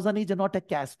 10,000 is not a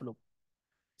cash flow.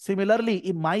 Similarly,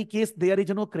 in my case, there is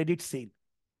no credit sale.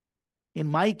 In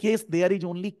my case, there is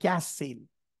only cash sale.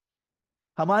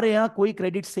 हमारे यहाँ कोई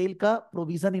credit sale का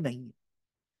provision ही नहीं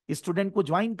है. Student को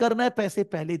join करना है, पैसे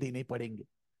पहले देने पड़ेंगे.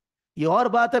 ये और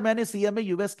बात है, मैंने सीएमए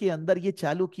यूएस के अंदर ये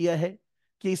चालू किया है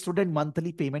कि स्टूडेंट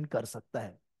मंथली पेमेंट कर सकता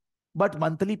है. बट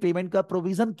मंथली पेमेंट का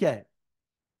प्रोविजन क्या है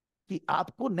कि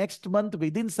आपको next month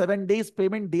with in 7 days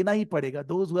payment देना ही पड़ेगा.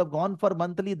 Those who have gone for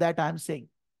monthly, that I am saying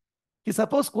कि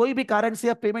सपोज कोई भी कारण से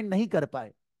आप पेमेंट नहीं कर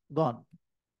पाए, gone,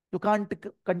 you can't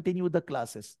continue the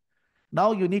classes.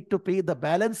 Now you need to pay the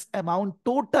balance amount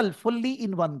total fully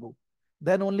in one go.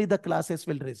 Then only the classes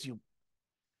will resume.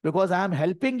 Because I am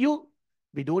helping you,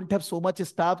 we don't have so much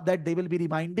staff that they will be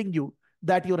reminding you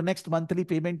that your next monthly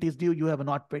payment is due, you have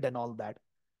not paid and all that.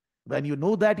 When you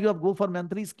know that you have go for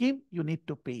monthly scheme, you need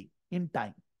to pay in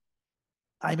time.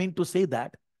 I mean to say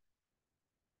that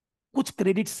कुछ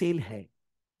credit sale है,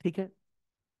 ठीक है?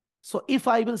 So if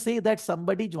I will say that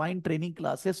somebody joined training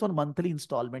classes on monthly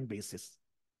installment basis,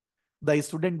 the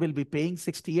student will be paying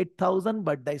 68,000,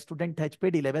 but the student has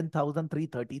paid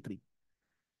 11,333.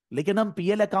 लेकिन हम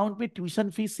PL account में tuition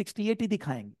fees 68 ही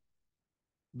दिखाएंगे.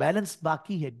 Balance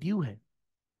बाकी है, due है,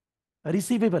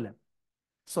 रिसीवेबल है.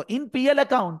 So in PL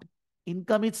account,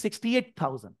 income is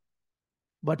 68,000.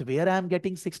 But where I am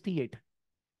getting 68?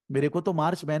 मेरे को तो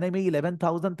मार्च महीने में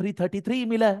 11,333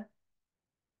 मिला है.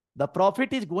 The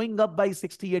profit is going up by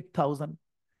 68,000,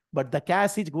 but the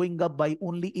cash is going up by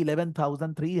only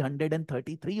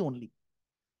 11,333 only.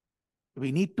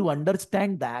 We need to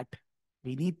understand that.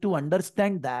 We need to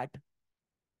understand that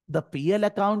the PL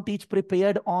account is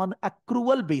prepared on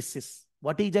accrual basis.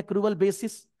 What is accrual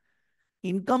basis?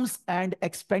 Incomes and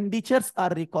expenditures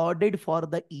are recorded for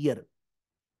the year.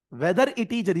 Whether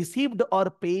it is received or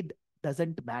paid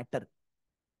doesn't matter.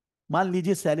 मान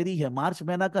लीजिए salary है, मार्च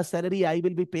महीना का salary I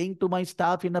will be paying to my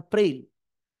staff in April,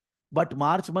 but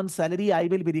March month salary I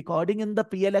will be recording in the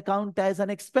PL account as an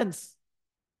expense.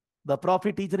 The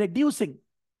profit is reducing,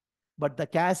 but the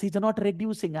cash is not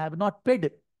reducing. I have not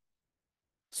paid.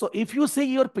 So if you say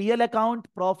your PL account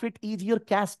profit is your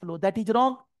cash flow, that is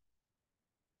wrong.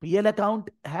 PL account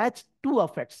has two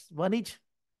effects. One is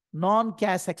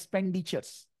non-cash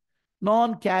expenditures,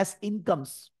 non-cash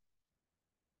incomes,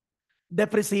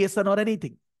 depreciation or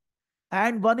anything.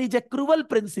 And one is accrual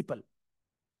principle.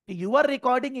 You are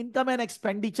recording income and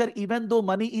expenditure even though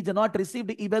money is not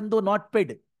received, even though not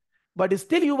paid. But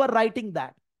still you are writing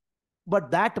that.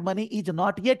 But that money is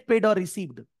not yet paid or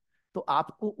received. तो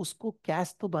आपको उसको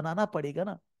cash तो बनाना पड़ेगा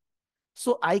ना.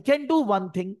 So I can do one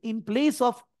thing in place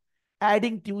of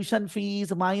adding tuition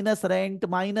fees, minus rent,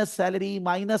 minus salary,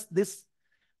 minus this.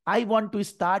 I want to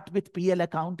start with PL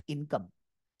account income.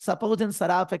 Suppose in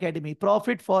Saraf Academy,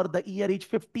 profit for the year is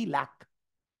 50 lakh.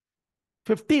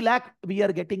 50 lakh we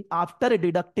are getting after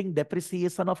deducting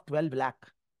depreciation of 12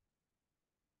 lakh.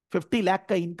 50 lakh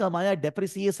का income आया,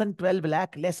 depreciation 12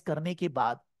 lakh less करने के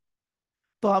बाद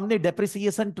तो हमने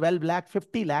depreciation 12 lakh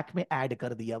 50 lakh में add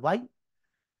कर दिया. Why?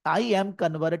 I am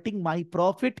converting my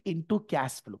profit into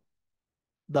cash flow.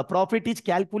 The profit is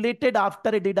calculated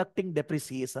after deducting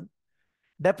depreciation.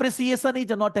 Depreciation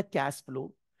is not a cash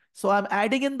flow. So I'm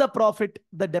adding in the profit,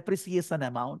 the depreciation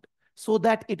amount, so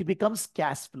that it becomes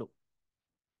cash flow.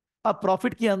 अब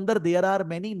profit के अंदर there are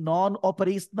many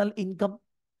non-operational income.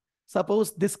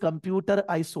 Suppose this computer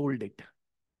I sold it.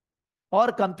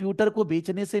 और computer को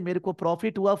बेचने से मेरे को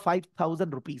profit हुआ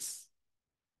 5,000 rupees.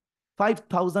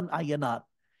 5,000 INR.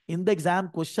 In the exam,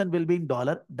 question will be in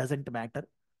dollar, doesn't matter.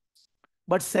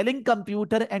 But selling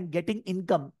computer and getting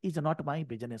income is not my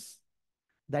business.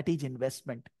 That is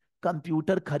investment.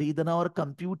 Computer खरीदना और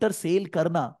computer cell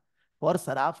करना for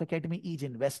Saraf Academy is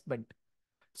investment.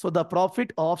 So the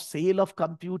profit of sale of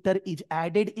computer is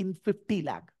added in 50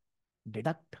 lakh.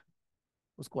 Deduct.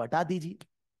 उसको हटा दीजिए.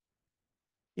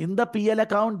 In the PL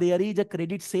account, there is a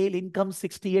credit sale income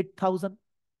 68,000,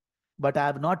 but I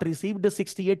have not received the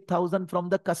 68,000 from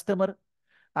the customer.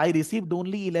 I received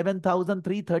only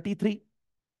 11,333.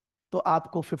 तो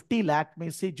आपको 50 लाख में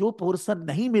से जो portion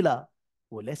नहीं मिला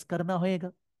वो लेस करना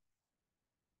होगा.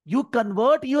 You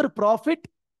convert your profit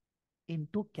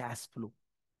into cash flow.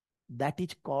 That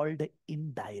is called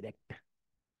indirect.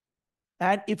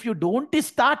 And if you don't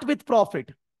start with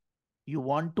profit, you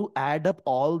want to add up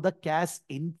all the cash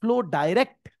inflow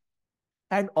direct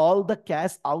and all the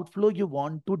cash outflow you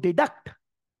want to deduct,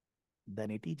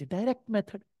 then it is direct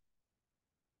method.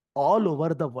 All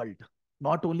over the world,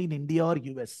 not only in India or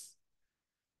US,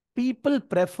 people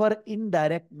prefer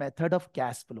indirect method of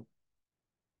cash flow.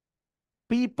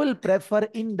 People prefer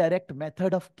indirect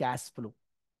method of cash flow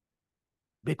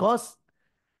because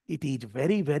it is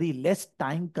very, very less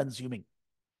time consuming.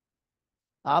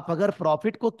 आप अगर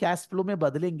profit को cash flow में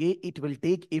बदलेंगे, it will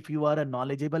take, if you are a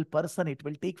knowledgeable person, it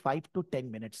will take 5 to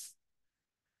 10 minutes.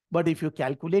 But if you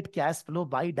calculate cash flow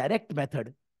by direct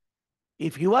method,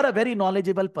 if you are a very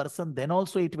knowledgeable person, then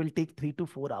also it will take 3 to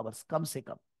 4 hours, कम से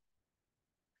कम.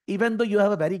 Even though you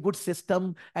have a very good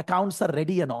system, accounts are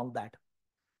ready and all that.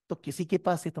 तो किसी के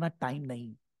पास इतना time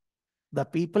नहीं. The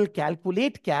people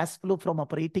calculate cash flow from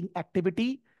operating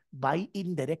activity by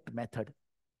indirect method.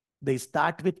 They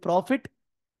start with profit,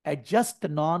 adjust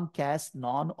non-cash,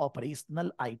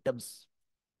 non-operational items.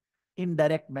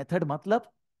 Indirect method मतलब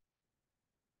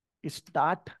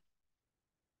start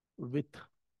with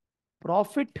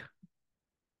profit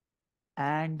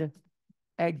and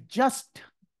adjust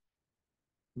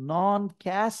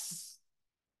non-cash,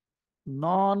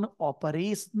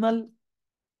 non-operational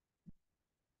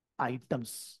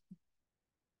items.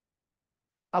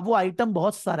 अब वो item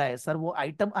बहुत सारा है sir. वो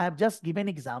item I have just given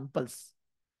examples.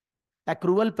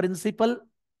 accrual principal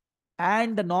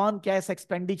and non-cash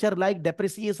expenditure like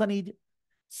depreciation is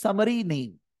summary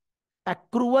name.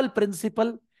 Accrual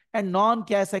principal and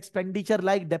non-cash expenditure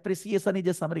like depreciation is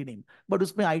a summary name. But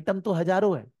उसमें item तो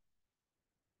हजारों है.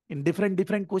 In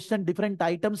different question, different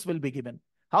items will be given.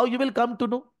 How you will come to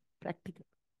know? Practical.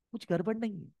 कुछ गड़बड़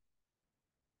नहीं है.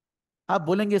 आप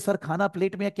बोलेंगे सर खाना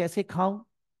प्लेट में कैसे खाऊं?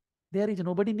 There is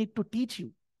nobody need to teach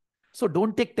you. So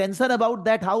don't take tension about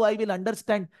that, how I will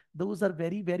understand. Those are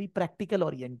very, very practical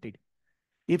oriented.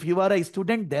 If you are a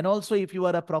student, then also, if you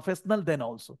are a professional, then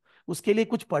also. उसके लिए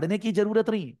कुछ पढ़ने की जरूरत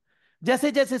नहीं है.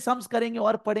 जैसे जैसे सम्स करेंगे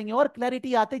और पढ़ेंगे और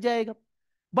क्लैरिटी आते जाएगा.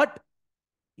 बट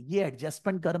ये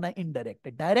एडजस्टमेंट करना है इनडायरेक्ट.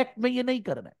 डायरेक्ट में ये नहीं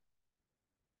करना है.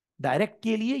 डायरेक्ट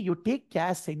के लिए you take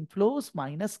cash inflows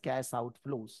minus cash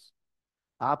outflows.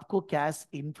 आपको कैश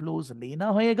इनफ्लोज लेना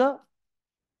होगा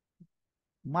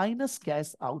माइनस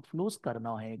कैश आउटफ्लोज करना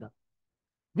होगा.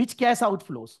 Which cash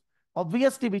outflows?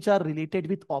 Obviously, which are related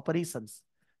with operations,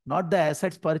 not the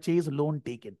assets purchase, loan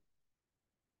taken.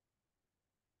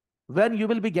 When you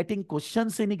will be getting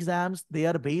questions in exams, they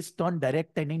are based on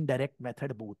direct and indirect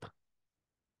method both.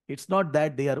 It's not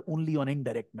that they are only on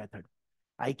indirect method.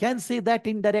 I can say that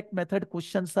indirect method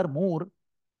questions are more,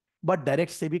 but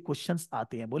direct से भी questions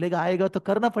आते हैं. बोलेगा आएगा तो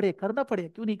करना पड़ेगा.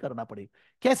 क्यों नहीं करना पड़ेगा?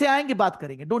 कैसे आएंगे बात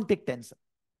करेंगे. Don't take tension.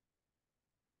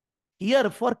 Here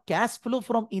for cash flow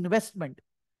from investment,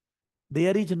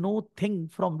 there is no thing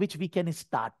from which we can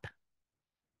start.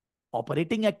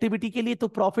 Operating activity के लिए तो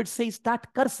प्रॉफिट से स्टार्ट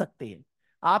कर सकते हैं.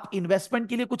 आप इन्वेस्टमेंट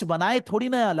के लिए कुछ बनाए थोड़ी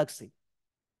ना अलग से.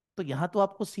 तो यहां तो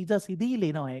आपको सीधा सीधी ही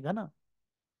लेना होगा ना.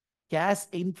 Cash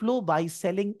inflow by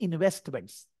selling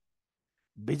investments,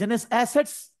 business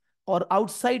assets और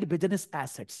outside business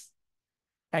assets,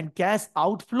 and cash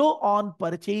outflow on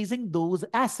purchasing those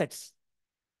assets.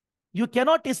 You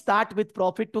cannot start with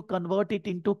profit to convert it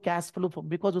into cash flow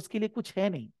because उसके लिए कुछ है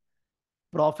नहीं.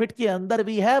 Profit के अंदर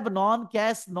we have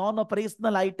non-cash,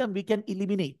 non-operational item we can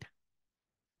eliminate.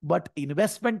 But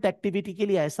investment activity के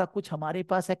लिए ऐसा कुछ हमारे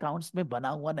पास accounts में बना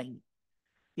हुआ नहीं.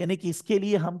 यानी कि इसके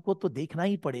लिए हमको तो देखना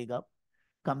ही पड़ेगा.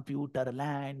 Computer,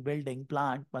 land, building,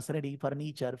 plant, machinery,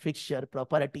 furniture, fixture,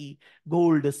 property,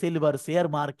 gold, silver, share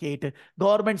market,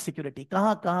 government security,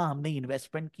 कहां कहां हमने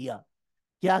इन्वेस्टमेंट किया,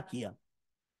 क्या किया,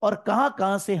 और कहां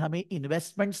कहां से हमें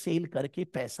इन्वेस्टमेंट सेल करके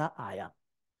पैसा आया.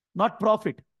 Not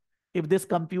profit. If this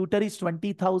computer is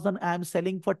 20,000, I am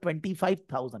selling for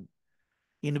 25,000.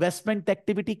 Investment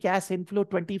activity cash inflow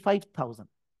 25,000,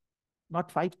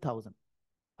 not 5,000.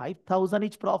 5,000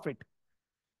 is profit.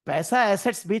 पैसा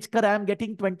एसेट्स बेचकर I am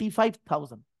getting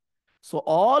 25,000. So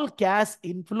all cash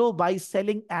inflow by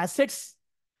selling assets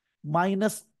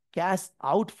minus cash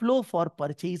outflow for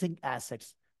purchasing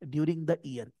assets during the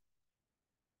year.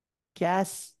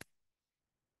 Cash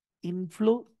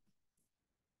inflow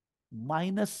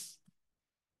minus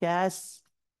cash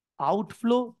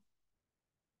outflow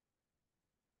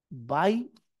by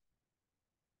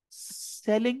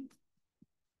selling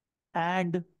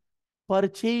and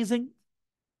purchasing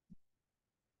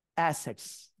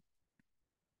assets.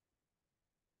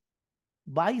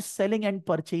 By selling and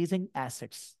purchasing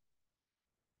assets.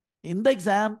 In the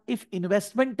exam, if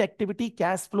investment activity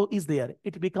cash flow is there,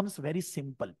 it becomes very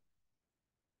simple.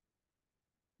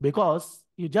 Because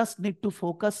you just need to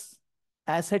focus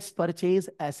assets purchase,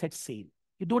 assets sale.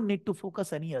 You don't need to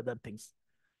focus any other things.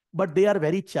 But they are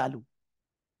very chalu.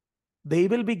 They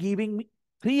will be giving me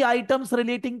 3 items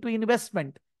relating to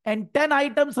investment and 10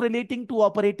 items relating to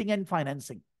operating and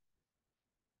financing.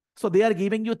 So they are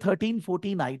giving you 13,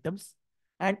 14 items.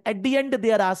 And at the end,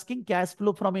 they are asking cash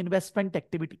flow from investment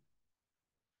activity.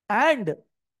 And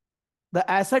the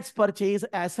assets purchase,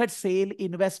 asset sale,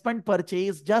 investment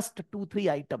purchase, just 2-3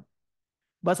 item.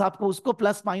 बस आपको उसको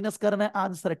plus minus करना है,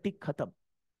 answer tick खत्म.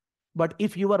 But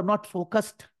if you are not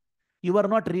focused, you are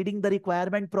not reading the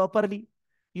requirement properly,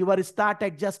 you are start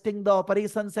adjusting the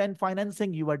operations and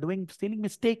financing, you are doing still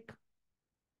mistake.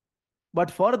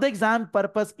 But for the exam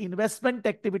purpose, investment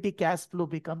activity cash flow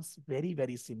becomes very,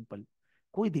 very simple.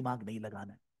 कोई दिमाग नहीं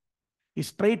लगाना है.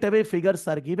 Straight away figures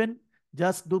are given.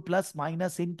 Just do plus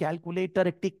minus in calculator,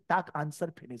 tick tack,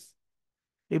 answer finish.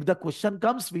 If the question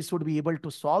comes, we should be able to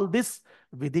solve this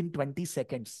within 20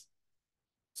 seconds.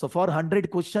 So for 100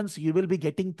 questions, you will be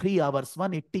getting 3 hours,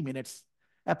 180 minutes,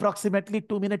 approximately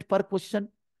 2 minutes per question.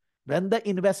 When the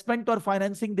investment or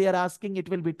financing they are asking, it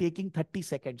will be taking 30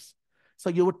 seconds. So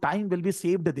your time will be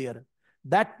saved there.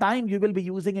 That time you will be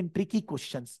using in tricky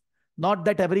questions. Not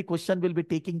that every question will be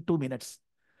taking 2 minutes.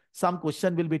 Some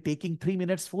question will be taking 3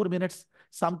 minutes, 4 minutes.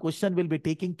 Some question will be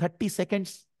taking 30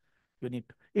 seconds. You need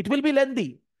to. It will be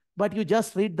lengthy, but you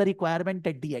just read the requirement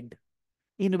at the end.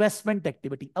 Investment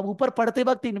activity. अब ऊपर पढ़ते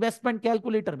वक्त investment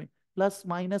calculator में plus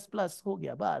minus plus हो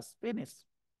गया, बस finish.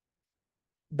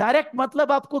 Direct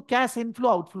मतलब आपको कैश इनफ्लो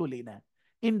आउटफ्लो लेना है.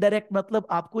 इनडायरेक्ट मतलब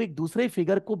आपको एक दूसरे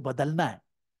फिगर को बदलना है.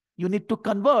 You need to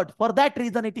convert. For that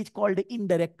reason, it is called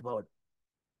indirect word.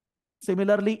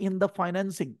 Similarly, in the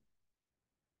financing,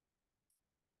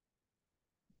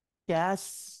 cash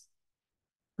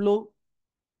flow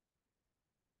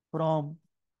from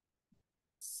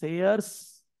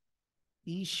shares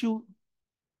issue,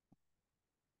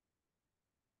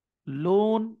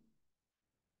 loan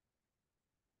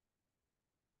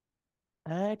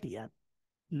at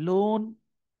loan,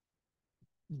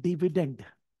 dividend.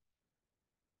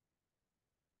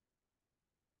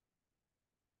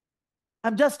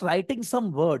 I'm just writing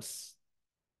some words.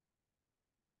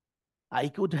 I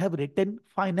could have written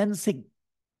financing,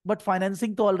 but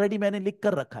financing तो already मैंने लिख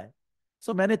कर रखा है.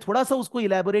 So मैंने थोड़ा सा उसको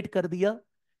elaborate कर दिया.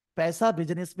 पैसा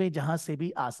बिजनेस में जहां से भी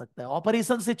आ सकता है,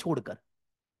 ऑपरेशन से छोड़कर.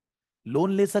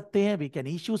 लोन ले सकते हैं, we can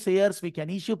issue shares, we can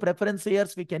issue preference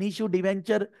shares, we can issue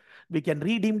debenture, we can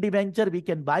redeem debenture, we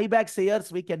can buy back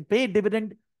shares, we can pay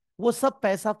dividend. वो सब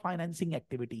पैसा financing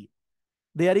activity.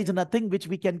 There is nothing which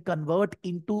we can convert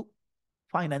into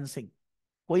financing.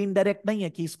 कोई indirect नहीं है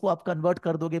कि इसको आप convert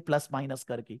कर दोगे प्लस माइनस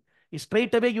करके.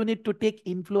 Straight away you need to take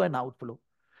inflow and outflow.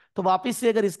 तो वापिस से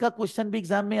अगर इसका क्वेश्चन भी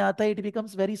एग्जाम में आता है, it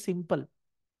becomes very simple.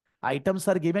 Items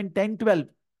are given 10, 12,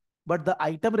 but the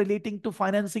item relating to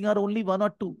financing are only 1 or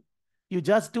 2. You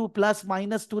just do plus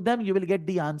minus to them, you will get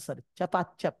the answer.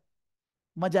 Chap.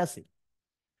 Maja se.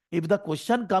 If the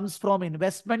question comes from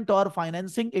investment or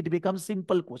financing, it becomes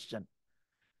simple question.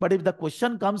 But if the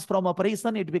question comes from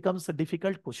operation, it becomes a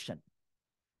difficult question.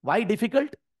 Why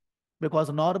difficult?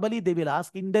 Because normally they will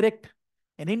ask indirect.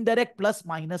 And indirect plus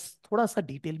minus थोड़ा सा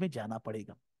detail में जाना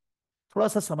पड़ेगा. थोड़ा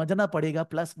सा समझना पड़ेगा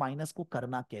plus minus को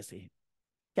करना कैसे है,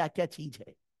 क्या क्या चीज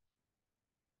है.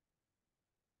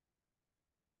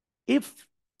 If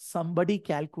somebody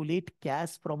calculate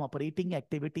cash from operating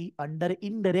activity under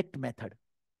indirect method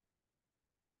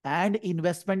and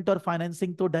investment or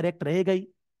financing तो direct रहेगा ही,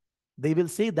 they will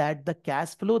say that the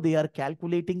cash flow they are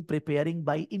calculating preparing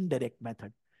by indirect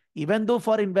method. Even though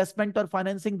for investment or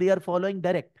financing they are following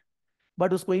direct,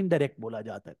 but उसको indirect बोला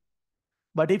जाता है.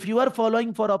 But if you are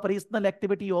following for operational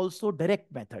activity also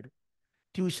direct method,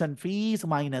 tuition fees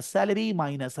minus salary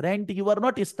minus rent, you are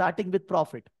not starting with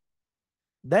profit.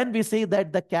 Then we say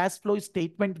that the cash flow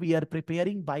statement we are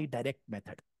preparing by direct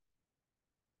method.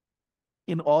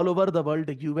 In all over the world,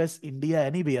 US, India,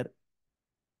 anywhere,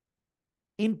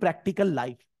 in practical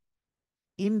life,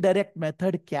 indirect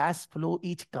method cash flow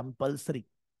is compulsory.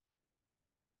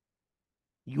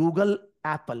 Google,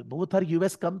 Apple, both are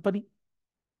US company.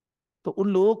 तो उन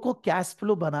लोगों को cash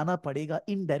flow बनाना पड़ेगा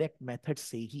indirect method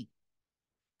से ही.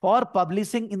 For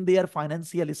publishing in their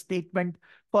financial statement,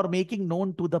 for making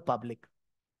known to the public.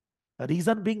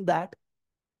 Reason being that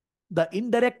The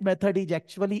indirect method is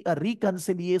actually a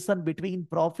reconciliation between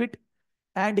profit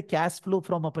and cash flow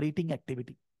from operating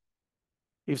activity.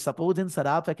 If suppose in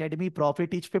Saraf Academy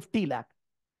profit is 50 lakh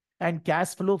and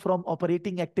cash flow from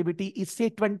operating activity is say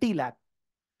 20 lakh.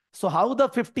 So how the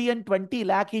 50 and 20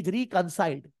 lakh is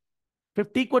reconciled?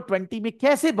 50 को 20 में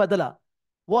कैसे बदला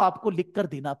वो आपको लिखकर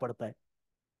देना पड़ता है।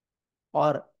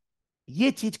 और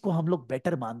ये चीज को हम लोग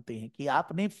बेटर मानते हैं कि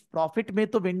आपने प्रॉफिट में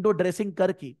तो विंडो ड्रेसिंग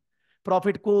करके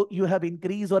प्रॉफिट को यू हैव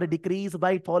इंक्रीज और decrease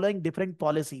by following different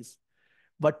policies,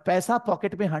 but पैसा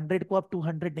पॉकेट में 100 को आप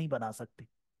 200 नहीं बना सकते।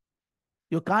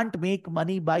 You can't make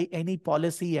money by any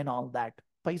policy and all that.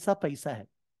 पैसा पैसा है।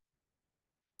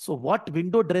 So what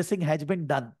window dressing has been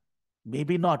done, may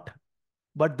be not,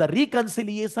 but the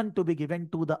reconciliation to be given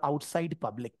to the outside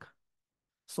public.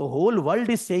 So whole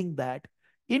world is saying that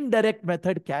indirect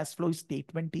method cash flow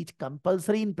statement is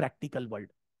compulsory in practical world.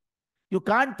 You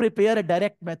can't prepare a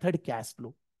direct method cash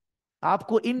flow.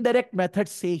 आपको indirect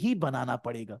method से ही बनाना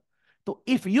पड़ेगा। तो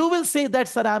if you will say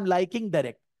that sir I am liking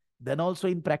direct, then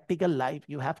also in practical life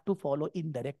you have to follow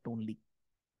indirect only.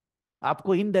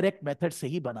 आपको indirect method से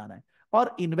ही बनाना है।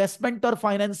 और investment और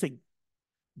financing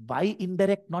by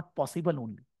indirect not possible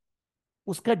only.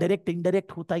 उसका direct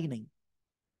indirect होता ही नहीं।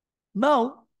 Now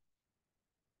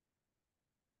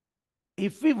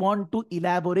if we want to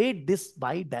elaborate this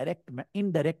by direct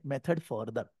indirect method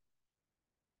further,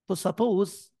 तो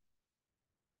suppose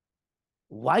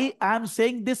why I am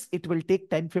saying this, it will take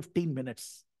 10-15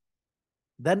 minutes,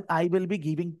 then I will be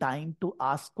giving time to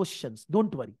ask questions.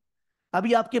 Don't worry,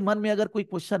 अभी आपके मन में अगर कोई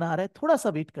question आ रहा है थोड़ा सा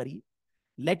वेट करिए,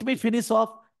 let me finish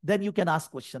off, then you can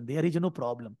ask question. There is no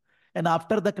problem. And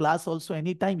after the class also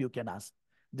anytime you can ask.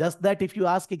 Just that if you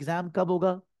ask exam कब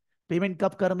होगा, पेमेंट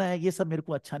कब करना है, ये सब मेरे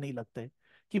को अच्छा नहीं लगता है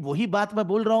कि वही बात मैं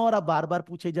बोल रहा हूं और आप बार बार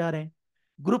पूछे जा रहे हैं।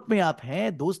 ग्रुप में आप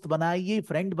हैं, दोस्त बनाइए,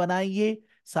 फ्रेंड बनाइए,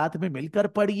 साथ में मिलकर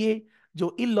पढ़िए।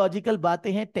 जो इलॉजिकल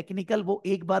बातें हैं टेक्निकल वो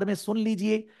एक बार में सुन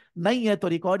लीजिए, नहीं है तो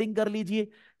रिकॉर्डिंग कर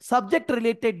लीजिए। सब्जेक्ट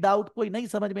रिलेटेड डाउट कोई नहीं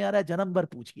समझ में आ रहा है जन्म भर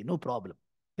पूछिए, नो प्रॉब्लम।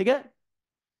 ठीक है,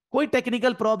 कोई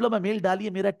टेक्निकल प्रॉब्लम है मेल डालिए,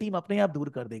 मेरा टीम अपने आप दूर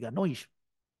कर देगा, no issue.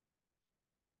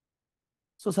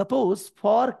 So suppose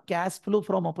for cash flow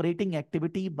from operating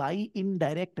activity by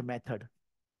indirect method,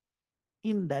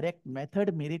 indirect method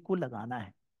मेरे को लगाना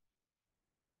है।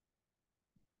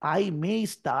 आई मे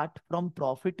start from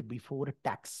profit before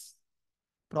tax.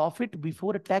 Profit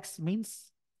before tax means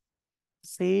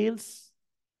sales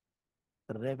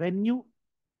revenue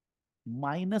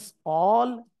minus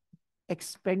all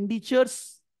expenditures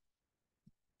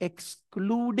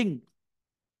excluding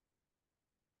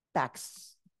tax.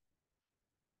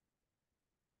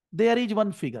 There is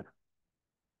one figure.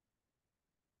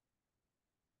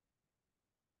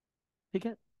 ठीक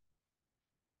है,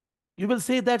 you will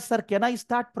say that sir can I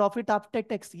start profit after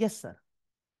tax? Yes sir,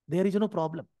 there is no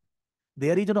problem,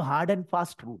 there is no hard and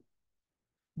fast rule,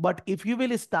 but if you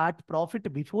will start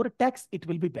profit before tax it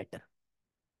will be better.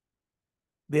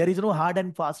 There is no hard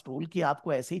and fast rule कि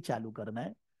आपको ऐसे ही चालू करना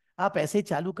है, आप ऐसे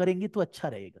चालू करेंगे तो अच्छा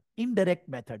रहेगा। Indirect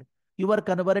method, you are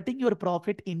converting your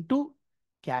profit into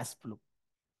cash flow.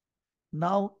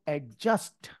 Now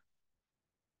adjust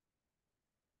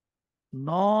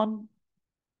non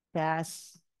cash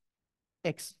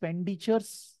expenditures.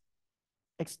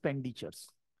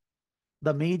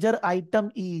 The major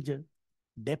item is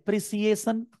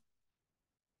depreciation,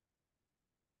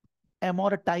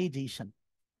 amortization.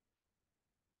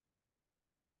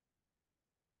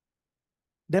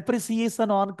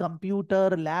 Depreciation on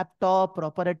computer, laptop,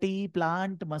 property,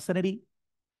 plant, machinery.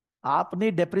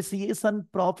 आपने depreciation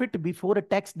profit before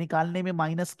tax निकालने में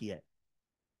minus किया है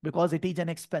because it is an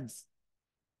expense.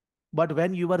 But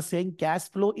when you are saying cash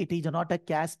flow, it is not a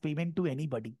cash payment to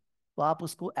anybody. तो आप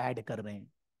उसको add कर रहे हैं.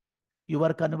 You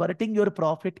are converting your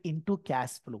profit into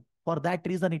cash flow. For that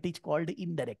reason, it is called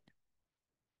indirect.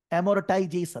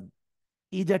 Amortization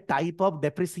is a type of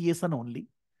depreciation only.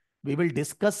 We will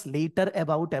discuss later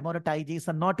about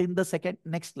amortization, not in the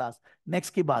next class, next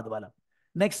के बाद वाला,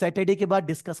 next Saturday के बाद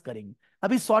discuss करेंगे.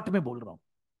 अभी short में बोल रहा हूं.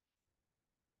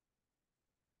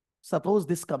 Suppose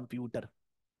this computer,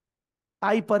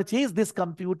 I purchased this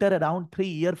computer around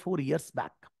 4 years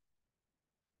back.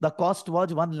 The cost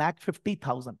was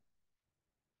 1,50,000.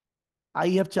 I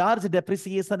have charged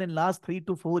depreciation in last 3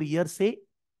 to 4 years, say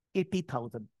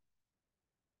 80,000.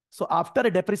 So after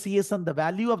depreciation, the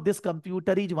value of this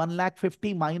computer is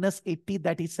 1,50,000 minus 80,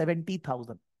 that is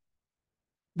 70,000.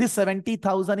 This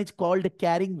 70,000 is called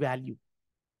carrying value.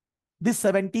 This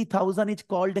 70,000 is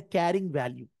called carrying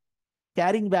value.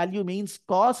 Carrying value means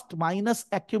cost minus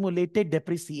accumulated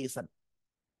depreciation.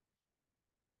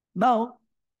 Now,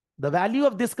 the value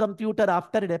of this computer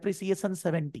after depreciation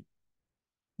 70.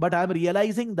 But I'm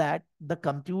realizing that the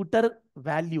computer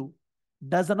value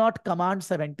does not command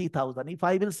 70,000. If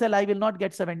I will sell, I will not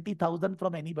get 70,000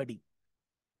 from anybody.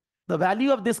 The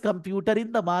value of this computer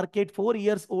in the market 4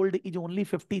 years old is only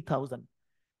 50,000.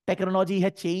 Technology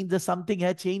has changed, something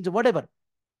has changed, whatever.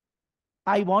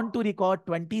 I want to record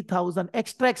 20,000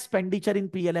 extra expenditure in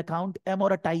PL account,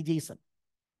 amortization.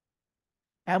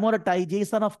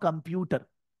 Amortization of computer.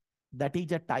 That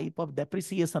is a type of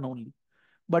depreciation only.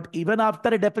 But even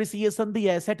after depreciation,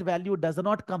 the asset value does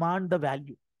not command the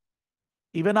value.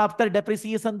 Even after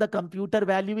depreciation, the computer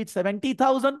value is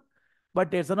 70,000, but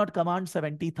does not command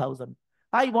 70,000.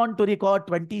 I want to record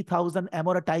 20,000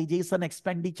 amortization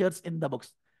expenditures in the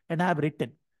books, and I have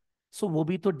written. So वो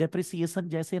भी तो depreciation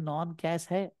जैसे non cash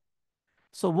है.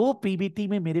 So वो PBT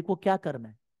में मेरे को क्या करना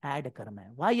है? Add करना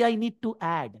है. Why I need to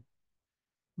add?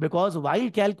 Because while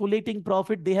calculating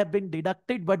profit, they have been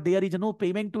deducted, but there is no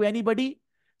payment to anybody.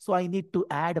 So I need to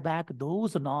add back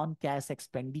those non-cash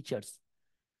expenditures.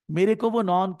 मेरे को वो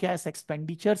non-cash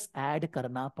expenditures add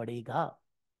करना पड़ेगा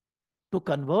to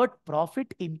convert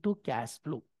profit into cash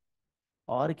flow.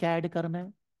 और क्या add करना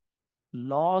है?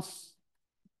 Loss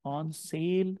on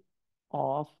sale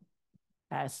of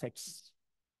assets.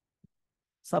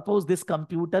 Suppose this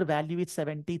computer value is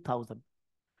 70,000.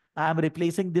 I am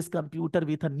replacing this computer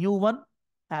with a new one.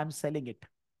 I am selling it.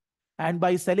 And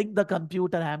by selling the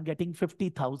computer, I am getting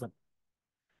 50,000.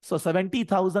 So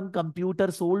 70,000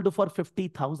 computer sold for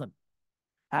 50,000.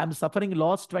 I am suffering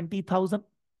loss 20,000.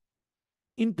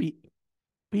 In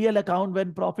PL account,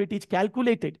 when profit is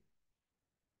calculated,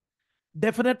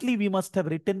 definitely we must have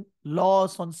written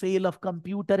loss on sale of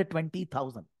computer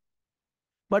 20,000.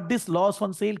 But this loss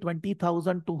on sale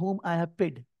 20,000, to whom I have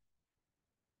paid?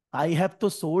 I have to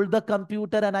sold the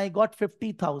computer and I got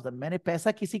 50,000. मैंने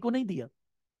पैसा किसी को नहीं दिया.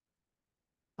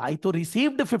 I तो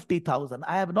received 50,000.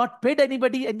 I have not paid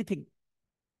anybody anything.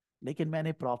 लेकिन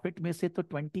मैंने profit में से तो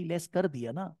 20 लेस कर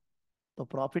दिया ना. तो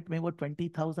प्रॉफिट में वो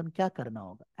 20,000 क्या करना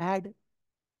होगा? Add.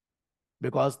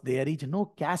 Because there is no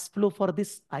cash flow for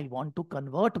this. I want to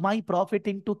convert my profit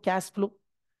into cash flow.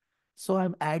 So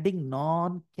I'm adding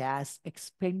non-cash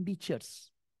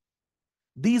expenditures.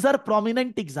 These are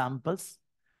prominent examples,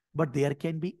 but there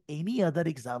can be any other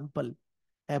example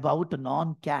about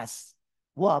non-cash.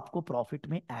 वो आपको profit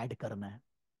में add करना है.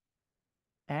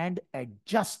 And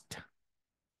adjust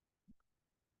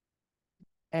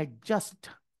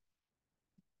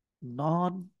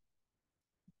non-cash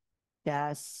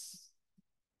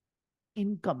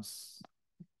incomes.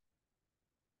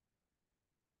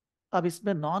 अब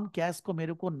इसमें non cash को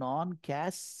मेरे को non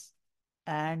cash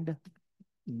and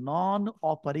non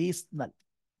operational.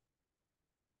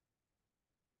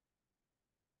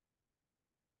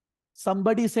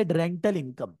 Somebody said rental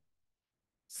income.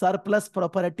 Surplus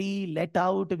property, let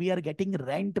out, we are getting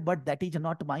rent, but that is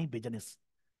not my business.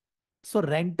 So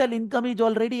rental income is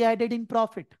already added in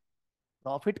profit.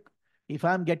 If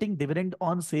I am getting dividend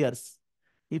on shares,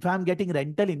 if I am getting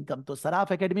rental income, तो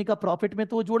Saraf academy का profit में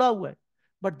तो वो जुड़ा हुआ है.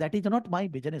 But that is not my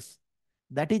business.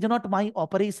 That is not my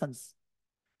operations.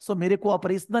 So मेरे को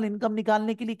ऑपरेशनल इनकम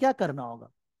निकालने के लिए क्या करना होगा?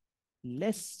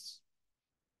 Less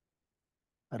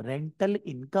rental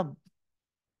income.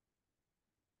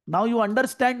 Now you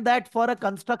understand that for a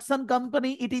construction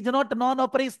company, it is not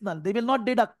non-operational. They will not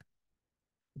deduct.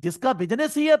 जिसका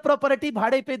business ही है प्रॉपर्टी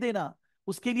भाड़े पे देना,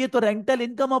 उसके लिए तो रेंटल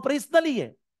इनकम ऑपरेशनल ही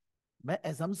है. मैं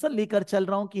एजम्पशन लेकर चल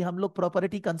रहा हूं कि हम लोग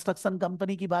प्रॉपर्टी कंस्ट्रक्शन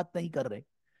कंपनी की बात नहीं कर रहे.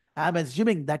 I am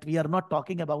assuming that we are not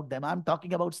talking about them. I am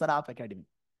talking about Saraf Academy.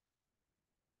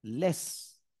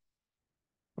 Less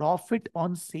profit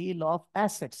on sale of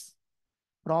assets.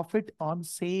 Profit on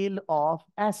sale of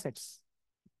assets.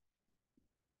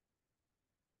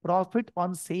 Profit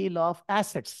on sale of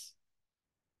assets.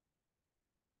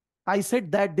 I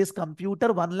said that this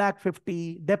computer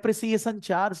 1,50,000, depreciation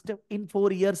charged in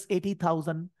 4 years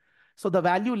 80,000. So the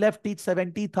value left is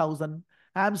 70,000.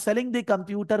 I am selling the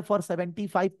computer for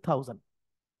 75,000.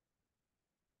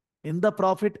 In the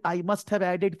profit, I must have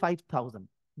added 5,000.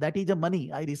 That is a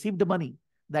money. I received money.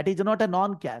 That is not a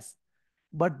non-cash,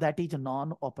 but that is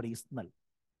non-operational.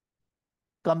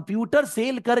 Computer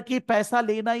sale करके पैसा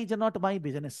लेना is not my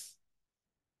business.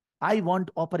 I want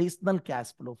operational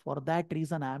cash flow. For that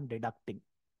reason, I am deducting.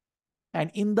 And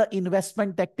in the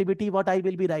investment activity, what I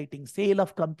will be writing? Sale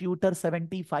of computer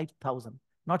 75,000,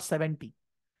 not 70.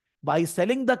 By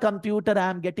selling the computer, I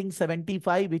am getting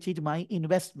 75, which is my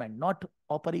investment, not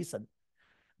operation.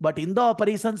 But in the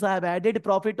operations, I have added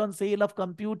profit on sale of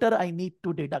computer, I need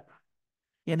to deduct.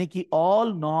 यानी कि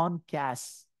all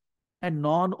non-cash and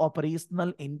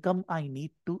non-operational income I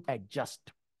need to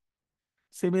adjust.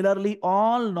 Similarly,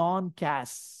 all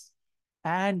non-cash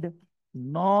and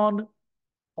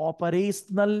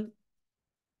non-operational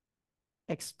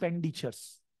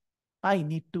expenditures. I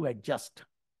need to adjust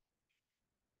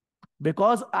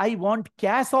because I want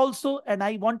cash also and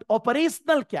I want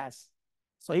operational cash.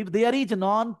 So if there is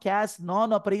non-cash,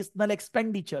 non-operational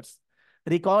expenditures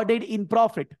recorded in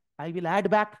profit, I will add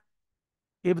back.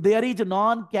 If there is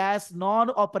non-cash,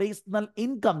 non-operational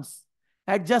incomes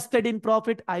adjusted in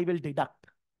profit, I will deduct.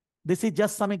 This is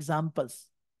just some examples.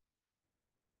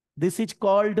 This is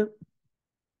called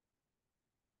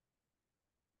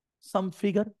some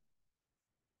figure.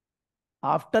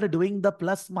 After doing the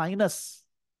plus minus,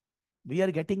 we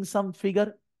are getting some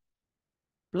figure.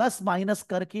 Plus minus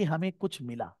करके हमें कुछ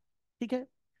मिला. ठीक है.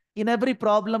 In every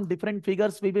problem, different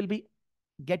figures we will be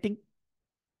getting.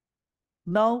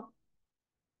 Now,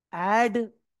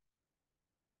 add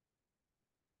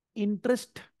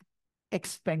interest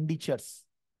expenditures.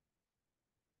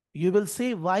 You will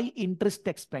say, why interest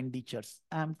expenditures?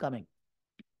 I am coming.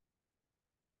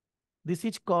 This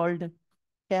is called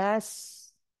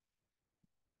cash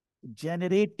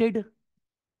generated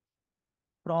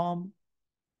from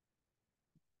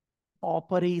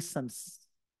operations.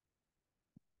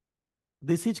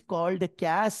 This is called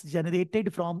cash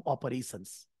generated from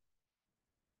operations.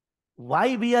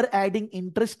 Why we are adding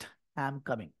interest? I am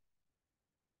coming.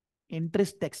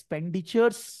 Interest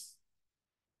expenditures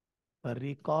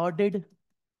recorded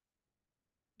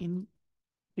in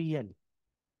PL.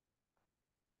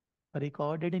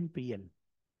 Recorded in PL.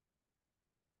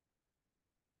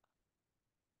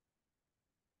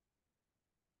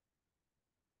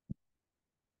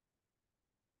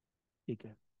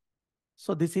 Okay.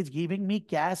 So this is giving me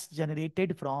cash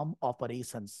generated from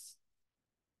operations.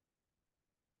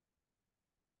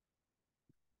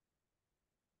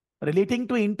 Relating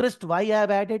to interest, why I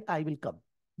have added, I will come.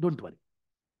 Don't worry.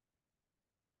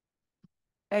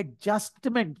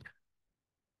 Adjustment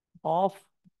of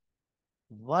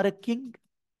working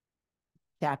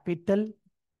capital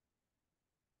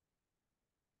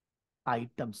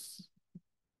items.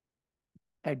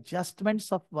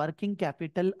 Adjustments of working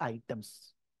capital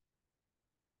items.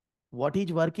 What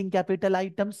is working capital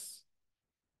items?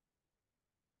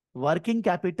 Working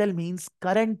capital means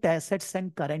current assets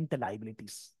and current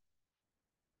liabilities.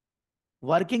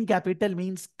 Working capital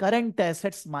means current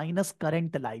assets minus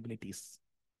current liabilities.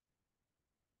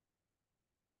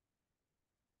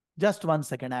 Just 1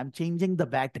 second, I am changing the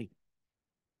battery.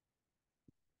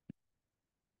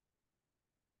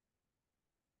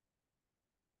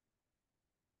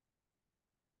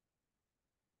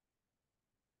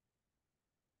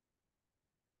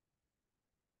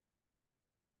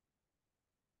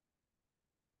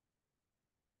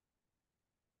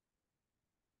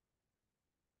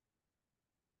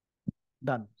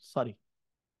 Done. Sorry.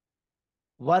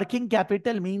 Working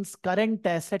capital means current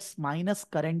assets minus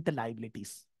current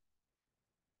liabilities.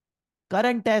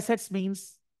 Current assets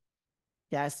means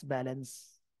cash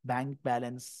balance, bank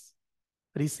balance,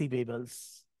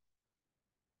 receivables,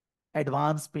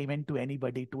 advance payment to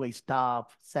anybody, to a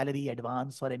staff, salary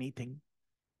advance or anything.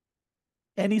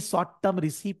 Any short-term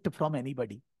receipt from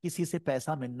anybody. किसी से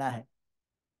पैसा मिलना है.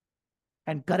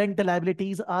 And current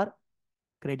liabilities are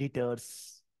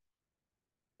creditors.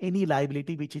 Any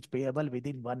liability which is payable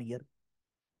within 1 year.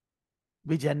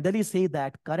 We generally say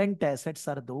that current assets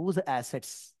are those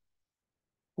assets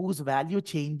whose value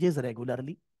changes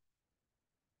regularly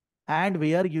and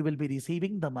where you will be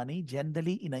receiving the money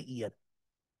generally in a year.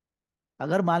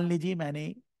 अगर मान लीजिए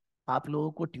मैंने आप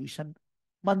लोगों को tuition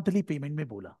monthly payment में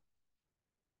बोला,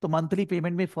 तो मंथली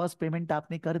पेमेंट में फर्स्ट पेमेंट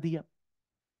आपने कर दिया.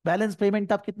 बैलेंस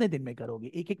पेमेंट आप कितने दिन में करोगे?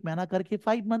 एक एक महीना करके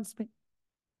 5 months में.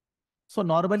 सो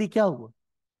नॉर्मली क्या हुआ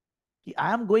कि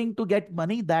I am going to get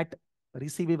money, that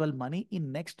receivable money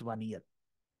in next 1 year.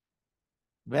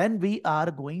 When we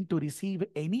are going to receive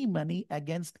any money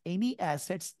against any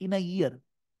assets in a year,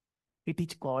 it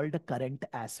is called current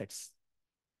assets.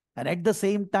 And at the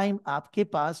same time, आपके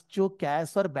पास जो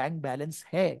cash और bank balance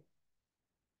है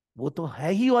वो तो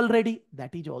है ही already,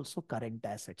 that is also current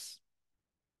assets.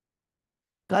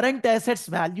 Current assets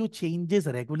value changes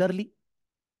regularly,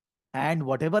 and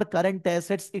whatever current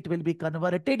assets, it will be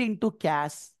converted into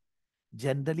cash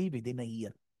generally within a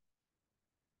year.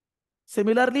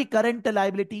 Similarly, current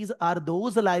liabilities are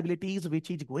those liabilities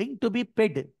which is going to be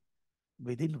paid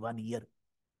within 1 year.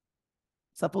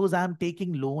 Suppose I am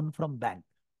taking loan from bank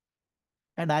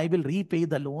and I will repay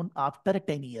the loan after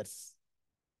 10 years.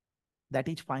 That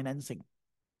is financing.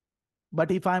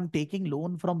 But if I am taking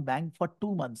loan from bank for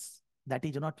 2 months, that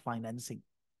is not financing.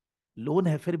 Loan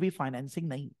है फिर भी financing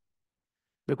नहीं.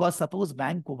 Because suppose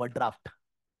bank overdraft.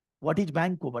 What is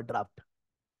bank overdraft?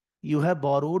 You have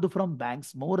borrowed from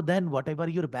banks more than whatever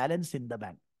your balance in the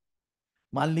bank.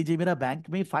 मान लीजिए मेरा bank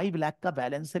में 5 लाख का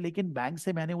balance है, लेकिन बैंक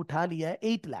से मैंने उठा लिया है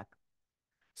 8 lakh.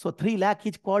 So 3 lakh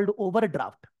is called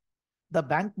overdraft. The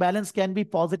bank balance can be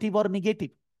positive or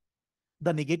negative.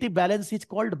 The negative balance is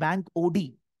called bank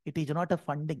OD. It is not a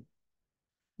funding.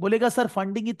 बोलेगा सर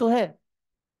फंडिंग ही तो है.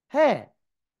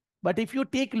 But if you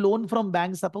take loan from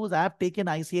bank, suppose I have taken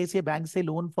ICICI bank से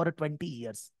loan for 20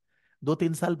 years.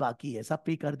 2-3 साल बाकी है, सब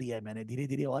पे कर दिया है मैंने, धीरे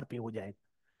धीरे और पे हो जाएगा.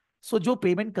 सो जो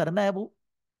पेमेंट करना है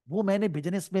वो मैंने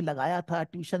बिजनेस में लगाया था,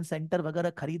 ट्यूशन सेंटर वगैरह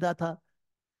खरीदा था.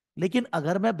 लेकिन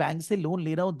अगर मैं बैंक से लोन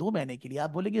ले रहा हूं 2 महीने के लिए, आप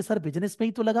बोलेंगे सर बिजनेस में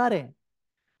ही तो लगा रहे हैं.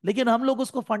 लेकिन हम लोग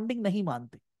उसको फंडिंग नहीं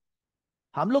मानते.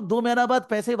 हम लोग 2 महीना बाद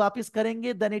पैसे वापस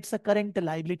करेंगे, then it's a current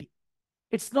liability.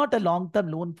 It's not a long term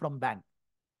loan from bank.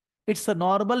 It's a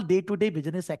normal day to day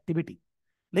business activity.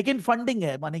 लेकिन फंडिंग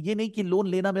है, माने ये नहीं कि लोन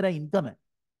लेना मेरा इनकम है.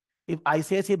 If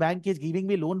ICICI bank is giving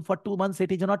me loan for 2 months,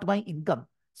 it is not my income.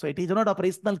 So it is not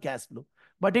operational cash flow,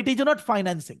 but it is not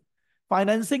financing.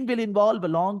 Financing will involve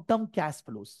long-term cash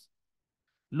flows.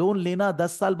 Loan लेना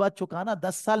 10 साल बाद चुकाना,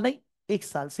 10 साल नहीं, 1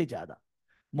 साल से ज्यादा.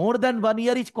 More than 1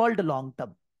 year is called long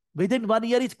term. Within 1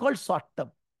 year is called short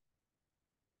term.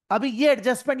 अभी ये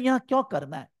एडजस्टमेंट यहां क्यों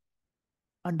करना है?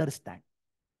 Understand.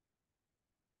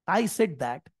 I said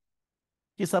that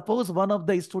कि suppose one of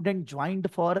the student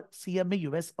joined for CMA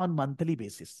US on monthly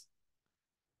basis.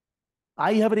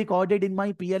 I have recorded in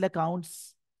my PL accounts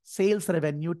sales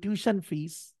revenue, tuition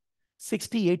fees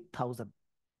 68,000.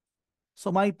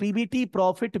 So my PBT,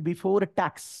 profit before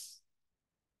tax,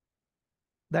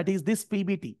 that is this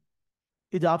PBT,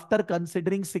 is after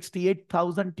considering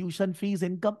 68,000 tuition fees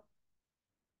income.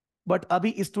 But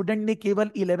अभी student ने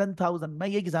केवल 11,000. मैं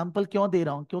ये example क्यों दे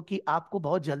रहा हूं? क्योंकि आपको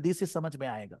बहुत जल्दी से समझ में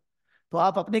आएगा. तो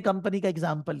आप अपने कंपनी का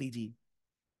एग्जांपल लीजिए.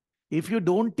 If you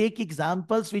don't take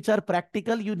examples which are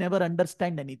practical, you never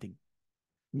understand anything.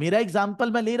 मेरा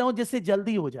एग्जाम्पल मैं ले रहा हूं जिससे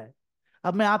जल्दी हो जाए.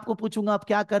 अब मैं आपको पूछूंगा आप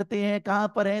क्या करते हैं, कहां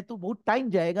पर हैं, तो बहुत टाइम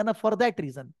जाएगा ना. For that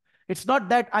reason it's not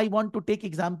that I want to take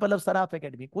example of Saraf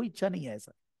academy. कोई इच्छा नहीं है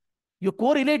ऐसा. You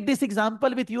correlate this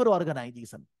example with your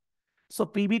organisation. So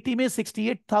PBT में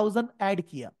 68,000 ऐड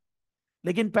किया,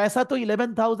 लेकिन पैसा तो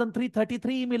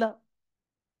 11,333 ही मिला.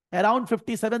 अराउंड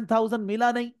 57,000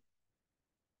 मिला नहीं.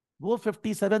 वो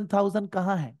 57,000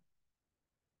 कहां है?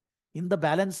 In the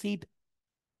balance sheet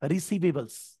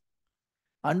receivables.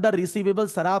 Under receivable,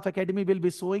 Saraf Academy will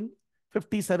be showing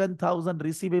 57,000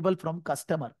 receivable from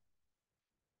customer.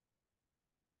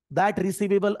 That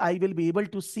receivable I will be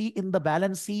able to see in the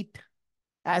balance sheet,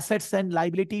 assets and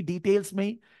liability details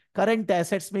में, current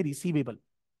assets में receivable.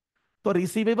 तो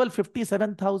receivable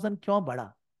 57,000 क्यों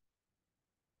बढ़ा?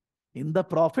 In the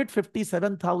profit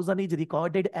 57,000 is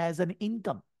recorded as an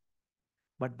income,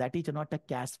 but that is not a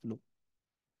cash flow.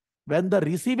 When the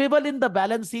receivable in the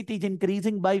balance sheet is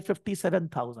increasing by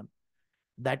 57,000,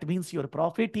 that means your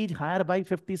profit is higher by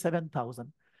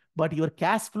 57,000, but your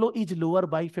cash flow is lower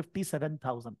by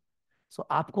 57,000. So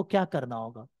आपको क्या करना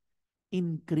होगा?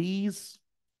 Increase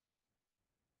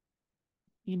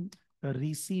in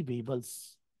receivables.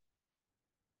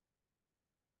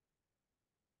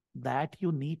 That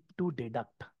you need to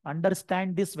deduct.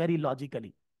 Understand this very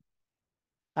logically.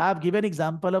 I have given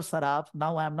example of Saraf.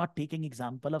 Now I am not taking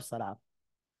example of Saraf.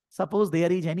 Suppose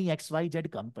there is any XYZ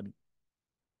company.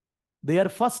 Their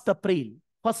 1st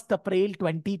April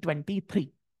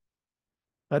 2023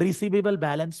 receivable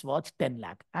balance was 10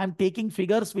 lakh. I am taking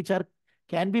figures which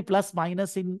can be plus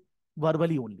minus in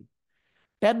verbally only.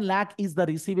 10 lakh is the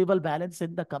receivable balance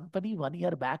in the company 1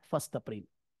 year back, 1st April.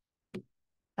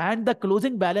 And the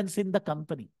closing balance in the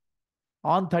company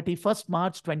on 31st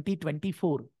March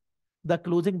 2024, the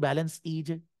closing balance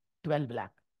is 12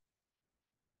 lakh.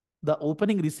 The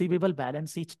opening receivable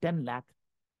balance is 10 lakh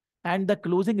and the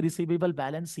closing receivable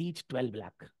balance is 12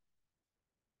 lakh.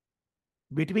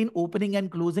 Between opening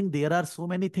and closing, there are so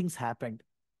many things happened.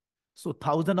 So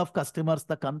 1,000 of customers,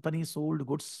 the company sold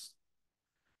goods.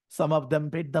 Some of them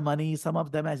paid the money, some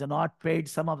of them has not paid,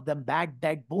 some of them bad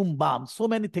debt, boom, bam. So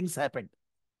many things happened.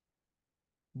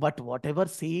 But whatever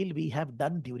sale we have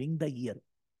done during the year,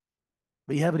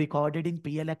 we have recorded in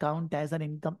PL account as an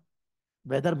income,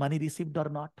 whether money received or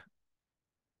not.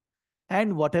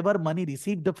 And whatever money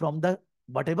received from the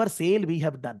whatever sale we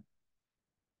have done,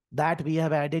 that we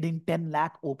have added in 10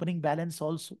 lakh opening balance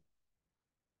also.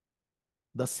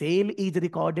 The sale is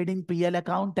recorded in PL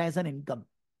account as an income.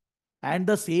 And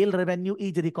the sale revenue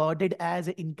is recorded as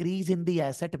an increase in the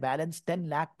asset balance 10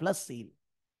 lakh plus sale.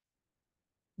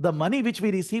 The money which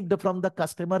we received from the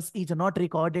customers is not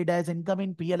recorded as income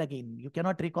in PL again. You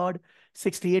cannot record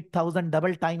 68,000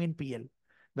 double time in PL.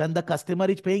 When the customer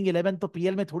is paying 11, तो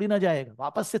PL में थोड़ी ना जाएगा,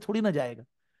 वापस से थोड़ी ना जाएगा.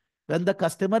 When the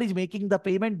customer is making the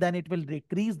payment, then it will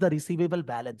decrease the receivable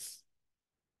balance.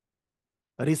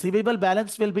 Receivable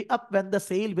balance will be up when the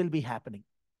sale will be happening.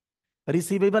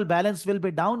 Receivable balance will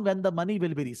be down when the money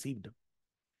will be received.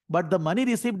 But the money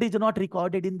received is not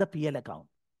recorded in the PL account.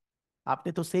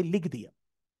 आपने तो sale लिख दिया.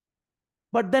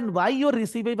 But then why your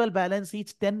receivable balance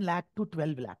is 10 lakh to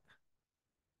 12 lakh?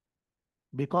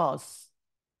 Because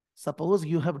suppose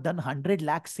you have done 100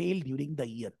 lakh sale during the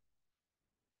year,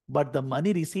 but the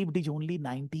money received is only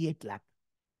 98 lakh.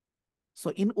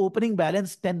 So in opening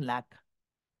balance 10 lakh,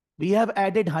 we have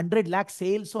added 100 lakh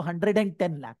sales, so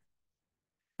 110 lakh.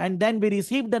 And then we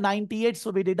received the 98,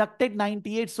 so we deducted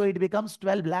 98, so it becomes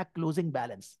 12 lakh closing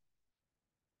balance.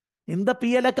 In the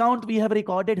PL account, we have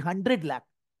recorded 100 lakh.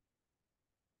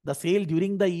 The sale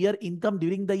during the year, income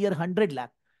during the year 100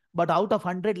 lakh. But out of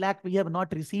 100 lakh, we have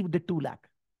not received 2 lakh.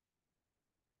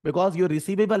 Because your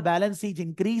receivable balance is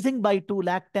increasing by 2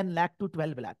 lakh, 10 lakh to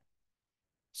 12 lakh.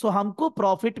 So हमको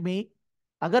profit में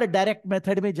अगर direct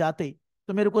method में जाते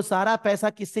तो मेरे को सारा पैसा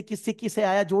किससे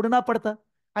आया जोड़ना पड़ता.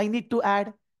 I need to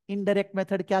add. Indirect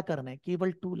method क्या करना है,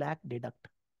 केवल 2 lakh deduct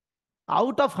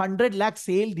out of 100 lakh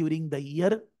cell during the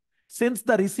year. Since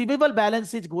the receivable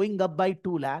balance is going up by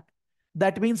 2 lakh,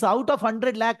 that means out of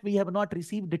 100 lakh we have not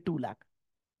received 2 lakh.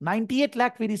 98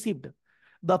 lakh we received.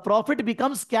 The profit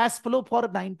becomes cash flow for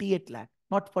 98 lakh,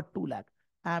 not for 2 lakh.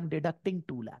 I am deducting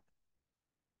 2 lakh.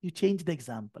 You change the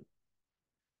example.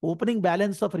 Opening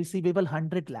balance of receivable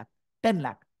 100 lakh, 10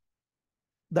 lakh.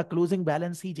 The closing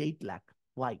balance is 8 lakh.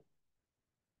 Why?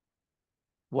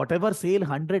 Whatever sale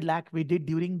 100 lakh we did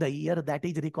during the year, that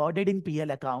is recorded in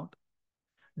PL account,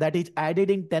 that is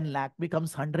added in 10 lakh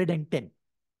becomes 110.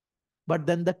 But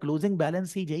then the closing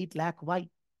balance is 8 lakh. Why?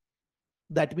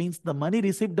 That means the money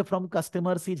received from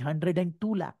customers is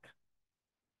 102 lakh.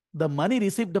 The money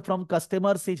received from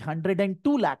customers is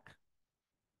 102 lakh.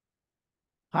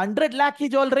 100 lakh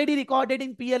is already recorded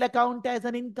in PL account as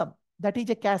an income. That is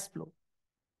a cash flow.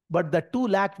 But the 2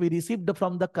 lakh we received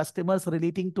from the customers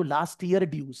relating to last year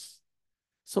dues.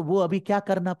 So वो अभी क्या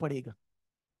करना पड़ेगा?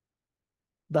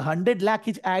 The 100 lakh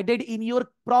is added in your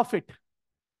profit,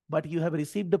 but you have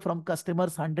received from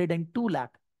customers 102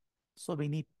 lakh. So we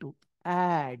need to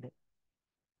add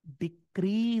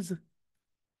decrease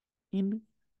in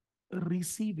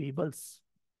receivables.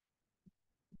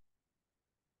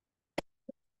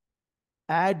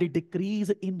 Add decrease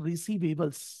in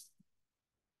receivables.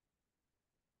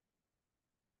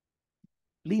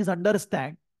 Please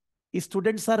understand,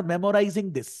 students are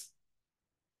memorizing this.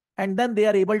 And then they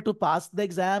are able to pass the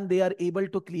exam, they are able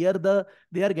to clear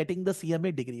they are getting the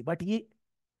CMA degree. But ये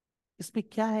इसमें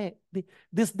क्या है?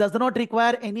 This does not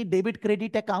require any debit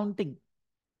credit accounting.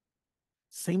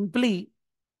 Simply,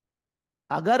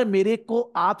 अगर मेरे को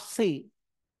आपसे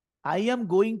I am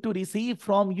going to receive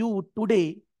from you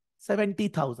today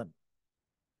 70,000.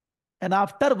 And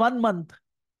after 1 month,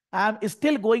 I am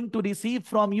still going to receive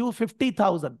from you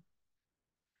 50,000.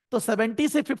 तो 70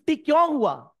 से 50 क्यों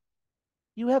हुआ?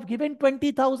 You have given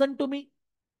 20,000 to me.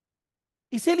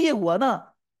 इसीलिए हुआ ना.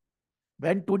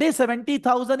 When today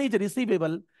 70,000 is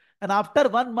receivable and after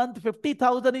 1 month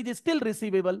 50,000 is still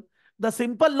receivable, the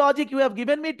simple logic, you have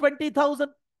given me 20,000.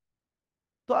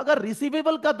 तो अगर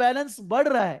receivable का balance बढ़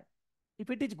रहा है, if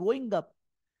it is going up,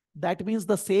 that means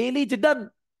the sale is done,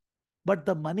 but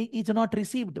the money is not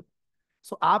received.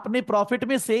 So आपने profit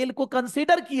में sale को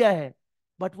consider किया है,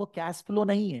 but वो cash flow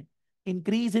नहीं है.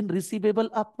 Increase in receivable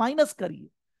आप minus करिए.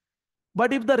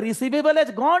 But if the receivable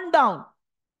has gone down,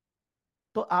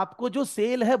 तो आपको जो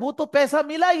सेल है वो तो पैसा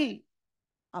मिला ही,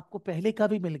 आपको पहले का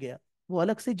भी मिल गया, वो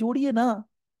अलग से जोड़िए ना.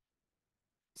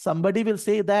 Somebody will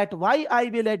say that why I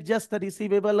will adjust the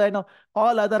receivable and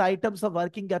all other items of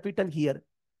working capital here,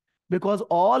 because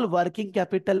all working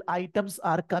capital items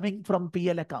are coming from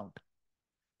PL account.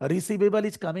 Receivable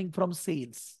is coming from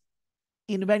sales.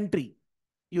 Inventory,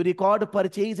 you record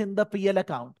purchase in the PL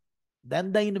account,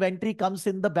 then the inventory comes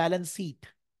in the balance sheet.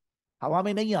 हवा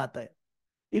में नहीं आता है.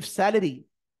 If salary,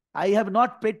 I have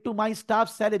not paid to my staff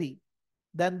salary,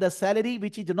 then the salary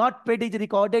which is not paid is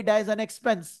recorded as an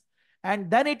expense, and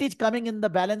then it is coming in the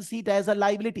balance sheet as a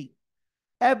liability.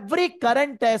 Every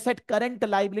current asset, current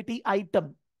liability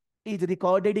item is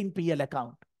recorded in PL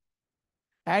account.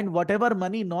 And whatever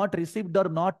money not received or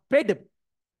not paid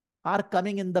are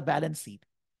coming in the balance sheet.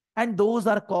 And those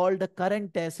are called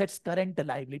current assets, current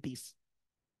liabilities.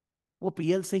 वो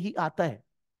PL से ही आता है.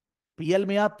 PL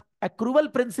में आप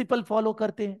accrual principle follow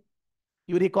करते हैं.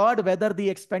 You record whether the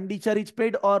expenditure is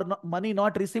paid or money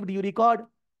not received, you record.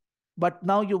 But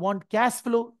now you want cash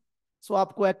flow. So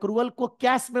आपको accrual को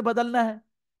cash में बदलना है.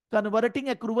 converting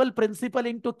accrual principal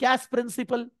into cash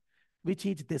principal, which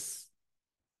is this.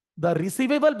 The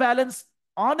receivable balance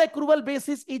on accrual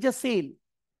basis is a sale,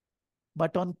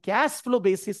 but on cash flow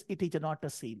basis it is not a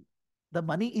sale. The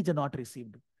money is not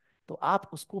received. तो आप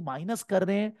उसको minus कर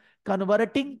रहे हैं,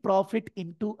 converting profit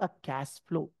into a cash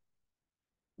flow.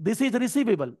 This is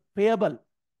receivable, payable.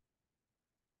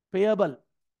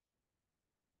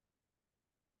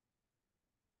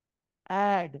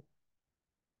 Add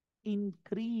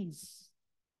increase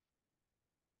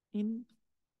in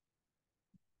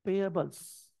payables.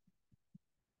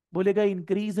 बोलेगा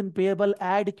increase in payable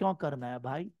add क्यों करना है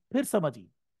भाई? फिर समझिए,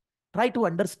 try to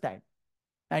understand.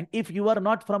 And if you are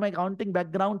not from accounting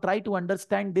background, try to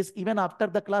understand this even after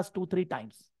the class 2-3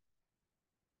 times.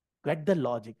 Get the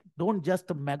logic. Don't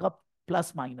just mega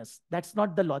plus minus. That's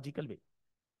not the logical way.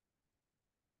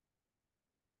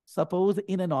 Suppose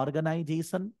in an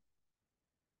organization,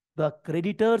 the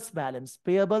creditors balance,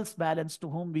 payables balance to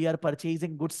whom we are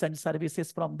purchasing goods and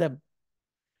services from them,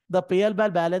 the payable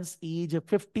balance is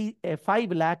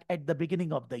 5 lakh at the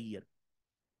beginning of the year.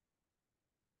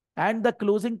 And the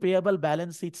closing payable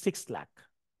balance is 6 lakh.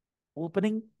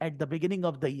 Opening at the beginning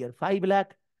of the year 5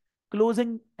 lakh,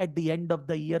 closing at the end of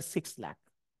the year 6 lakh.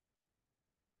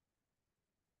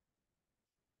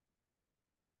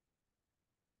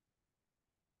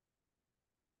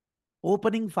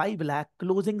 Opening 5 lakh,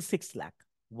 closing 6 lakh.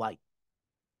 Why?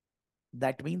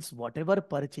 That means whatever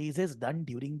purchases done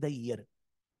during the year,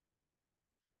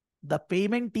 the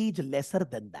payment is lesser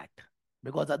than that,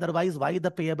 because otherwise why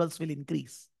the payables will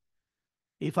increase?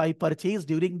 If I purchase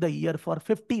during the year for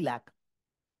 50 lakh,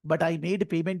 but I made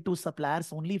payment to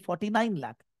suppliers only 49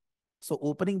 lakh. So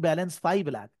opening balance 5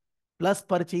 lakh plus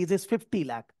purchases 50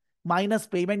 lakh minus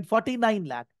payment 49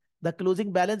 lakh. The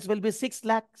closing balance will be 6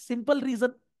 lakh. Simple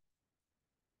reason.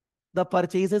 The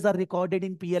purchases are recorded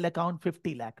in PL account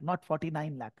 50 lakh, not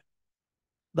 49 lakh.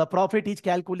 The profit is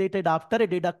calculated after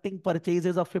deducting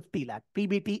purchases of 50 lakh.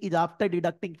 PBT is after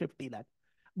deducting 50 lakh.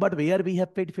 But where we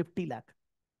have paid 50 lakh?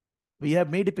 We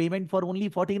have made payment for only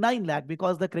 49 lakh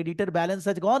because the creditor balance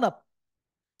has gone up.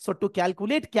 So to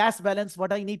calculate cash balance,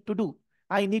 what I need to do?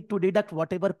 I need to deduct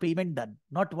whatever payment done,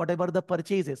 not whatever the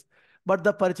purchases. But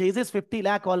the purchases 50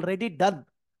 lakh already done,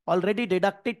 already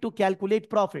deducted to calculate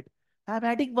profit. I am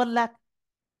adding 1 lakh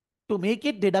to make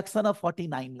it deduction of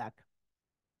 49 lakh.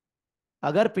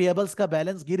 अगर payables का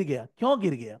balance गिर गया, क्यों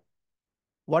गिर गया?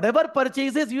 Whatever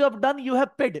purchases you have done, you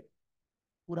have paid.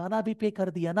 पुराना भी पे कर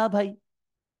दिया ना भाई,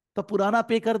 तो पुराना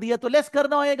पे कर दिया तो लेस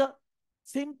करना होएगा.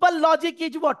 Simple logic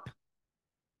is what?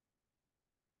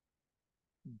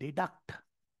 Deduct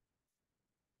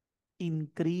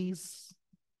increase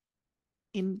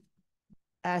in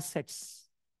assets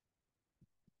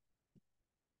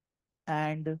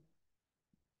and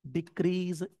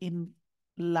decrease in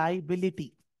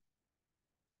liability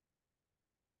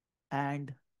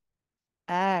and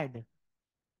add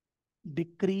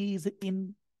decrease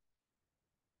in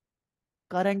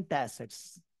current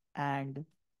assets and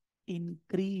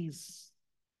increase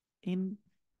in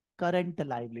current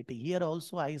liability. Here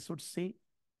also I should say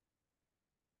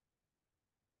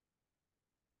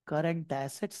current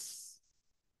assets.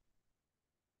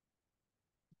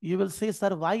 You will say,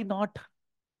 sir, why not?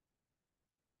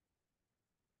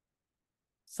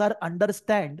 Sir,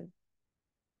 understand,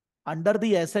 under the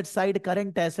asset side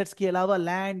current assets के अलावा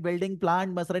land, building, plant,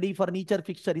 machinery, furniture,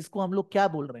 fixture, इसको हम लोग क्या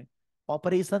बोल रहे हैं?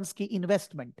 Operations की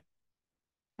investment.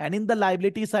 And in the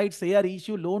liability side share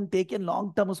issue, loan taken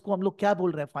long term, उसको हम लोग क्या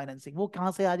बोल रहे हैं? फाइनेंसिंग. वो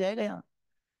कहां से आ जाएगा यहाँ?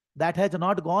 That has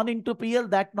not gone into PL,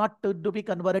 that not to be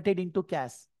converted into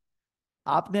cash.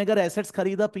 आपने अगर एसेट्स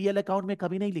खरीदा पीएल अकाउंट में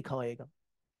कभी नहीं लिखा होएगा.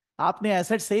 आपने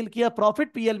एसेट सेल किया,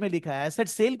 प्रॉफिट पीएल में लिखा है. एसेट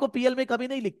सेल को पीएल में कभी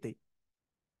नहीं लिखते.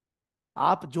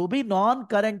 आप जो भी नॉन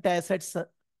करंट एसेट्स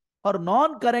और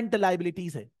नॉन करंट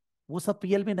लाइबिलिटीज है वो सब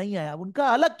पीएल में नहीं आया, उनका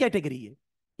अलग कैटेगरी है.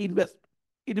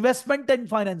 Investment and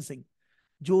financing.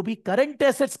 जो भी करंट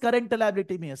एसेट्स करंट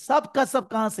लाइबिलिटी में है सब का सब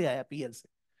कहां से आया? पीएल से.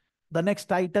 The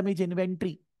next item is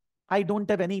inventory. I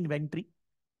don't have any inventory.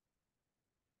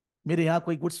 मेरे यहां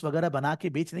कोई गुड्स वगैरह बना के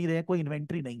बेच नहीं रहे, कोई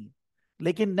इन्वेंट्री नहीं है.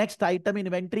 लेकिन next item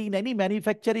inventory in any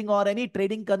manufacturing और एनी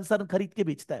ट्रेडिंग कंसर्न खरीद के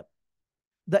बेचता है.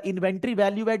 The inventory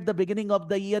value at the beginning of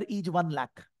the year is 1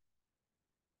 lakh.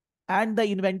 And the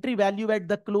inventory value at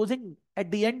the closing at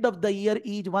the end of the year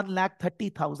is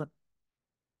 1,30,000.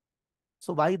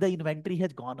 So why the inventory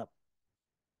has gone up?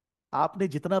 आपने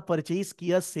जितना purchase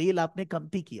किया, cell आपने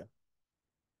कमती किया.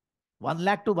 1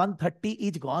 lakh to 130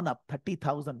 is gone up,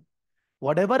 30,000.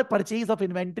 Whatever purchase of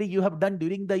inventory you have done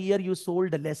during the year, you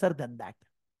sold lesser than that.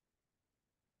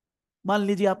 मान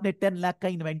लीजिए आपने 10 लाख का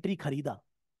इन्वेंट्री खरीदा,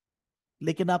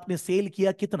 लेकिन आपने सेल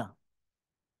किया कितना?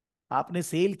 आपने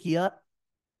सेल किया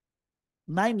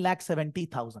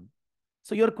 9,70,000.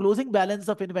 So your closing balance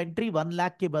of inventory 1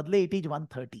 lakh के बदले it is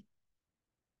 130.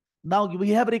 Now we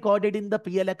have recorded in the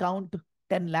PL account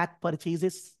 10 lakh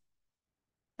purchases,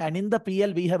 and in the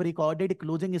PL we have recorded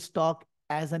closing stock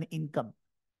as an income.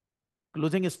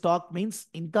 Closing stock means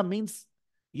income, means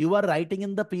you are writing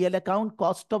in the PL account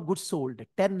cost of goods sold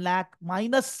 10 lakh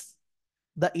minus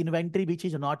the inventory which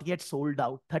is not yet sold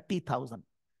out 30,000.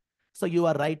 So you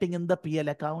are writing in the PL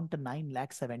account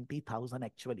 9,70,000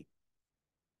 actually.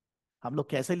 हम लोग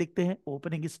कैसे लिखते हैं?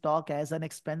 Opening stock as an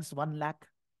expense 1 lakh,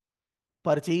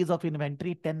 purchase of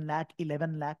inventory 10 lakh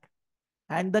 11 lakh,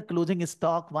 and the closing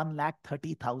stock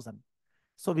 1,30,000.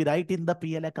 So we write in the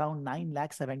PL account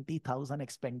 9,70,000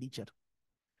 expenditure.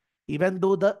 Even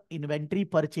though the inventory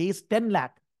purchase 10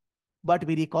 lakh, but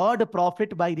we record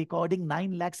profit by recording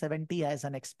 9,70,000 as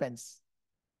an expense.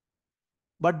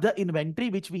 But the inventory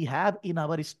which we have in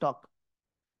our stock,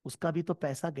 उसका भी तो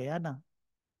पैसा गया ना.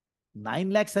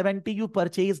 9,70,000 you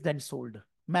purchased and sold.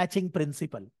 Matching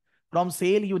principle. From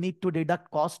sale you need to deduct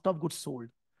cost of goods sold.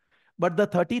 But the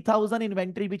 30,000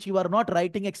 inventory which you are not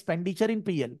writing expenditure in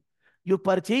PL, you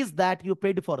purchased that, you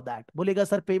paid for that. बोलेगा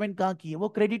sir payment कहाँ की है? वो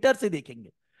creditor से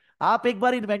देखेंगे. आप एक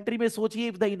बार inventory में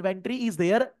सोचिए, if the inventory is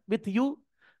there with you,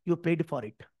 you paid for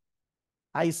it.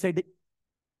 I said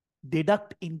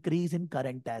deduct increase in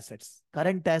current assets.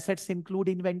 Current assets include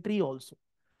inventory also.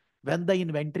 When the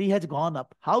inventory has gone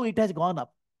up, how it has gone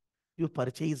up? You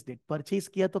purchased it. Purchase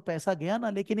किया तो पैसा गया ना.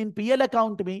 लेकिन in PL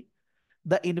account में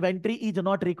the inventory is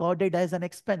not recorded as an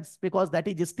expense because that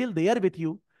is still there with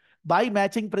you. By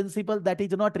matching principle, that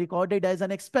is not recorded as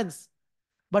an expense.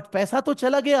 But पैसा तो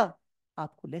चला गया.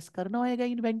 आपको less करना होगा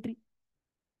inventory.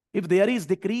 If there is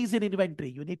decrease in inventory,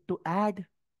 you need to add.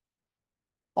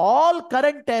 All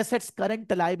current assets,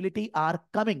 current liability are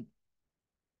coming.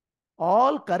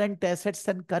 All current assets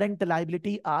and current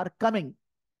liability are coming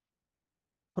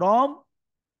from,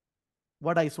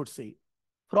 what I should say,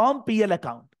 from PL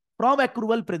account, from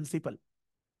accrual principle.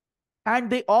 And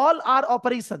they all are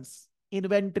operations.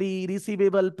 Inventory,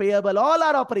 receivable, payable, all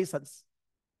are operations.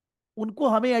 उनको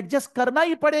हमें adjust करना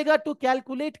ही पड़ेगा to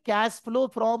calculate cash flow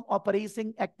from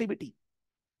operating activity.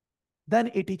 Then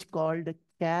it is called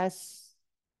cash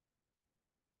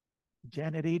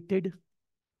generated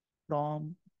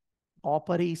from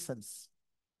operations.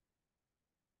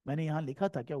 मैंने यहां लिखा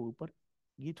था क्या ऊपर?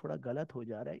 ये थोड़ा गलत हो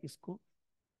जा रहा है इसको.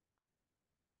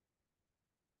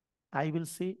 I will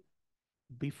say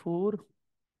before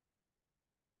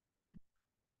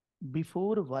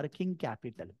working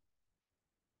capital.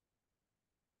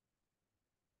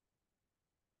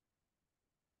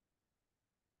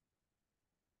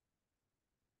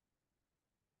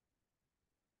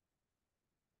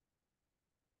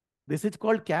 This is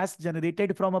called cash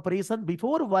generated from operation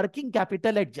before working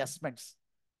capital adjustments.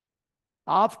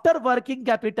 After working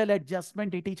capital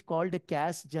adjustment, it is called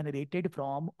cash generated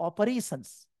from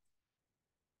operations.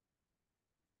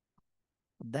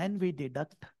 Then we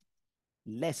deduct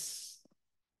less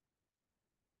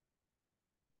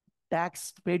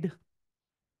tax paid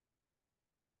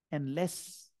and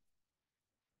less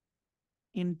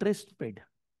interest paid.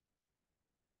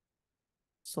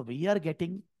 So we are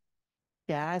getting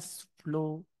cash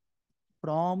flow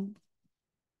from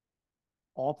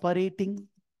operating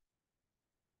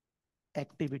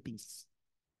activities.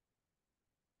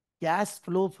 Cash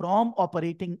flow from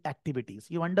operating activities.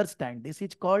 You understand? This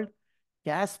is called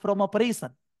cash from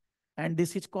operation. And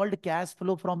this is called cash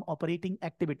flow from operating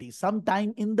activities.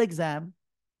 Sometime in the exam,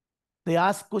 they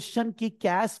ask question ki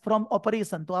cash from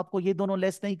operation. तो आपको ये दोनों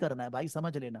less नहीं करना है भाई,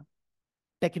 समझ लेना.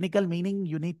 Technical meaning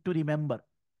you need to remember.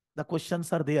 The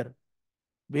questions are there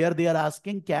where they are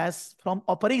asking cash from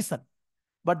operation,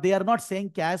 but they are not saying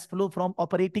cash flow from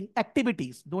operating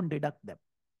activities. Don't deduct them.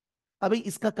 अभी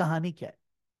इसका कहानी क्या है?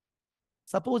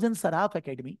 Suppose in Saraf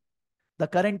Academy, the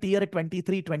current year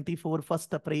 23-24,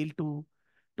 1st April to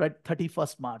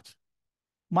 31st March,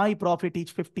 my profit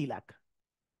is 50 lakh.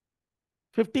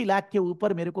 50 lakh के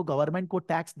ऊपर मेरे को government को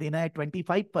टैक्स देना है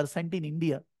 25% in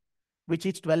India, which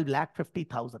is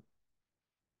 12,50,000.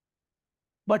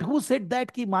 But who said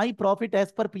that ki my profit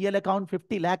as per PL account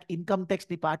 50 lakh, income tax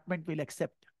department will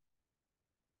accept?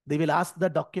 They will ask the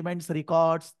documents,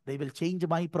 records, they will change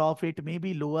my profit,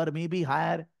 maybe lower, maybe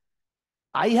higher.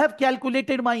 I have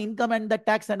calculated my income and the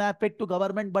tax and I have paid to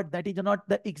government, but that is not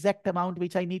the exact amount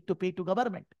which I need to pay to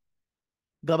government.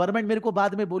 Government मेरे को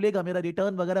बाद में बोलेगा मेरा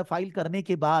return वगैरह file करने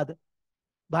के बाद,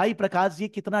 भाई प्रकाश जी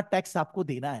कितना टैक्स आपको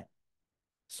देना है.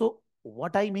 So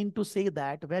what I mean to say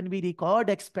that when we record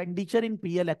expenditure in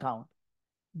PL account,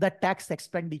 the tax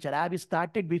expenditure. I have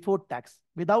started before tax,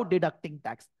 without deducting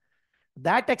tax.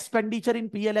 That expenditure in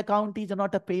PL account is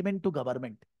not a payment to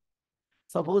government.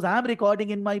 Suppose I am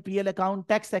recording in my PL account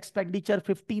tax expenditure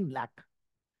 15 lakh.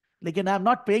 Lekin I am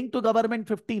not paying to government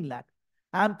 15 lakh.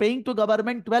 I am paying to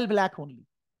government 12 lakh only.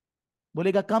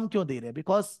 बोलेगा कम क्यों दे रहे?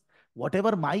 Because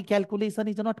whatever my calculation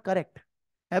is not correct.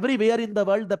 Everywhere in the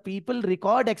world, the people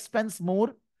record expense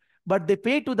more, but they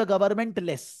pay to the government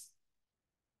less.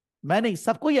 मैं नहीं,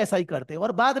 सबको ही ऐसा ही करते हैं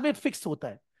और बाद में फिक्स होता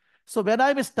है. So when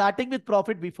I am starting with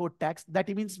profit before tax, that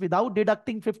means without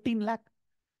deducting 15 lakh.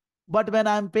 But when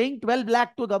I am paying 12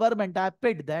 lakh to government, I have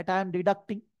paid that, I am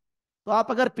deducting. तो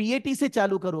आप अगर PAT से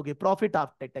चालू करोगे, profit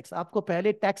after tax, आपको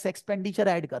पहले tax expenditure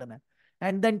add करना है,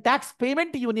 and then tax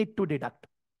payment you need to deduct.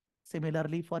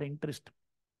 Similarly for interest.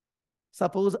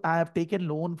 Suppose I have taken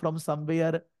loan from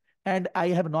somewhere and I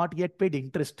have not yet paid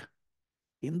interest.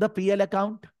 In the PL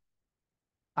account,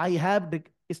 I have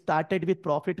started with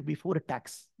profit before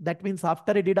tax. That means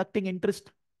after deducting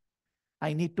interest,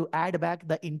 I need to add back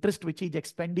the interest which is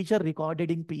expenditure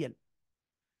recorded in PL.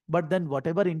 But then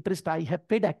whatever interest I have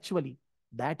paid actually,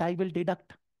 that I will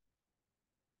deduct.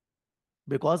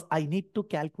 Because I need to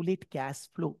calculate cash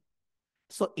flow.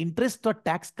 So interest और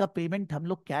tax का payment हम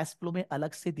लोग cash flow में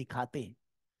अलग से दिखाते हैं.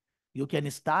 You can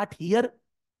start here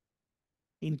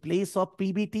in place of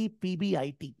PBT,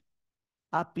 PBIT.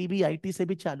 आप PBIT से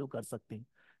भी चालू कर सकते हैं.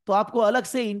 तो आपको अलग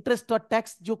से interest और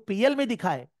tax जो PL में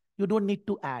दिखा है, you don't need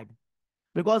to add.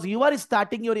 Because you are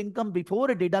starting your income before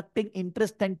deducting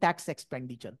interest and tax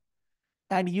expenditure.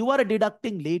 And you are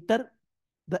deducting later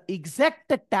the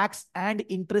exact tax and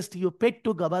interest you paid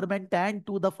to government and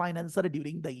to the financer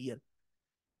during the year.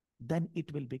 Then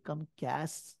it will become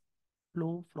cash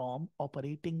flow from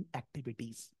operating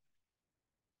activities.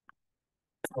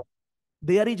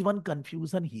 There is one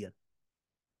confusion here.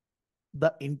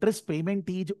 The interest payment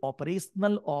is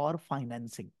operational or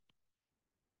financing.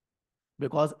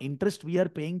 Because interest we are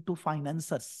paying to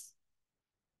financiers.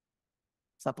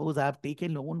 Suppose I have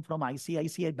taken loan from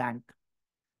ICICI Bank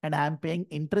and I am paying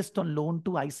interest on loan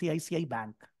to ICICI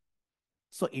Bank.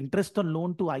 So interest on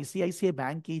loan to ICICI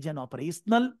Bank is an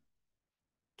operational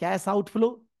cash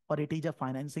outflow or it is a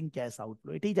financing cash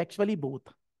outflow. It is actually both.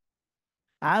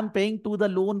 I am paying to the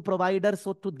loan provider,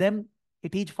 so to them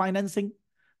it is financing.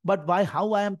 But by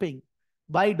how I am paying?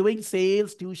 By doing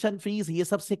sales, tuition fees, ये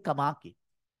सब से कमा के.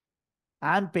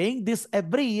 I am paying this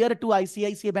every year to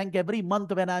ICICI Bank. Every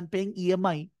month when I am paying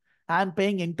EMI, I am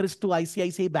paying interest to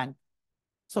ICICI Bank.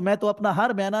 So मैं तो अपना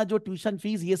हर महीना जो ट्यूशन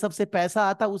फीस ये सब से पैसा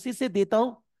आता उसी से देता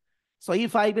हूं. So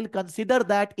if I will consider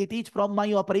that it is from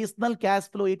my operational cash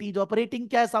flow, it is operating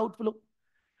cash outflow.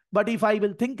 But if I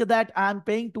will think that I am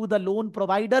paying to the loan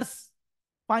providers,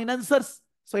 financiers,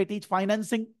 so it is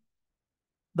financing.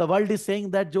 The world is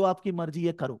saying that जो आपकी मर्जी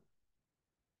है करो.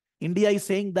 India is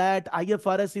saying that,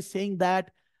 IFRS is saying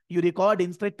that you record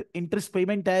interest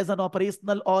payment as an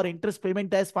operational or interest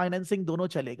payment as financing, दोनों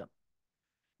चलेगा.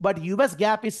 But US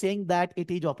GAAP is saying that it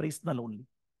is operational only.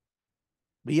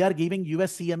 We are giving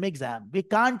US CMA exam. We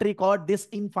can't record this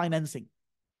in financing.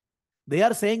 They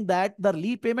are saying that the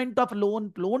repayment of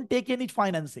loan taken is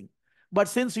financing. But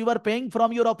since you are paying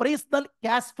from your operational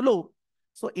cash flow,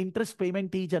 so interest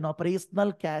payment is an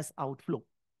operational cash outflow.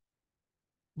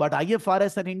 But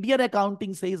IFRS and Indian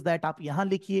accounting says that आप यहाँ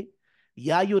लिखिए,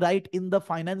 yeah, you write in the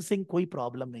financing, कोई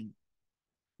problem नहीं.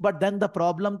 But then the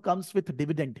problem comes with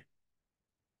dividend.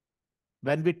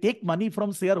 When we take money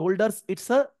from shareholders, it's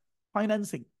a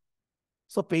financing.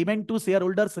 So payment to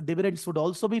shareholders, dividend should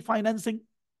also be financing.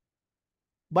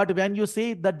 But when you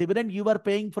say the dividend you are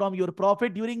paying from your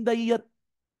profit during the year,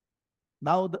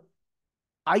 now the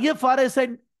IFRS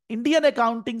and Indian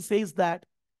accounting says that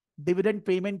dividend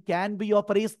payment can be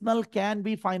operational, can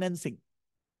be financing.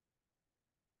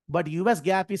 But US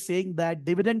GAAP is saying that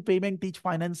dividend payment is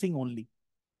financing only.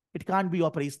 It can't be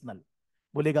operational.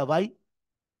 बोलेगा why?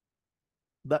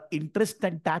 The interest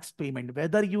and tax payment,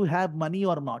 whether you have money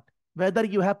or not, whether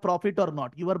you have profit or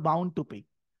not, you are bound to pay.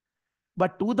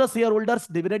 But to the shareholders,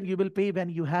 dividend you will pay when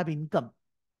you have income.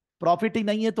 Profit ही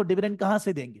नहीं है तो dividend कहाँ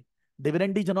से देंगे?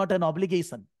 Dividend is not an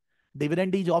obligation.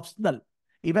 Dividend is optional.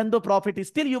 Even though profit is,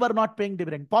 still you are not paying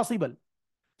dividend. Possible.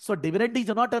 So dividend is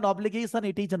not an obligation.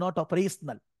 It is not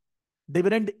operational.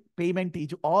 Dividend payment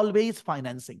is always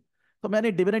financing. तो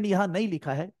मैंने dividend यहाँ नहीं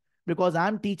लिखा है because I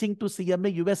am teaching to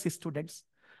CMA US students.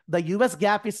 The US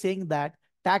GAAP is saying that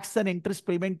tax and interest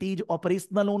payment is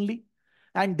operational only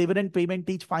and dividend payment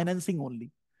is financing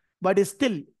only. But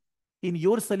still, in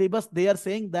your syllabus, they are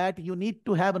saying that you need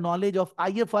to have knowledge of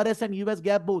IFRS and US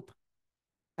GAAP both.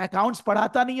 Accounts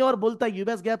पढ़ाता नहीं है और बोलता है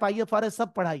US GAAP IFRS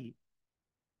सब पढ़ाइए.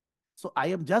 So I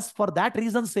am just for that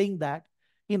reason saying that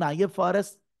in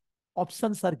IFRS,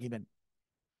 options are given.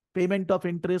 Payment of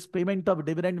interest, payment of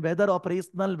dividend, whether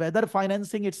operational, whether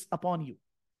financing, it's upon you.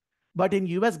 But in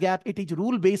US GAAP, it is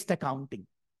rule-based accounting.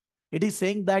 It is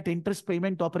saying that interest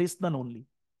payment operational only.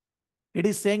 It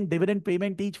is saying dividend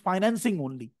payment is financing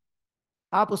only.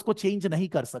 आप उसको change नहीं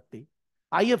कर सकते.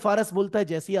 IFRS बोलता है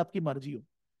जैसी आपकी मर्जी हो.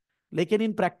 लेकिन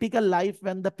in practical life,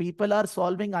 when the people are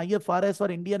solving IFRS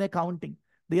or Indian accounting,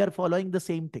 they are following the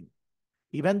same thing.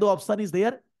 Even though option is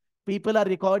there, people are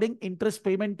recording interest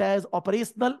payment as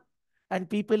operational and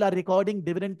people are recording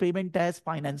dividend payment as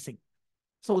financing.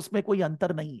 So उसमें कोई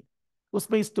अंतर नहीं है.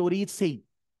 उसमें story is same.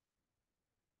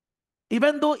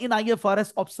 Even though in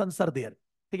IFRS options are there.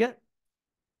 ठीक है?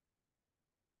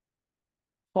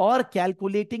 For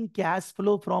calculating cash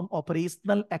flow from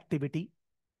operational activity,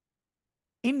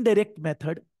 indirect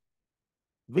method,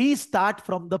 we start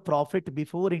from the profit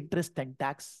before interest and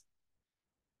tax.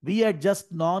 We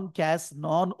adjust non-cash,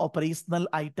 non-operational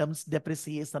items,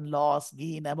 depreciation, loss,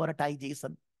 gain,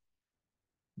 amortization.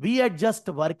 We adjust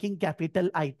working capital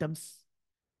items.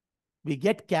 We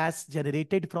get cash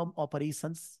generated from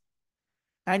operations.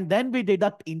 And then we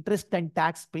deduct interest and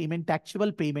tax payment,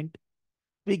 actual payment.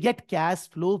 We get cash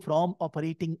flow from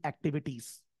operating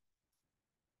activities.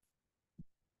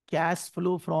 Cash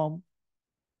flow from,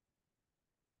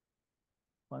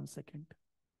 1 second.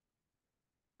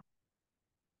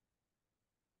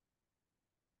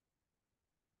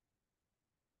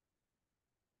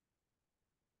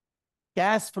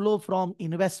 Cash flow from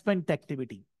investment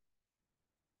activity.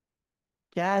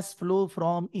 Cash flow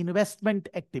from investment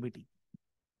activity.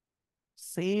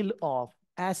 Sale of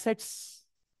assets.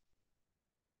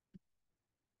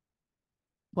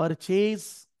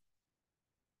 Purchase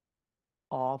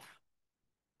of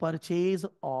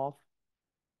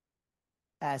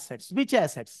assets. Which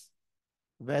assets?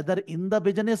 Whether in the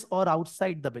business or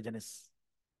outside the business.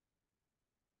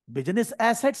 Business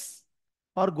assets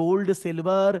or gold,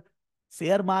 silver,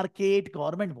 share market,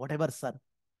 government, whatever, sir.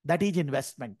 That is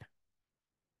investment.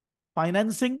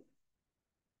 Financing,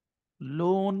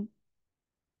 loan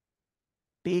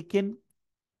taken,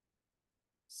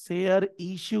 share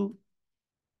issue,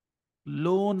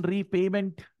 loan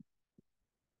repayment,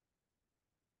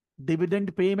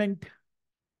 dividend payment,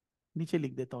 नीचे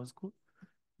लिख देता हूं इसको,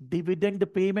 dividend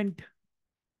payment,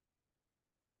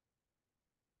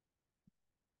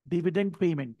 dividend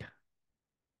payment.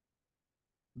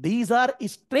 These are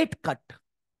straight cut.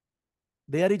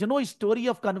 There is no story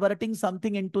of converting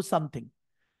something into something.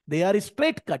 They are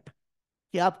straight cut.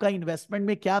 कि आपका investment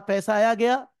में क्या पैसा आया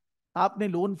गया, आपने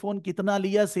लोन फोन कितना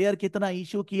लिया, शेयर कितना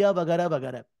इश्यू किया, वगैरह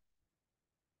वगैरह.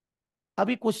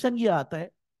 अभी क्वेश्चन ये आता है,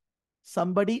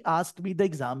 somebody asked me the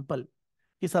example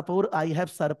कि suppose I have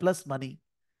surplus money,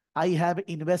 I have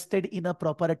invested in a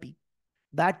property,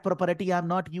 that property I am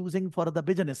not using for the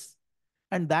business,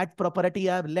 and that property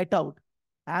I have let out,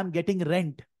 I am getting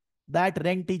rent. That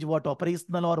rent is what,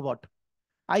 operational or what?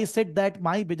 I said that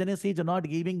my business is not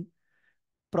giving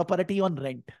property on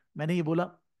rent. मैंने ये बोला,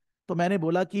 तो मैंने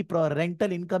बोला कि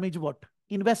rental income is what?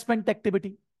 Investment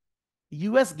activity.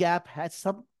 US GAAP has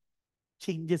some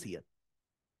changes here.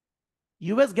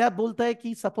 US GAAP बोलता है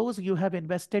कि suppose you have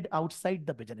invested outside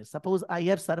the business. Suppose I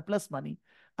have surplus money.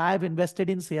 I have invested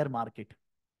in share market.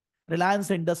 Reliance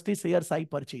Industry shares I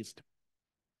purchased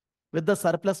with the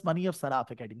surplus money of Saraf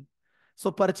Academy.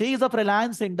 So purchase of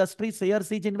Reliance Industry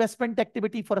shares is investment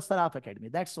activity for Saraf Academy.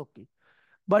 That's okay.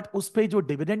 But उस पे जो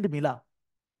dividend मिला,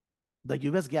 the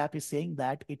US GAAP is saying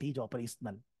that it is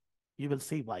operational. You will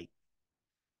see why.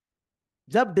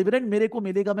 जब dividend मेरे को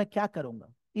मिलेगा मैं क्या करूंगा?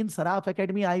 In Saraf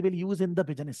Academy, I will use in the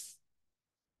business.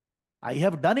 I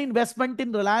have done investment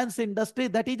in Reliance Industry.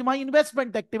 That is my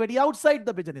investment activity outside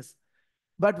the business.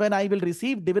 But when I will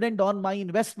receive dividend on my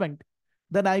investment,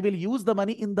 then I will use the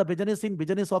money in the business, in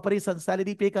business operations,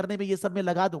 salary pay करने में ये सब मैं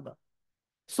लगा दूंगा.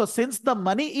 So since the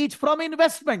money is from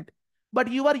investment, but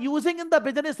you are using in the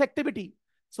business activity,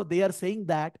 so they are saying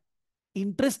that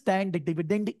interest and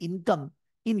dividend income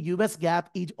in US GAAP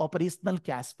is operational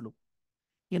cash flow.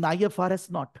 In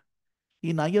IFRS, not.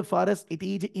 In IFRS, it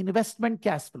is investment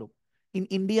cash flow. In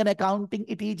Indian accounting,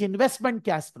 it is investment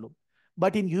cash flow.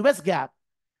 But in US GAAP,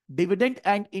 dividend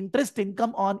and interest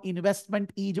income on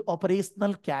investment is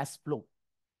operational cash flow.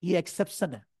 ये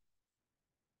exception है.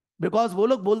 Because वो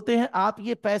लोग बोलते हैं आप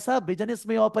ये पैसा business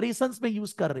में, ऑपरेशंस में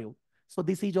यूज कर रहे हो. So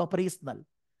this is operational.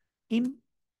 In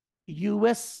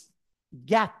US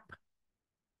gap,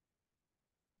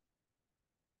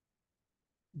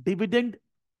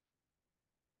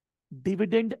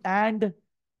 dividend and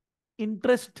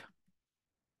interest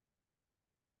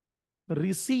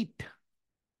receipt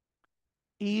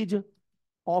is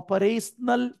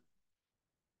operational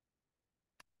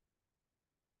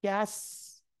cash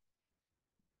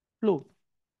flow.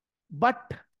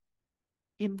 But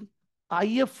in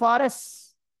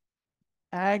IFRS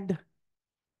and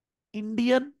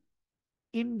Indian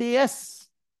Ind AS,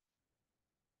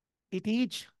 it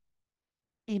is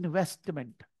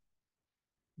investment.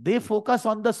 They focus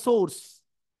on the source.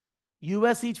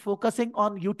 US is focusing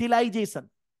on utilization.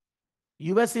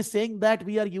 US is saying that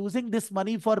we are using this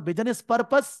money for business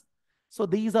purpose, so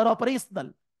these are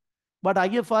operational. But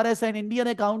IFRS and Indian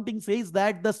accounting says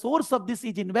that the source of this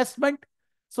is investment,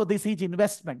 so this is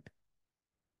investment.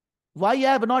 Why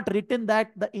I have not written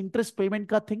that the interest payment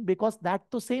ka thing? Because that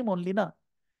to same only na.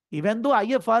 Even though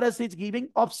IFRS is giving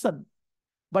option,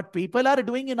 but people are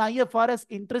doing in IFRS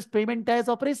interest payment as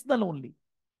operational only.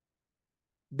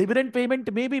 Dividend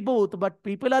payment may be both, but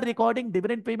people are recording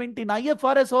dividend payment in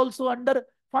IFRS also under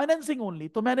financing only.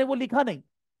 तो मैंने वो लिखा नहीं.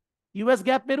 US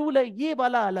GAAP में rule है, ये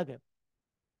वाला अलग है.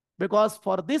 Because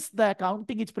for this the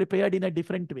accounting is prepared in a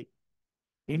different way.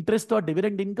 Interest और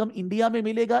dividend income इंडिया में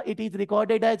मिलेगा, it is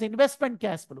recorded as investment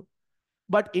cash flow.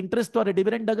 But interest और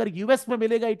dividend अगर US में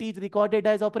मिलेगा, it is recorded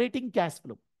as operating cash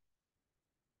flow.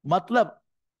 मतलब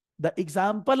the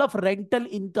example of rental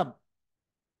income.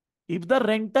 If the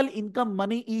rental income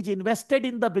money is invested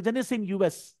in the business in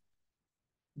US,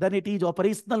 then it is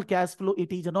operational cash flow.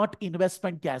 It is not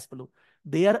investment cash flow.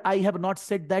 There I have not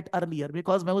said that earlier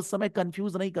because मैं उस समय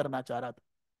confuse नहीं करना चाह रहा था.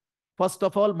 First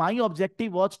of all, my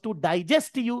objective was to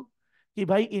digest you कि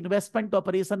भाई investment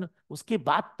operation उसके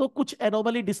बाद तो कुछ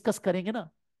anomaly discuss करेंगे ना.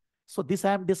 So this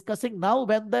I am discussing now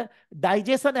when the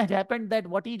digestion has happened, that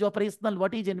what is operational,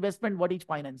 what is investment, what is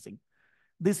financing.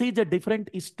 This is a different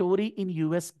story in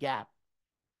US GAAP.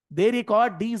 They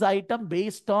record these items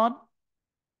based on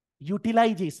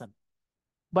utilization.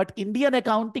 But Indian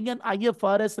accounting and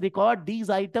IFRS record these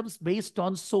items based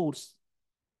on source.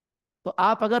 तो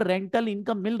आप अगर rental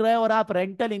income मिल रहा है और आप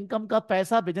rental income का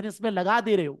पैसा business में लगा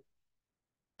दे रहे हो,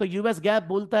 तो यूएस गैप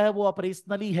बोलता है वो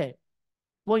ऑपरेशनली है,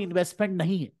 वो इन्वेस्टमेंट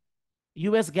नहीं है.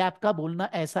 यूएस गैप का बोलना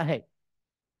ऐसा है.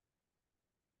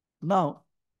 Now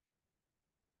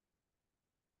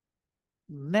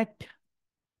net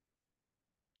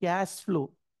cash flow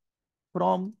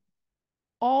from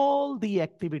all the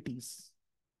activities.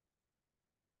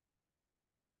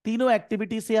 तीनों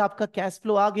एक्टिविटी से आपका कैश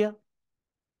फ्लो आ गया.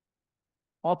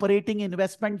 Operating,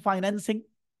 investment, financing.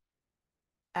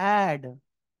 Add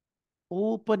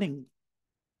opening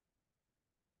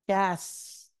cash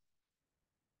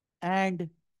and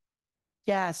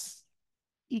cash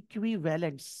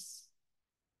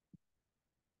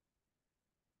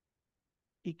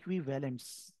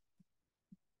equivalents.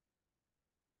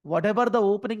 Whatever the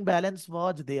opening balance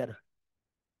was there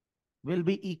will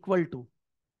be equal to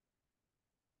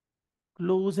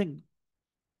closing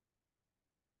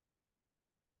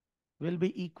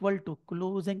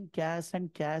cash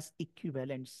and cash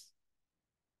equivalents.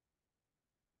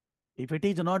 If it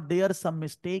is not there, some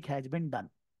mistake has been done.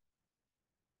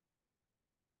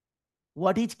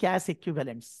 What is cash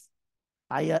equivalents?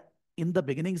 I in the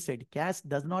beginning said cash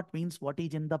does not means what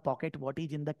is in the pocket, what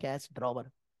is in the cash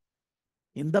drawer.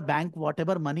 In the bank,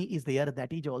 whatever money is there,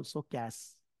 that is also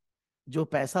cash. जो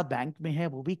पैसा bank में है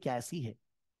वो भी cash ही है.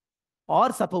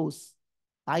 Or suppose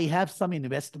I have some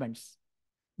investments,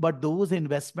 but those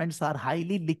investments are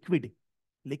highly liquid.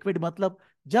 Liquid मतलब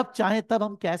जब चाहे तब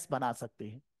हम कैश बना सकते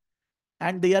हैं.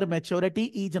 And their maturity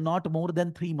is not more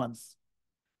than 3 months.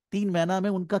 3 महीना में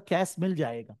उनका कैश मिल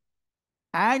जाएगा.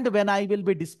 And when I will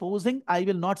be disposing, I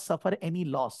will not suffer any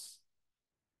loss.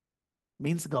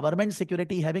 Means government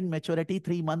security having maturity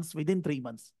 3 months, within 3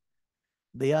 months.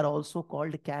 They are also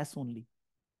called cash only.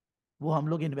 वो हम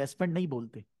लोग investment नहीं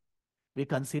बोलते. We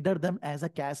consider them as a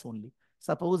cash only.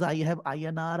 Suppose I have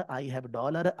INR, I have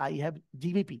dollar, I have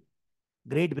GBP,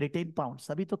 Great Britain pound.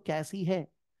 सभी तो cash ही है.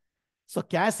 So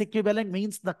cash equivalent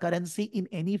means the currency in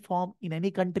any form, in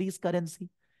any country's currency.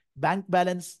 Bank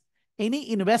balance,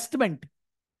 any investment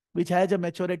which has a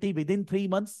maturity within 3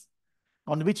 months,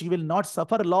 on which you will not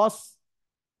suffer loss,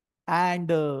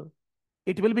 and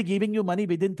it will be giving you money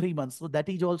within 3 months. So that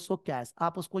is also cash.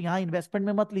 आप उसको यहाँ investment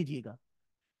में मत लीजिएगा.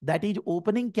 That is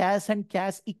opening cash and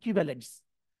cash equivalents.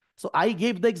 So I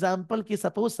gave the example कि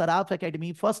suppose Saraf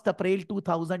Academy 1st April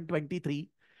 2023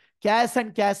 cash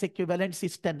and cash equivalents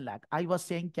is 10 lakh. I was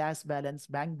saying cash balance,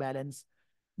 bank balance,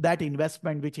 that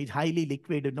investment which is highly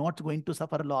liquid, not going to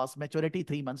suffer loss, maturity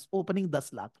 3 months, opening 10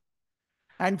 lakh.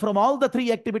 And from all the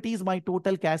 3 activities, my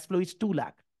total cash flow is 2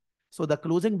 lakh. So the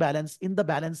closing balance in the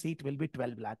balance sheet will be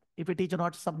 12 lakh. If it is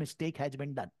not some mistake has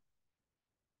been done.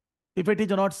 If it is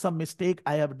not some mistake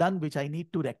I have done which I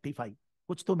need to rectify.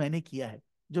 कुछ तो मैंने किया है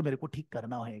जो मेरे को ठीक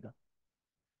करना होगा।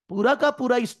 पूरा का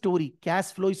पूरा स्टोरी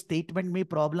कैश फ्लो स्टेटमेंट में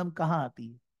प्रॉब्लम कहां आती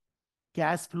है?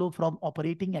 Cash flow from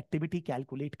operating activity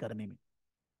calculate करने में।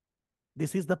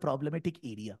 This is the problematic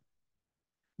area.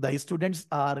 The students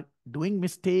are doing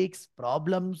mistakes,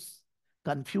 problems,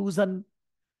 confusion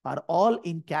are all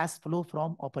in cash flow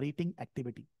from operating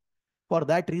activity. For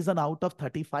that reason, out of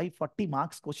 35-40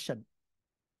 marks question,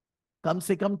 कम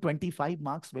से कम 25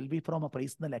 marks will be from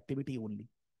operational activity only.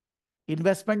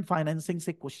 Investment financing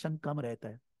से question कम रहता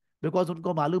है because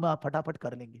उनको मालूम है आप फटाफट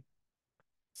कर लेंगे.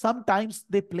 Sometimes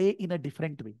they play in a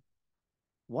different way.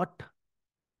 What?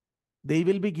 They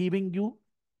will be giving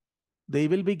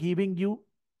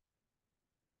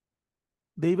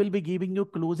you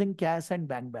closing cash and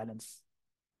bank balance.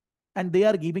 And they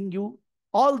are giving you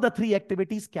all the three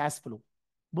activities cash flow.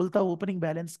 बोलता ओपनिंग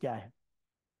बैलेंस क्या है?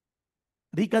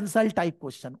 Reconcile type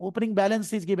question. Opening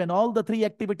balance is given, all the three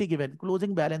activity given.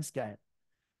 Closing balance क्या है?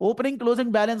 Opening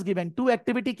closing balance given, 2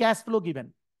 activity cash flow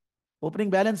given. Opening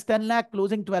balance 10 lakh,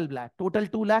 closing 12 lakh, total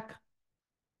 2 lakh.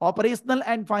 Operational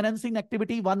and financing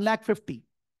activity 1 lakh 50.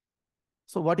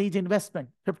 So what is investment?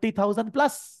 50,000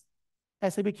 plus.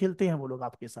 ऐसे भी खेलते हैं वो लोग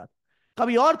आपके साथ.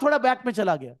 कभी और थोड़ा बैक में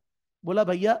चला गया, बोला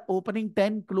भैया ओपनिंग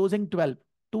 10 क्लोजिंग 12,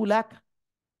 2 लाख,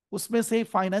 उसमें से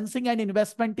financing and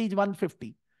investment is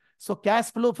 150. So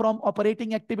cash flow from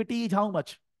operating activity is how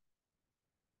much?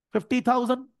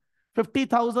 50,000.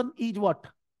 50,000 is what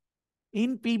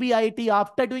in PBIT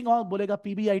after doing all? बोलेगा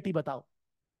पीबीआईटी बताओ.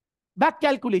 Back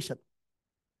calculation.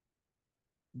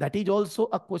 That is also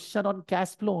a question on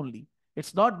cash flow only.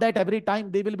 It's not that every time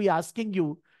they will be asking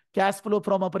you cash flow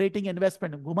from operating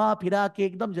investment. घुमा फिरा के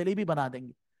एकदम जलेबी बना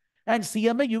देंगे. And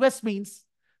CMA US means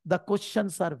the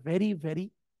questions are very,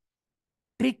 very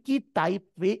tricky type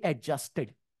way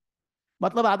adjusted.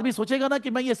 मतलब आदमी सोचेगा ना कि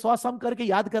मैं ये 100 सम करके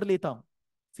याद कर लेता हूं,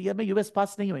 CMA US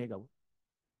पास नहीं होएगा वो.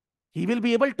 He will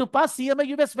be able to pass CMA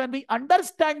US when we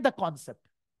understand the concept.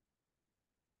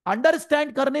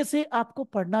 Understand करने से आपको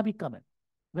पढ़ना भी कम है.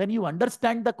 When you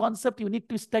understand the concept, you need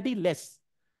to study less.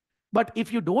 But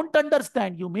if you don't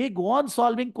understand, you may go on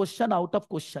solving question out of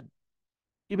question.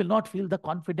 You will not feel the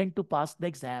confident to pass the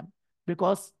exam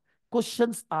because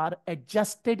questions are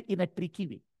adjusted in a tricky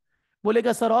way.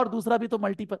 बोलेगा sir और दूसरा भी तो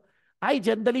multiple. I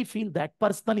generally feel that,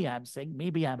 personally I am saying,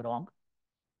 maybe I am wrong.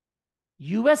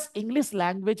 US English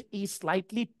language is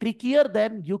slightly trickier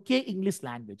than UK English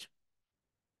language.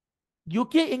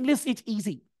 UK English is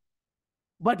easy,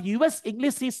 but US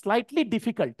English is slightly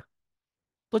difficult.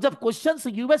 तो जब questions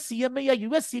US CMA या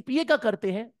US CPA का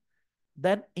करते हैं,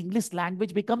 then English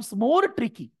language becomes more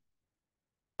tricky.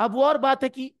 अब वो और बात है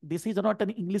कि this is not an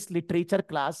English literature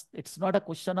class, it's not a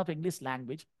question of English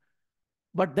language,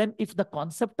 but then if the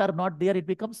concept are not there, it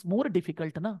becomes more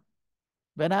difficult ना.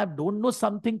 When I don't know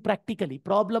something practically,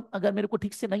 problem अगर मेरे को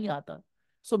ठीक से नहीं आता,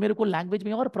 so मेरे को language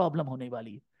में और problem होने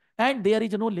वाली है. And there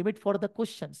is no limit for the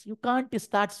questions. You can't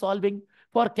start solving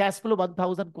for cash flow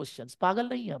 1000 questions. पागल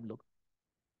नहीं है हम लोग.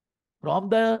 From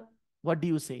the, what do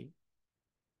you say,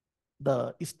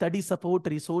 the study support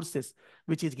resources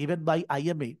which is given by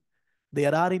IMA,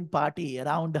 there are in party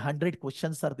around 100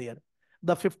 questions are there.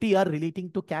 The 50 are relating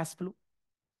to cash flow.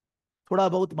 थोड़ा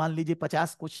बहुत मान लीजिए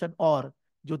 50 question और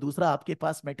जो दूसरा आपके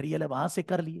पास मटेरियल है वहां से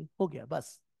कर लिए, हो गया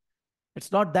बस.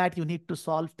 It's not that you need to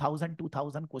solve 1000,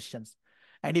 2000 questions.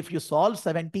 And if you solve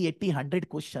 70, 80, 100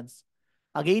 questions,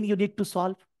 again you need to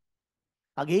solve.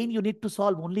 Again you need to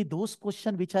solve only those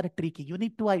questions which are tricky. You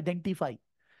need to identify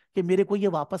कि मेरे को ये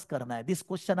वापस करना है. This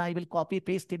question I will copy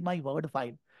paste in my word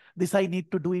file. This I need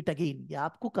to do it again. ये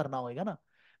आपको करना होगा ना.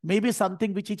 Maybe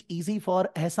something which is easy for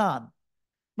Ehsan,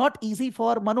 not easy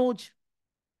for Manoj,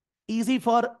 easy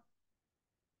for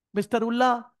Mr.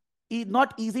 Ullah,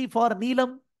 not easy for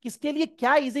Neelam. किसके लिए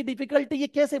क्या easy difficult है ये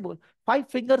कैसे बोल? 5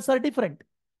 fingers are different.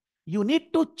 You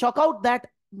need to chalk out that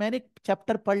मैंने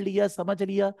चैप्टर पढ़ लिया, समझ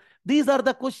लिया. These are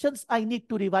the questions I need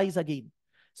to revise again.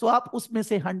 So आप उसमें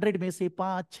से 100 में से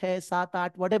 5, 6, 7,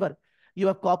 8 whatever you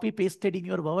have copy pasted in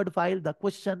your word file, the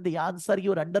question, the answer,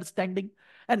 your understanding,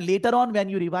 and later on when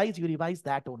you revise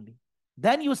that only.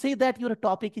 Then you say that your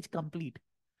topic is complete.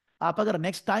 आप अगर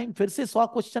next time फिर से 100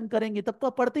 question करेंगे तब तो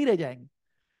आप पढ़ते ही रह जाएंगे.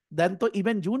 देन तो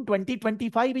even June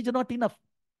 2025 is not enough.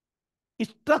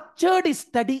 Structured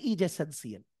study is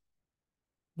essential.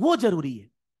 वो जरूरी है.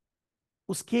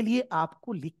 उसके लिए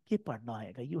आपको लिख के पढ़ना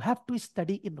होगा. You have to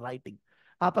study in writing.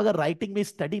 आप अगर राइटिंग में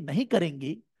स्टडी नहीं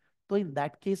करेंगे तो इन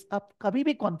दैट केस आप कभी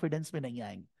भी कॉन्फिडेंस में नहीं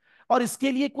आएंगे. और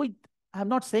इसके लिए कोई, I am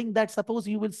not saying that suppose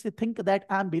you will think that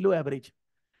I am below average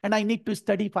and I need to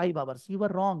study 5 hours. You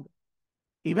are wrong.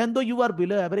 Even though you are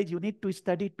below average, you need to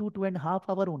study 2.5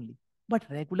 hours only, but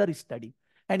regular study.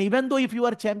 And even though if you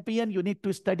are champion you need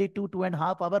to study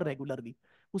 2.5 our regularly.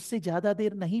 उससे ज्यादा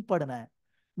देर नहीं पढ़ना है।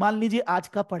 मान लीजिए आज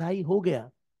का पढ़ाई हो गया,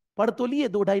 पढ़ तो लिए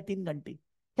 2 ढाई 3 घंटे,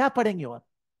 क्या पढ़ेंगे और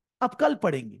अब कल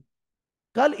पढ़ेंगे।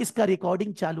 कल इसका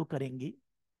रिकॉर्डिंग चालू करेंगे,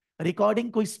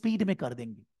 रिकॉर्डिंग को स्पीड में कर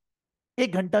देंगे,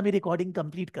 1 घंटा में रिकॉर्डिंग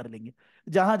कंप्लीट कर लेंगे।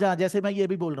 जहां जहां जैसे मैं ये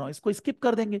भी बोल रहा हूं इसको स्किप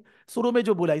कर देंगे, शुरू में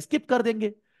जो बोला स्किप कर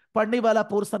देंगे, पढ़ने वाला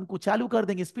पोर्शन को चालू कर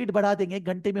देंगे, स्पीड बढ़ा देंगे, 1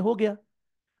 घंटे में हो गया।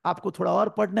 आपको थोड़ा और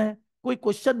पढ़ना है, कोई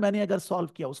क्वेश्चन मैंने अगर सॉल्व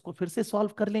किया उसको फिर से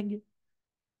सॉल्व कर लेंगे।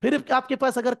 फिर आपके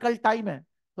पास अगर कल टाइम है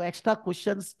तो एक्स्ट्रा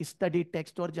क्वेश्चंस स्टडी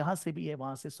टेक्स्ट और जहां से भी है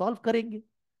वहां से सॉल्व करेंगे।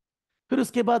 फिर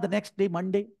उसके बाद नेक्स्ट डे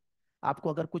मंडे आपको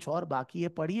अगर कुछ और बाकी है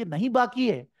पढ़िए, नहीं बाकी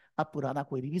है आप पुराना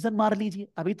कोई रिवीजन मार लीजिए।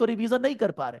 अभी तो रिवीजन नहीं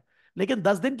कर पा रहे, लेकिन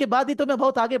 10 दिन के बाद ही तो मैं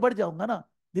बहुत आगे बढ़ जाऊंगा ना,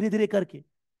 धीरे धीरे करके,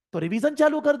 तो रिवीजन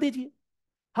चालू कर दीजिए।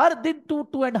 हर दिन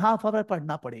 2.5 आवर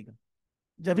पढ़ना पड़ेगा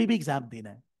जब भी एग्जाम देना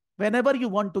है। whenever you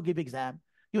want to give exam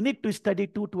you need to study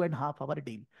 2.5 hour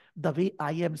daily, the way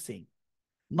I am saying,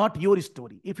 not your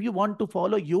story. If you want to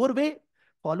follow your way,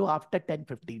 follow after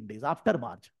 10-15 days after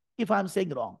March if I am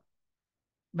saying wrong.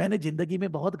 मैंने जिंदगी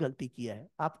में बहुत गलती किया है,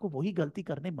 आपको वही गलती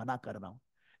करने मना कर रहा हूं।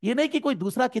 ये नहीं कि कोई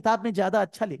दूसरा किताब में ज्यादा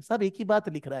अच्छा लिख, सब एक ही बात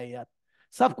लिख रहा है यार,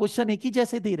 सब क्वेश्चन एक ही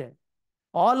जैसे दे रहे हैं,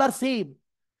 all are same.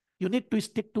 You need to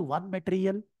stick to one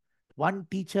material, one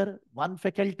teacher, one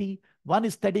faculty, one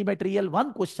study material,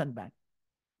 one question bank.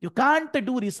 You can't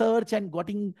do research and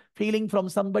getting feeling from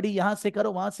somebody, यहाँ से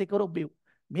करो वहां से करो।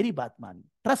 मेरी बात मानिए,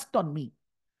 trust on me.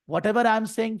 Whatever I am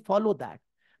saying, follow that.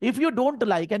 If you don't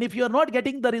like and if you are not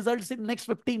getting the results in next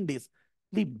 15 days,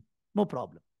 leave me, no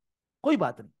problem. कोई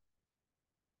बात नहीं,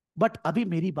 बट अभी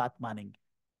मेरी बात मानेंगे।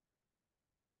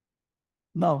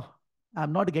 Now,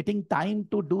 I'm not getting time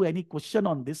to do any question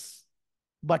on this,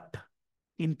 but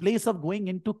in place of going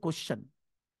into question,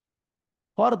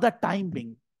 for the time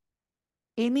being,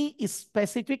 any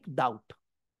specific doubt,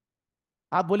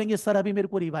 आप बोलेंगे sir अभी मेरे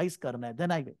को रिवाइज करना है,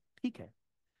 देन आई विल, ठीक है।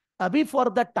 अभी for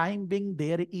the time being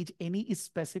there is any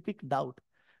specific doubt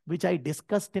which I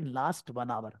discussed in last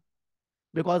 1 hour,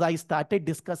 because I started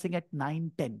discussing at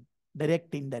 9:10,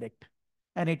 direct, indirect,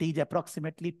 and it is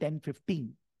approximately 10:15.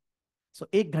 So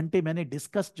 1 घंटे मैंने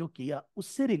discuss जो किया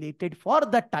उससे related for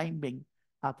the time being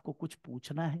आपको कुछ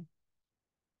पूछना है?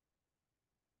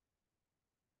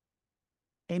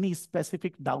 Any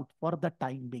specific doubt for the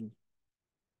time being?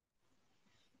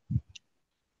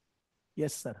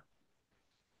 Yes, sir.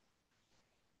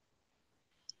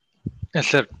 Yes,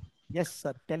 sir. Yes,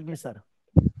 sir. Tell me, sir.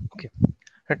 Okay.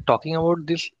 And talking about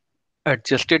this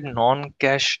adjusted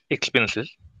non-cash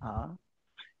expenses हाँ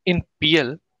in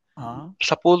PL, हाँ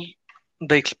suppose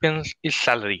the expense is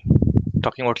salary.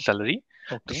 Talking about salary,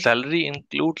 the okay salary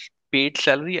includes paid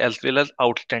salary as well as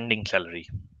outstanding salary.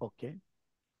 okay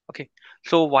Okay.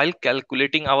 So while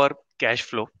calculating our cash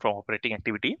flow from operating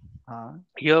activity, हाँ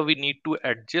here we need to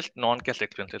adjust non-cash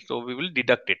expenses. So we will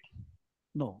deduct it.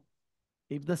 no.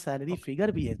 If the salary Okay. figure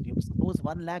we assume, suppose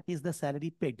 1 lakh is the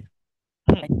salary paid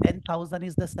and Hmm. 10,000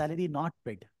 is the salary not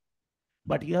paid,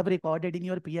 but you have recorded in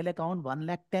your PL account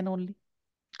 1,10,000 only.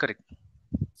 Correct.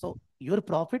 So your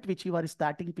profit which you are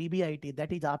starting PBIT,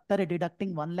 that is after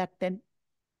deducting 1,10,000,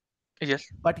 Yes.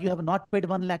 but you have not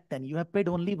paid 1,10,000, you have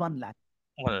paid only 1 lakh.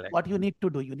 1 lakh. What you need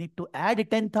to do, you need to add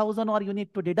 10,000 or you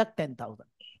need to deduct 10,000.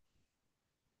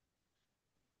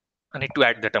 I need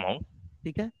to add that amount.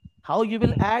 ठीक है? How you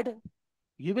will add?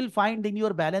 You will find in your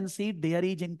balance sheet there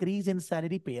is increase in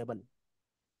salary payable.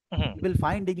 Mhm. You will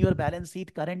find in your balance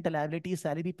sheet current liability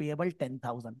salary payable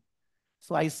 10,000.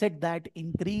 So I said that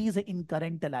increase in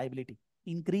current liability,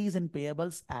 increase in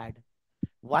payables, add.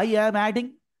 Why I am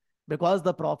adding? Because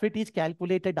the profit is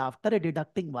calculated after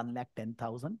deducting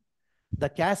 1,10,000.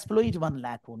 The cash flow is 1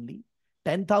 lakh only.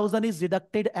 10,000 is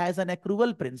deducted as an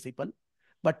accrual principal,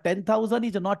 but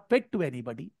 10,000 is not paid to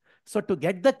anybody. So to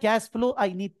get the cash flow, I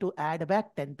need to add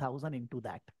back 10,000 into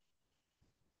that.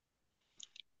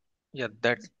 Yeah,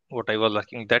 that's what I was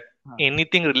asking. That हाँ,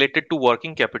 anything related to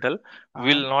working capital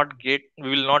will हाँ. not get,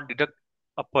 we will not deduct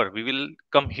upper. We will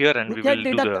come here and You we can will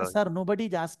do deduct, the. sir. Nobody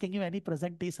is asking you any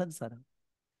presentation, sir.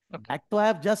 Okay. That too I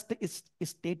have just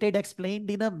stated, explained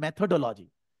in a methodology.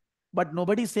 But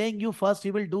nobody is saying you first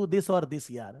you will do this or this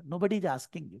year. Nobody is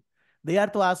asking you. They are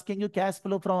to asking you cash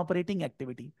flow from operating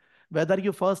activity. Whether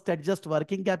you first adjust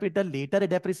working capital, later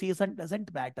depreciation,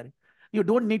 doesn't matter. You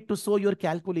don't need to show your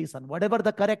calculation. Whatever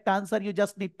the correct answer, you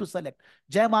just need to select.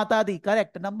 Jai Mata Di,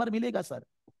 correct. Number milega, sir.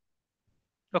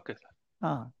 Okay, sir.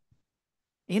 हाँ.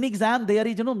 In exam, there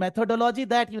is methodology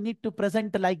that you need to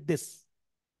present like this.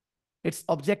 It's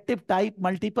objective type,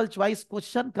 multiple choice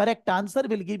question. Correct answer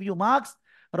will give you marks.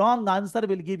 Wrong answer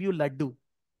will give you laddu.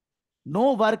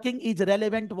 No working is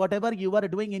relevant. Whatever you are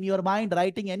doing in your mind,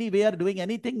 writing anywhere, doing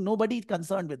anything, nobody is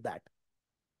concerned with that.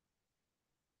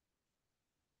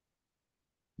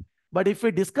 But if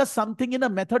we discuss something in a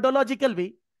methodological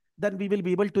way, then we will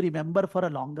be able to remember for a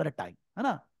longer time. है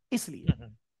ना?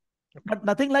 इसलिए. But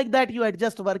nothing like that. You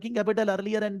adjust working capital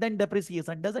earlier and then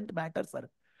depreciation. Doesn't matter, sir.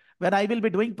 When I will be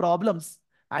doing problems,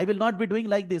 I will not be doing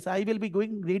like this. I will be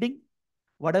going reading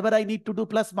whatever I need to do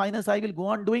plus minus. I will go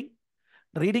on doing,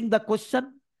 reading the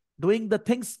question, doing the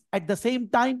things at the same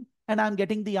time, and I'm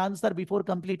getting the answer before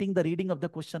completing the reading of the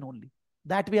question only.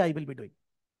 That way I will be doing.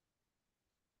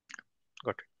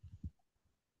 Got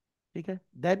it. Okay.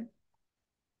 Then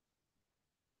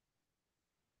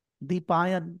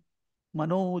Deepayan,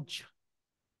 Manoj,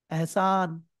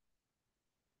 Ehsan,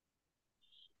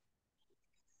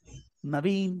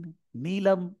 Naveen,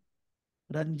 Neelam,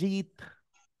 Ranjit,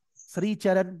 Sri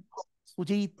Charan,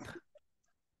 Sujit.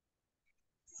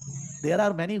 There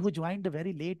are many who joined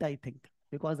very late, I think,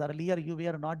 because earlier you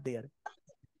were not there.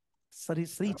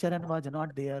 Sri Charan was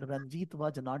not there, Ranjit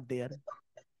was not there,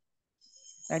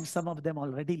 and some of them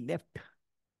already left.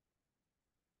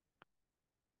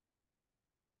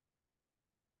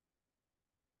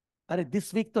 अरे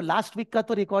this week तो last week का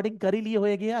तो recording कर ही लिए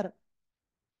होएगी यार.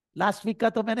 Last week का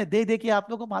तो मैंने दे के आप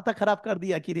लोगों को माथा खराब कर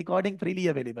दिया कि recording freely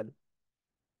available.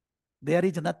 There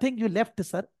is nothing you left,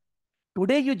 sir.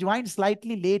 Today you joined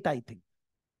slightly late, I think.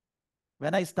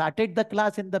 When I started the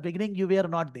class in the beginning, you were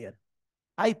not there.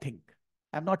 I think.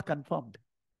 I'm not confirmed.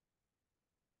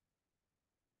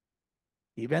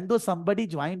 Even though somebody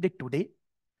joined it today,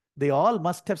 they all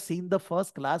must have seen the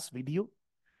first class video.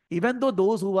 Even though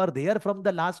those who were there from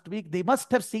the last week, they must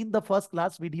have seen the first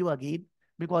class video again,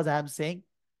 because I am saying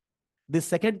this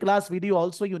second class video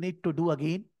also you need to do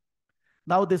again.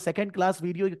 Now the second class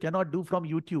video you cannot do from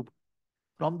YouTube,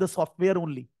 from the software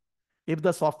only. If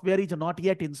the software is not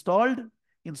yet installed,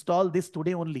 install this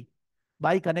today only.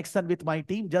 By connection with my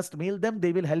team, just mail them,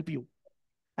 they will help you.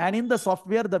 And in the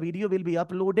software, the video will be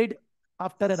uploaded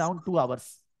after around 2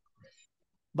 hours.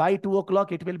 By 2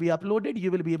 o'clock, it will be uploaded. You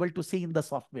will be able to see in the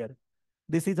software.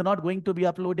 This is not going to be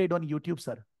uploaded on YouTube,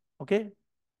 sir. Okay?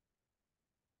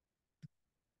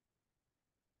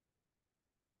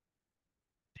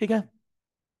 Okay.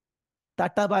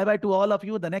 Tata, bye-bye to all of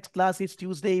you. The next class is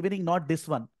Tuesday evening, not this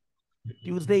one.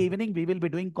 Tuesday evening, we will be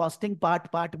doing costing part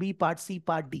B, part C,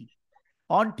 part D.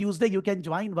 On Tuesday, you can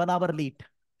join 1 hour late.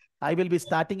 I will be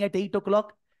starting at 8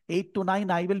 o'clock. 8 to 9,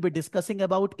 I will be discussing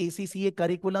about ACCA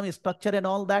curriculum structure and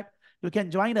all that. You can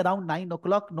join around 9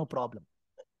 o'clock, no problem.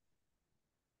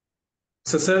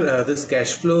 So, sir, this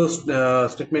cash flow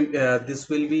statement, this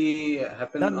will be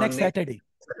happen Done on next Saturday.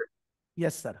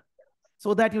 Yes, sir.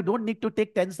 So that you don't need to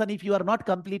take tension if you are not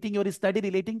completing your study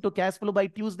relating to cash flow by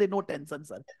Tuesday, no tension,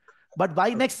 sir. But by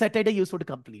next Saturday, you should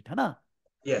complete, huh?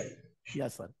 Yeah.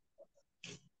 Yes, sir.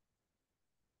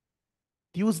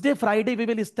 Tuesday, Friday, we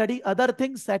will study other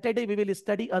things. Saturday, we will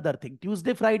study other things.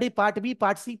 Tuesday, Friday, part B,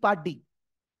 part C, part D.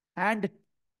 And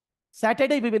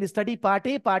Saturday, we will study part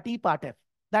A, part E, part F.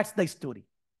 That's the story.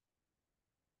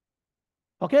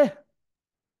 Okay?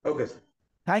 Okay, sir.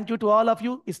 Thank you to all of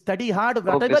you. Study hard.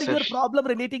 Whatever Okay, sir. your problem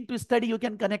relating to study, you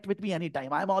can connect with me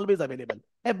anytime. I'm always available.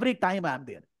 Every time I'm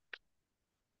there.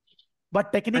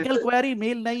 But technical query,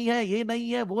 mail नहीं है, ये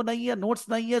नहीं है, वो नहीं है, notes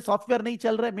नहीं है, software नहीं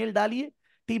चल रहा है, mail डालिए,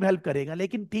 team help करेगा.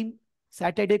 लेकिन team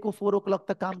Saturday को 4 o'clock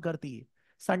तक काम करती है.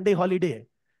 Sunday holiday है.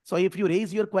 So if you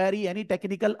raise your query, any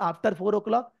technical after 4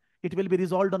 o'clock, it will be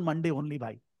resolved on Monday only,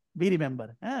 bhai. We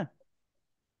remember. Eh?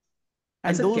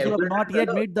 And sir, those who have not yet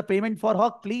allowed? made the payment for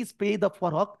Hawk, please pay the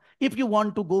for Hawk if you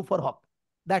want to go for Hawk.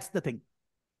 That's the thing.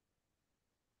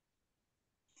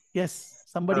 Yes,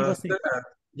 somebody was saying. Sir,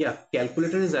 yeah,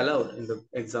 calculator is allowed in the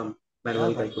exam.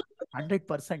 Manual calculator.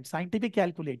 100% scientific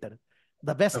calculator.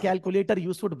 The best Okay. calculator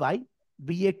you should buy,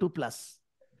 BA2 plus,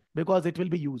 because it will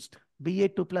be used.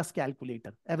 BA2 plus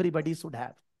calculator. Everybody should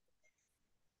have.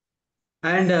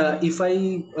 And if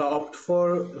I opt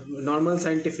for normal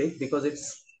scientific, because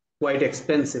it's quite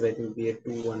expensive, I think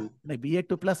BA2 one. The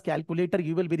BA2 plus calculator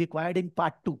you will be required in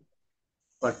part 2.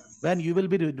 But when you will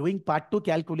be doing part 2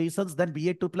 calculations, then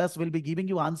BA2 plus will be giving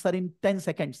you answer in 10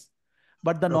 seconds.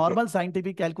 But the normal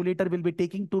scientific calculator will be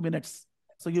taking 2 minutes.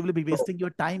 So you will be wasting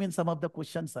your time in some of the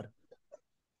questions, sir.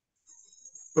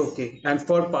 Okay. And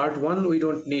for part 1, we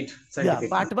don't need scientific. Yeah,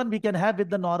 part 1 we can have with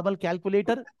the normal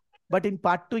calculator. But in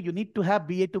part 2, you need to have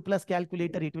BA2 plus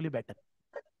calculator. It will be better.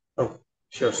 Oh,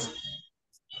 sure.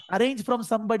 Arrange from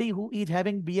somebody who is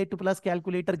having BA2 plus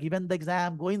calculator, given the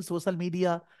exam, go in social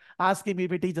media, ask him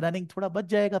if it is running. थोड़ा बच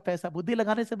जाएगा पैसा, बुद्धि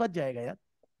लगाने से बच जाएगा यार.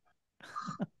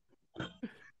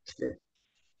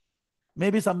 May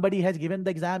be somebody has given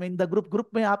the exam in the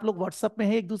group में आप लोग व्हाट्सएप में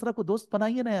है, एक दूसरा को दोस्त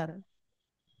बनाइए ना यार.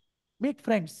 Make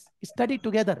friends, study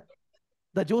together,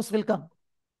 the Joes will come.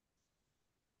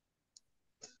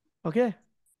 Okay.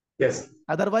 Yes.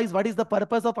 Otherwise, what is the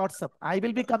purpose of WhatsApp? I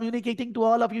will be communicating to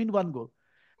all of you in one go.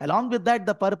 Along with that,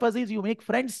 the purpose is you make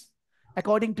friends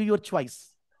according to your choice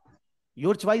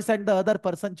and the other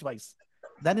person choice.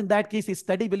 Then in that case,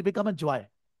 study will become a joy.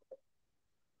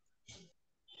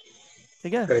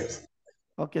 Okay? Correct.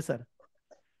 Okay, sir.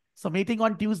 So meeting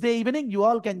on Tuesday evening, you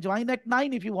all can join at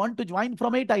 9. If you want to join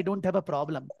from 8, I don't have a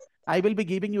problem. I will be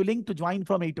giving you link to join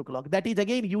from 8 o'clock. That is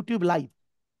again YouTube live.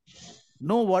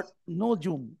 No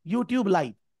Zoom. YouTube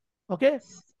live. Okay?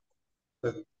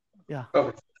 Yeah.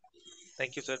 Okay.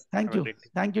 Thank you, sir. Thank Have a you. great day.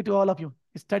 Thank you to all of you.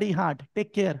 Study hard.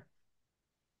 Take care.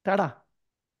 Tada.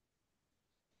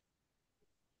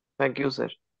 Thank you, sir.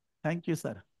 Thank you,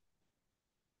 sir.